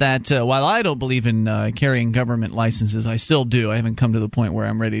 is that while I don't believe in carrying government licenses, I still do. I haven't come to the point where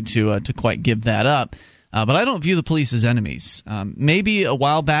I'm ready to quite give that up. But I don't view the police as enemies. Maybe a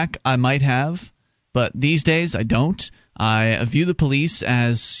while back I might have, but these days I don't. I view the police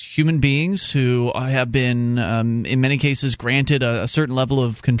as human beings who have been, in many cases, granted a certain level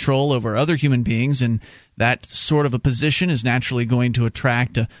of control over other human beings, and that sort of a position is naturally going to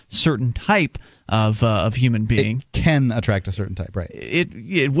attract a certain type of human being. It can attract a certain type, right?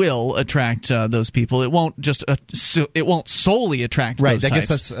 It will attract those people. It won't just it won't solely attract those types. I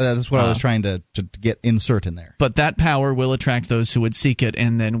guess that's what I was trying to get insert in there. But that power will attract those who would seek it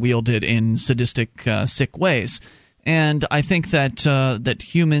and then wield it in sadistic, sick ways. And I think that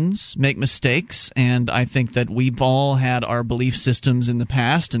humans make mistakes, and I think that we've all had our belief systems in the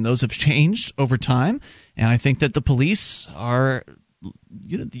past, and those have changed over time. And I think that the police are,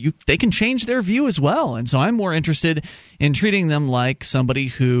 they can change their view as well. And so I'm more interested in treating them like somebody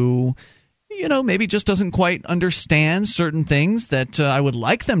who, maybe just doesn't quite understand certain things that I would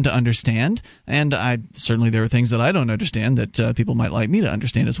like them to understand. And certainly there are things that I don't understand that people might like me to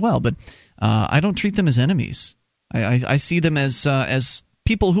understand as well. But I don't treat them as enemies. I see them as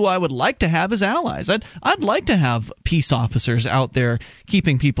people who I would like to have as allies. I'd like to have peace officers out there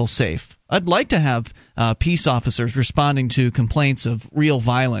keeping people safe. I'd like to have peace officers responding to complaints of real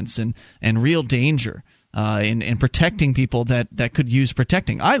violence and real danger in protecting people that could use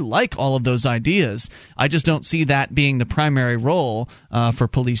protecting. I like all of those ideas. I just don't see that being the primary role for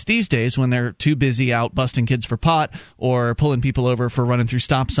police these days when they're too busy out busting kids for pot or pulling people over for running through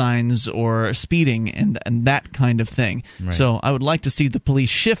stop signs or speeding and that kind of thing. Right. So I would like to see the police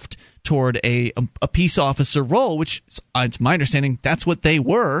shift toward a peace officer role, which it's my understanding that's what they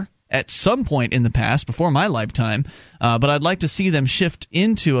were at some point in the past, before my lifetime, but I'd like to see them shift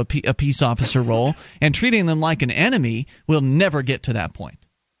into a peace officer role, and treating them like an enemy will never get to that point.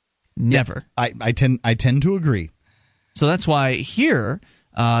 Never. Yeah, I tend to agree. So that's why here,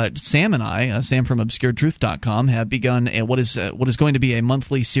 Sam and I, Sam from ObscureTruth.com, have begun what is going to be a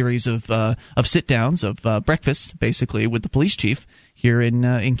monthly series of sit-downs, of breakfast, basically, with the police chief here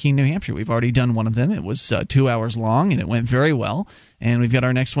in Keene, New Hampshire. We've already done one of them. It was 2 hours long, and it went very well. And we've got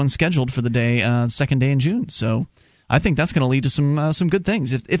our next one scheduled for the second day in June. So I think that's going to lead to some good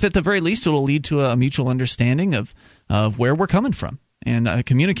things. If at the very least it'll lead to a mutual understanding of where we're coming from. And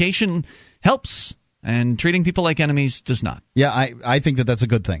communication helps. And treating people like enemies does not. Yeah, I think that's a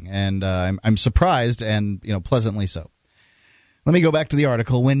good thing, and I'm surprised, and pleasantly so. Let me go back to the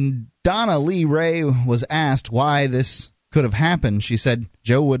article. When Donna Lee Ray was asked why this could have happened, she said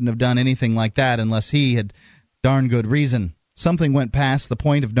Joe wouldn't have done anything like that unless he had darn good reason. Something went past the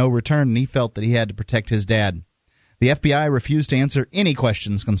point of no return, and he felt that he had to protect his dad. The FBI refused to answer any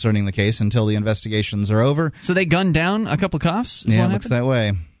questions concerning the case until the investigations are over. So they gunned down a couple cops? Yeah, it looks that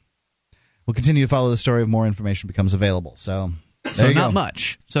way. We'll continue to follow the story if more information becomes available. So not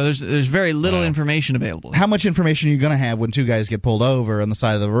much. So there's very little information available. How much information are you going to have when two guys get pulled over on the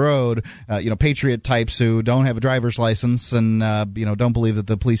side of the road? Patriot types who don't have a driver's license and don't believe that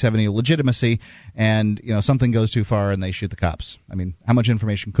the police have any legitimacy, and something goes too far and they shoot the cops. I mean, how much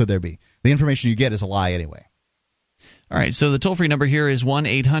information could there be? The information you get is a lie anyway. All right, so the toll-free number here is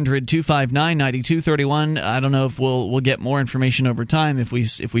 1-800-259-9231. I don't know if we'll get more information over time. If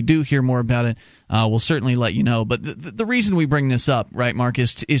we do hear more about it, we'll certainly let you know. But the reason we bring this up, right, Mark,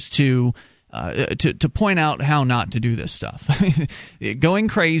 is to point out how not to do this stuff. Going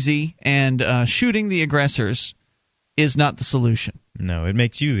crazy and shooting the aggressors is not the solution. No, it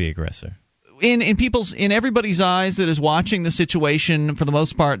makes you the aggressor. In everybody's eyes that is watching the situation, for the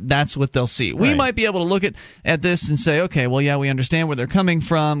most part, that's what they'll see. We might be able to look at this and say, okay, well, yeah, we understand where they're coming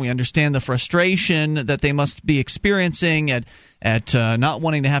from. We understand the frustration that they must be experiencing at not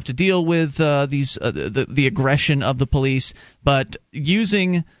wanting to have to deal with the aggression of the police. But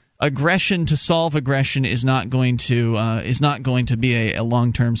using aggression to solve aggression is not going to be a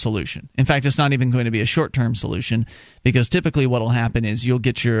long-term solution. In fact, it's not even going to be a short-term solution, because typically what will happen is you'll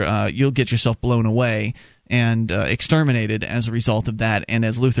get yourself blown away and exterminated as a result of that. And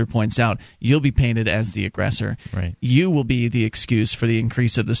as Luther points out, you'll be painted as the aggressor. Right. You will be the excuse for the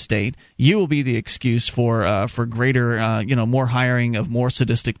increase of the state. You will be the excuse for greater, more hiring of more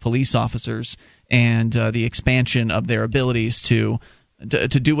sadistic police officers and the expansion of their abilities to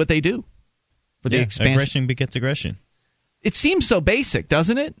do what they do. The expansion. Aggression begets aggression. It seems so basic,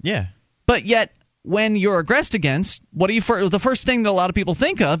 doesn't it? Yeah. But yet, when you're aggressed against, the first thing that a lot of people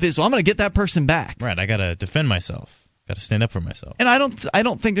think of is, well, I'm going to get that person back. Right. I got to defend myself. Got to stand up for myself. And I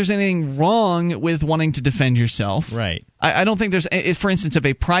don't think there's anything wrong with wanting to defend yourself. Right. I don't think there's, for instance, if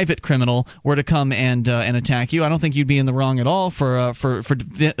a private criminal were to come and attack you, I don't think you'd be in the wrong at all for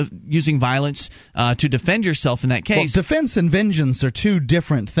using violence to defend yourself in that case. Well, defense and vengeance are two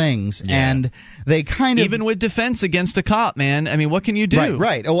different things, and they kind of, even with defense against a cop, man. I mean, what can you do?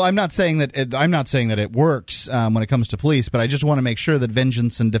 Right. Well, I'm not saying that it works when it comes to police, but I just want to make sure that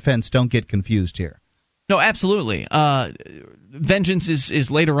vengeance and defense don't get confused here. No, absolutely. Vengeance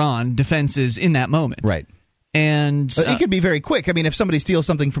is later on. Defense is in that moment. Right. And it could be very quick. I mean, if somebody steals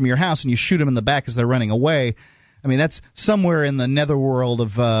something from your house and you shoot them in the back as they're running away, I mean, that's somewhere in the netherworld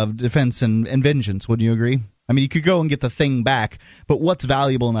of defense and vengeance. Wouldn't you agree? I mean, you could go and get the thing back, but what's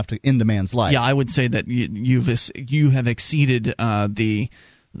valuable enough to end a man's life? Yeah, I would say that you have exceeded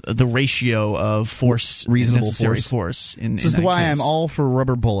the ratio of force, reasonable necessary force. This is why I'm all for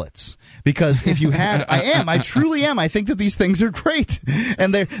rubber bullets. Because if you had, I truly am. I think that these things are great,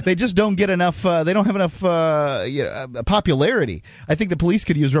 and they just don't get enough. They don't have enough popularity. I think the police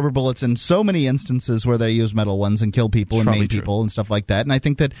could use rubber bullets in so many instances where they use metal ones and kill people and maim people and stuff like that. And I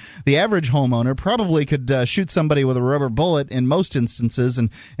think that the average homeowner probably could shoot somebody with a rubber bullet in most instances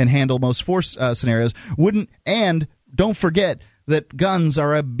and handle most force scenarios. And don't forget that guns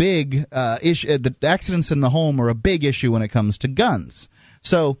are a big issue. The accidents in the home are a big issue when it comes to guns.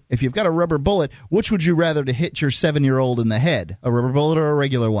 So if you've got a rubber bullet, which would you rather to hit your 7-year-old in the head, a rubber bullet or a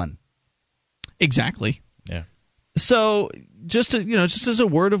regular one? Exactly. Yeah. So just as a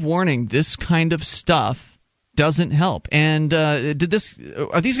word of warning, this kind of stuff doesn't help. And are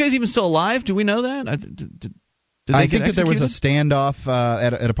these guys even still alive? Do we know that? I think that there was a standoff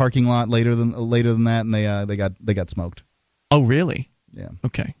at a parking lot later than that, and they got smoked. Oh, really? Yeah.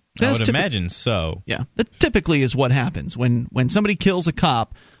 Okay. I would imagine so. Yeah. That typically is what happens. When somebody kills a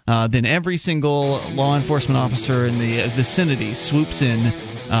cop, then every single law enforcement officer in the vicinity swoops in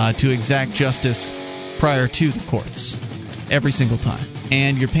to exact justice prior to the courts. Every single time.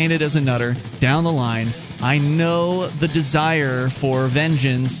 And you're painted as a nutter down the line I know the desire for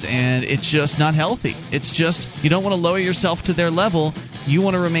vengeance, and it's just not healthy. It's just, you don't want to lower yourself to their level. You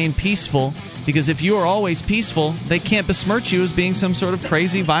want to remain peaceful, because if you are always peaceful, they can't besmirch you as being some sort of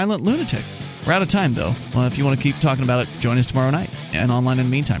crazy, violent lunatic. We're out of time, though. Well, if you want to keep talking about it, join us tomorrow night and online in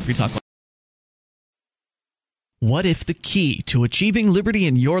the meantime. Free Talk Live. What if the key to achieving liberty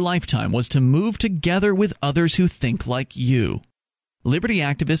in your lifetime was to move together with others who think like you? Liberty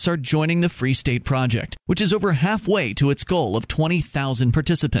activists are joining the Free State Project, which is over halfway to its goal of 20,000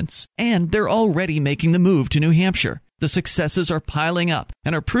 participants. And they're already making the move to New Hampshire. The successes are piling up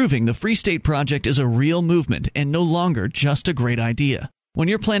and are proving the Free State Project is a real movement and no longer just a great idea. When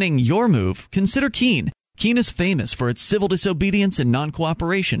you're planning your move, consider Keene. Keene is famous for its civil disobedience and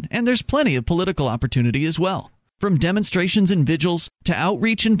non-cooperation, and there's plenty of political opportunity as well. From demonstrations and vigils to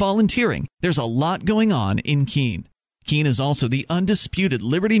outreach and volunteering, there's a lot going on in Keene. Keene is also the undisputed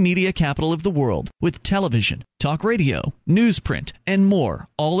liberty media capital of the world, with television, talk radio, newsprint, and more,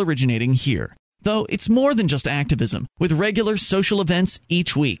 all originating here. Though it's more than just activism, with regular social events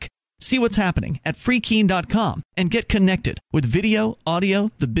each week. See what's happening at freekeene.com and get connected with video,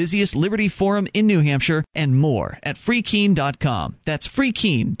 audio, the busiest Liberty Forum in New Hampshire, and more at freekeene.com. That's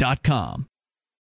freekeene.com.